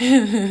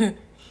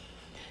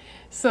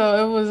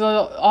 So it was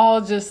all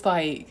just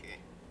like,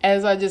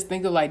 as I just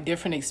think of like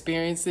different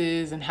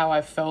experiences and how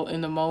I felt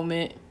in the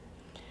moment,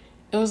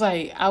 it was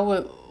like I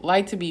would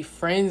like to be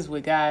friends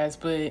with guys,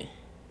 but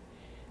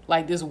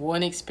like this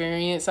one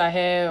experience I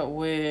had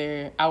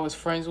where I was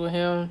friends with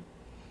him,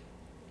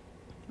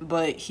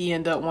 but he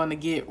ended up wanting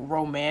to get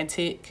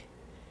romantic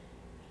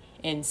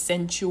and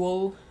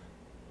sensual,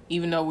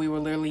 even though we were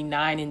literally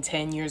 9 and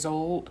 10 years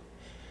old.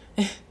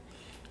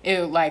 It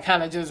like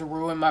kind of just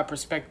ruined my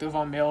perspective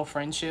on male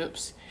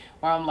friendships,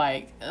 where I'm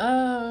like,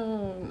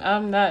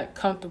 I'm not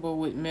comfortable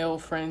with male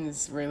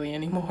friends really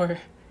anymore.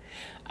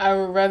 I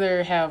would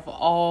rather have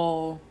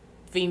all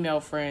female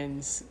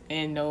friends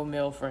and no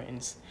male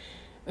friends.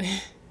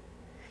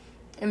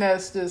 And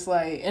that's just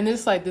like, and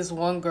it's like this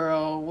one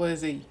girl, what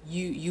is it,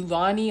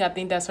 Yulani, I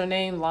think that's her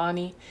name,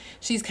 Lonnie.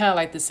 She's kind of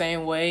like the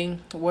same way,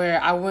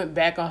 where I went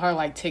back on her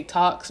like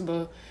TikToks,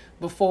 but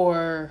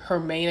before her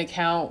main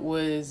account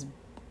was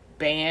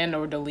banned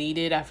or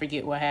deleted, I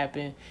forget what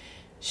happened.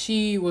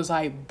 She was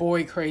like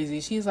boy crazy.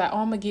 She's like, oh,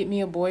 I'm gonna get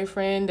me a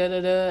boyfriend, da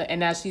da da.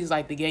 And now she's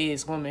like the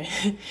gayest woman.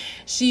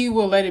 She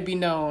will let it be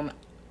known,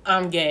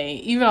 I'm gay.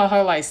 Even on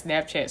her like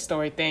Snapchat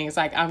story thing, it's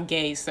like, I'm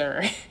gay,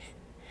 sir.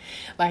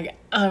 Like,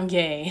 I'm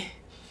gay.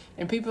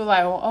 And people are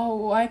like, oh,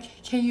 why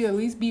can't you at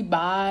least be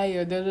bi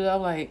or da da da?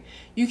 I'm like,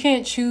 you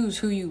can't choose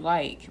who you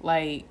like.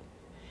 Like,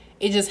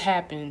 it just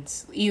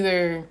happens.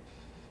 Either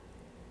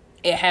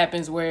it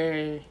happens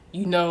where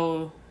you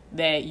know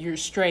that you're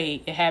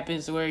straight. It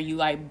happens where you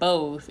like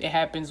both. It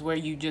happens where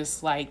you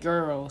just like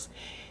girls.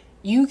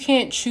 You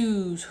can't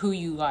choose who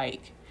you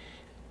like.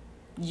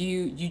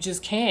 You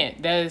just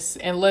can't. That's,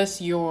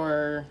 unless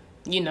you're,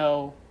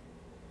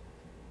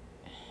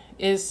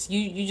 it's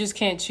you just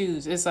can't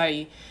choose. It's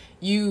like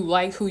you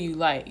like who you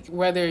like,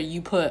 whether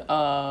you put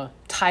a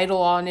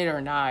title on it or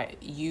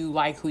not. You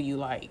like who you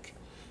like.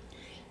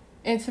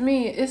 And to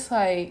me, it's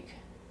like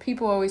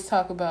people always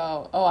talk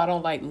about, oh, I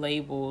don't like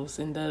labels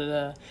and da da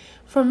da.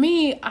 For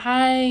me,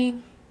 I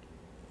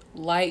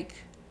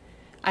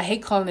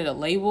hate calling it a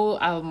label.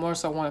 I more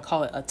so want to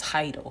call it a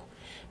title,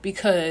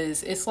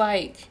 because it's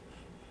like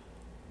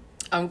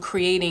I'm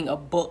creating a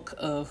book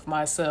of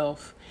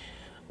myself,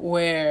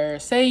 where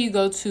say you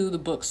go to the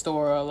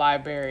bookstore or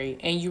library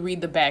and you read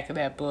the back of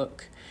that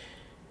book.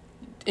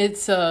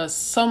 It's a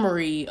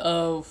summary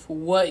of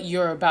what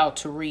you're about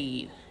to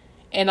read.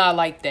 And I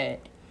like that.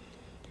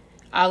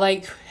 I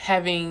like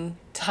having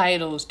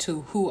titles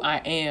to who I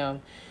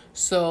am.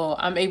 So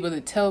I'm able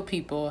to tell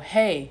people,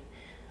 hey,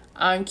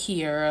 I'm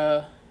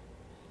Kiera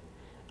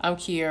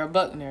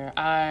Buckner.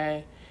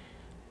 I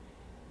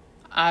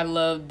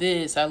love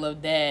this, I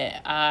love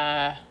that.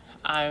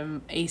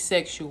 I'm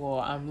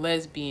asexual, I'm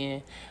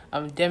lesbian,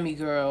 I'm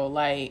demigirl.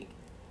 Like,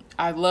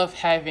 I love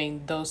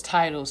having those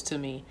titles to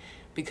me,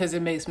 because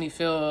it makes me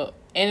feel,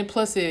 and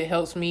plus it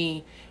helps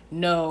me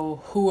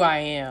know who I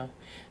am.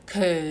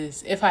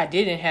 Because if I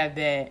didn't have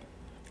that,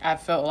 I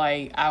felt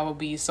like I would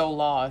be so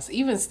lost.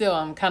 Even still,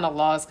 I'm kind of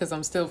lost because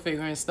I'm still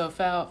figuring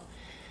stuff out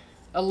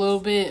a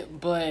little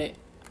bit, but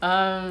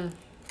I'm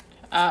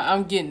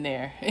getting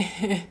there.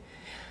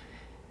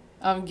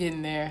 I'm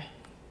getting there.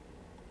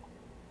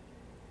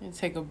 And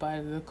take a bite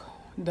of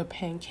the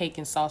pancake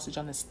and sausage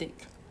on the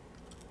stick.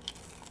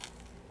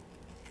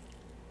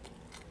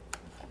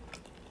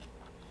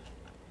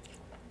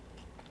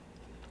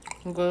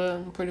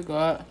 Good, pretty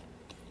good.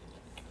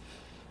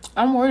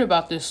 I'm worried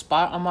about this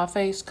spot on my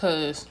face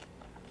because,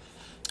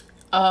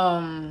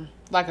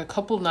 like a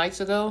couple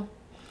nights ago,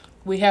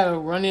 we had a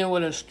run-in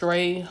with a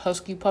stray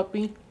husky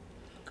puppy.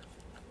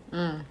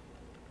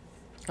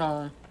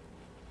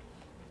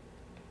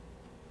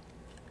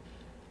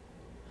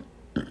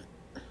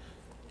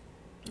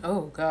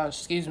 Oh gosh,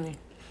 excuse me.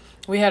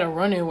 We had a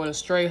run-in with a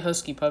stray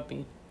husky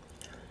puppy.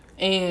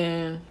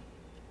 And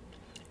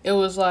it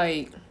was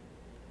like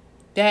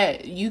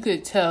that, you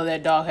could tell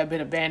that dog had been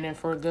abandoned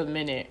for a good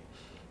minute.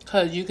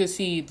 Because you could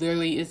see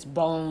literally its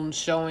bones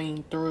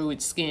showing through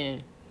its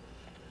skin.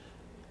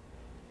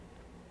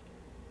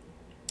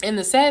 And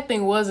the sad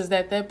thing was is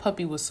that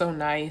puppy was so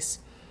nice.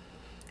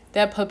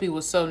 That puppy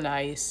was so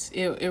nice.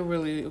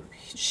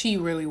 She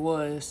really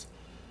was.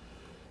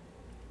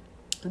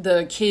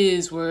 The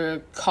kids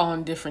were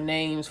calling different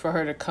names for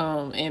her to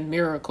come. And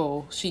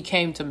Miracle, she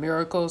came to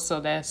Miracle, so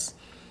that's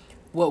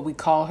what we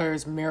call her,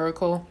 is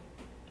Miracle.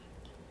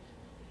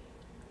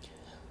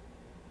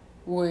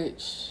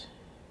 Which...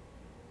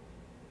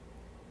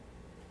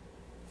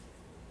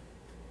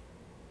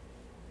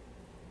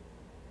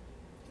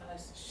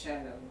 that's the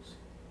shadows.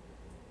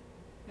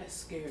 That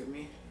scared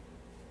me.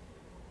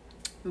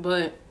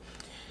 But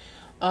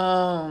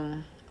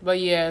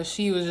yeah,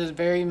 she was just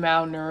very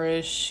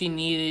malnourished. She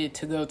needed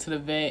to go to the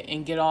vet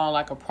and get on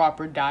like a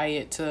proper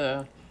diet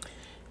to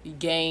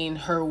gain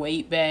her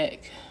weight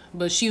back.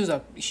 But she was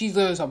a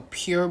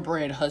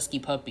purebred husky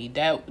puppy.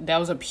 That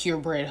was a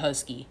purebred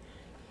husky.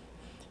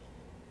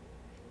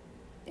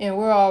 And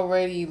we're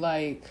already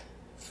like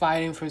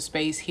fighting for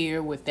space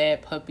here with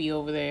that puppy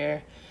over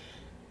there.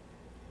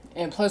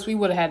 And plus we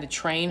would have had to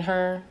train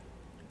her,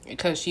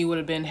 because she would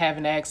have been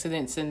having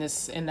accidents in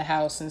the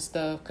house and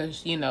stuff,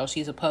 because, you know,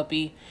 she's a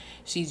puppy.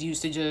 She's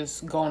used to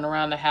just going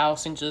around the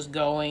house and just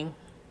going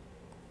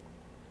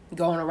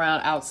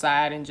around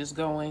outside and just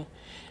going,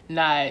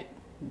 not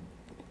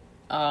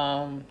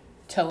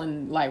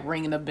telling, like,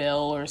 ringing a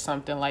bell or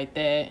something like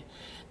that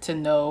to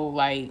know,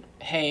 like,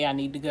 hey, I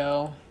need to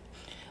go.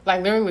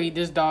 Like, literally,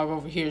 this dog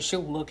over here,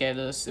 she'll look at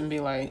us and be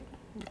like,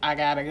 I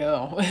gotta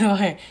go.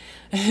 Like,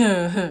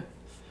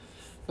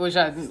 which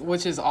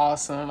is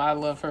awesome. I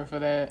love her for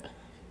that.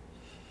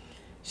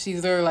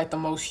 She's literally like the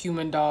most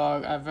human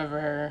dog I've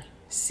ever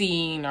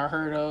seen or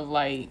heard of.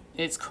 Like,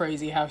 it's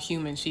crazy how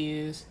human she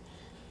is.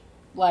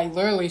 Like,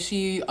 literally,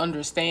 she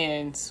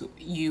understands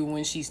you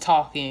when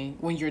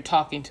you're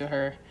talking to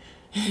her.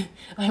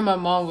 Like, my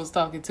mom was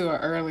talking to her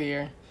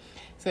earlier,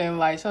 saying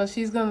like, so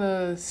she's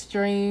gonna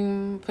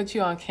stream, put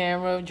you on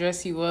camera,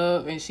 dress you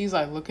up, and she's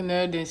like looking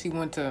at her, then she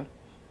went to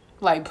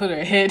like put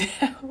her head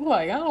down. I'm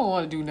like, I don't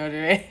want to do none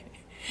of that.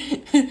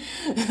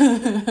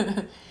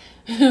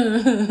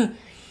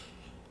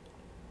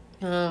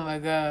 Oh my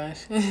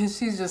gosh.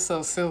 She's just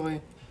so silly.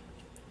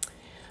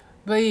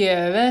 But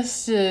yeah,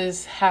 that's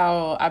just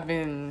how I've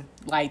been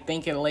like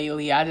thinking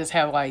lately. I just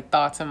have like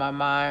thoughts in my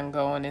mind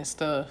going and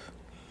stuff.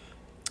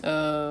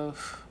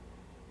 Of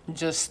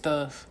just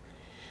stuff.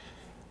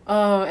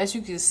 As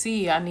you can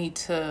see, I need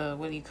to,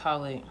 what do you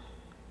call it,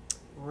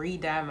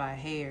 re-dye my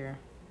hair.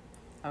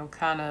 I'm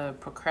kind of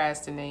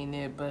procrastinating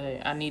it,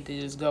 but I need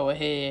to just go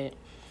ahead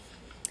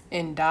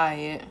and dye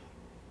it,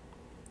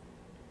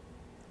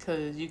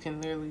 because you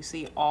can literally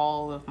see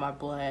all of my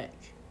black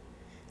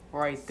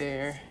right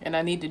there. And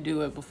I need to do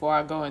it before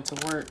I go into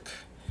work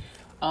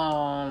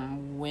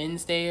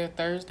Wednesday or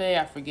Thursday,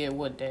 I forget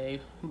what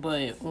day,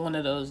 but one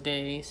of those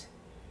days.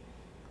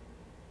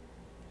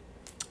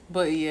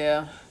 But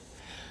yeah,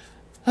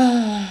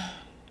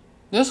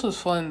 this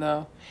was fun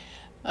though.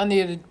 I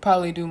need to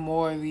probably do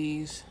more of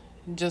these,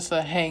 just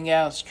a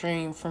hangout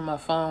stream from my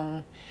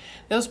phone.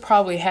 This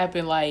probably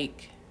happened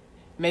like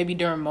maybe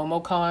during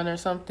MomoCon or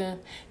something,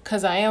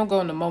 because I am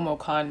going to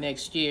MomoCon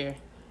next year.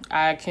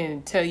 I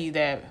can tell you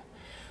that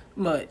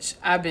much.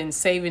 I've been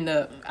saving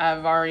up.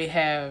 I've already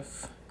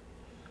have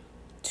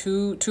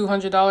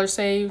 $200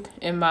 saved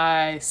in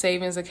my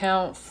savings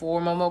account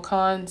for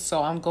MomoCon,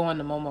 so I'm going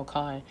to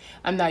MomoCon.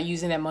 I'm not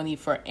using that money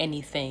for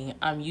anything.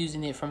 I'm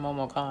using it for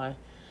MomoCon.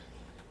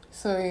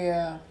 So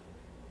yeah.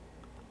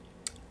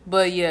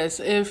 But yes,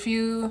 if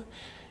you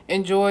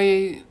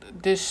enjoy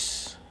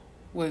this,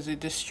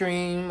 this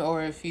stream,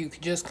 or if you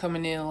just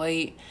coming in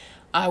late,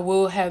 I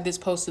will have this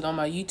posted on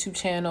my YouTube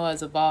channel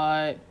as a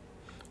VOD.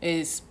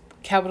 It's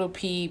capital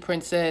P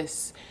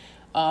Princess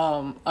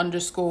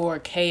underscore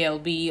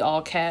KLB,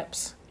 all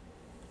caps.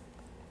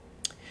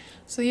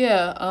 So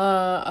yeah,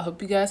 I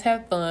hope you guys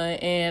have fun,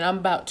 and I'm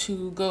about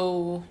to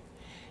go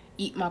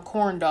eat my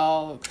corn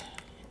dog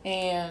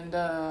and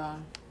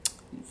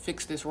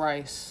fix this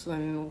rice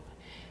and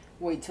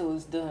wait till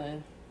it's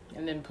done,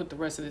 and then put the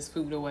rest of this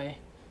food away.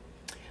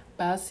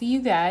 But I'll see you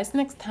guys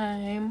next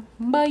time.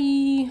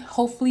 Bye.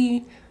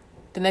 Hopefully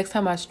the next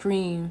time I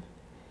stream,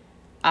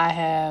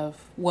 I'm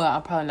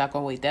probably not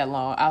gonna wait that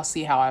long. I'll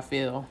see how I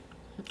feel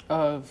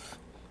of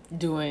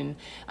doing,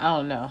 I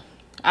don't know.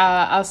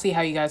 I'll see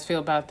how you guys feel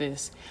about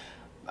this,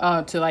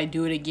 to like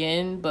do it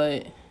again,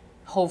 but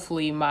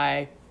hopefully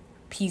my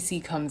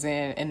PC comes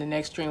in and the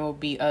next stream will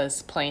be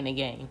us playing a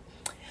game.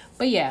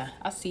 But yeah,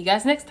 I'll see you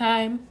guys next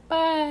time.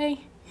 Bye.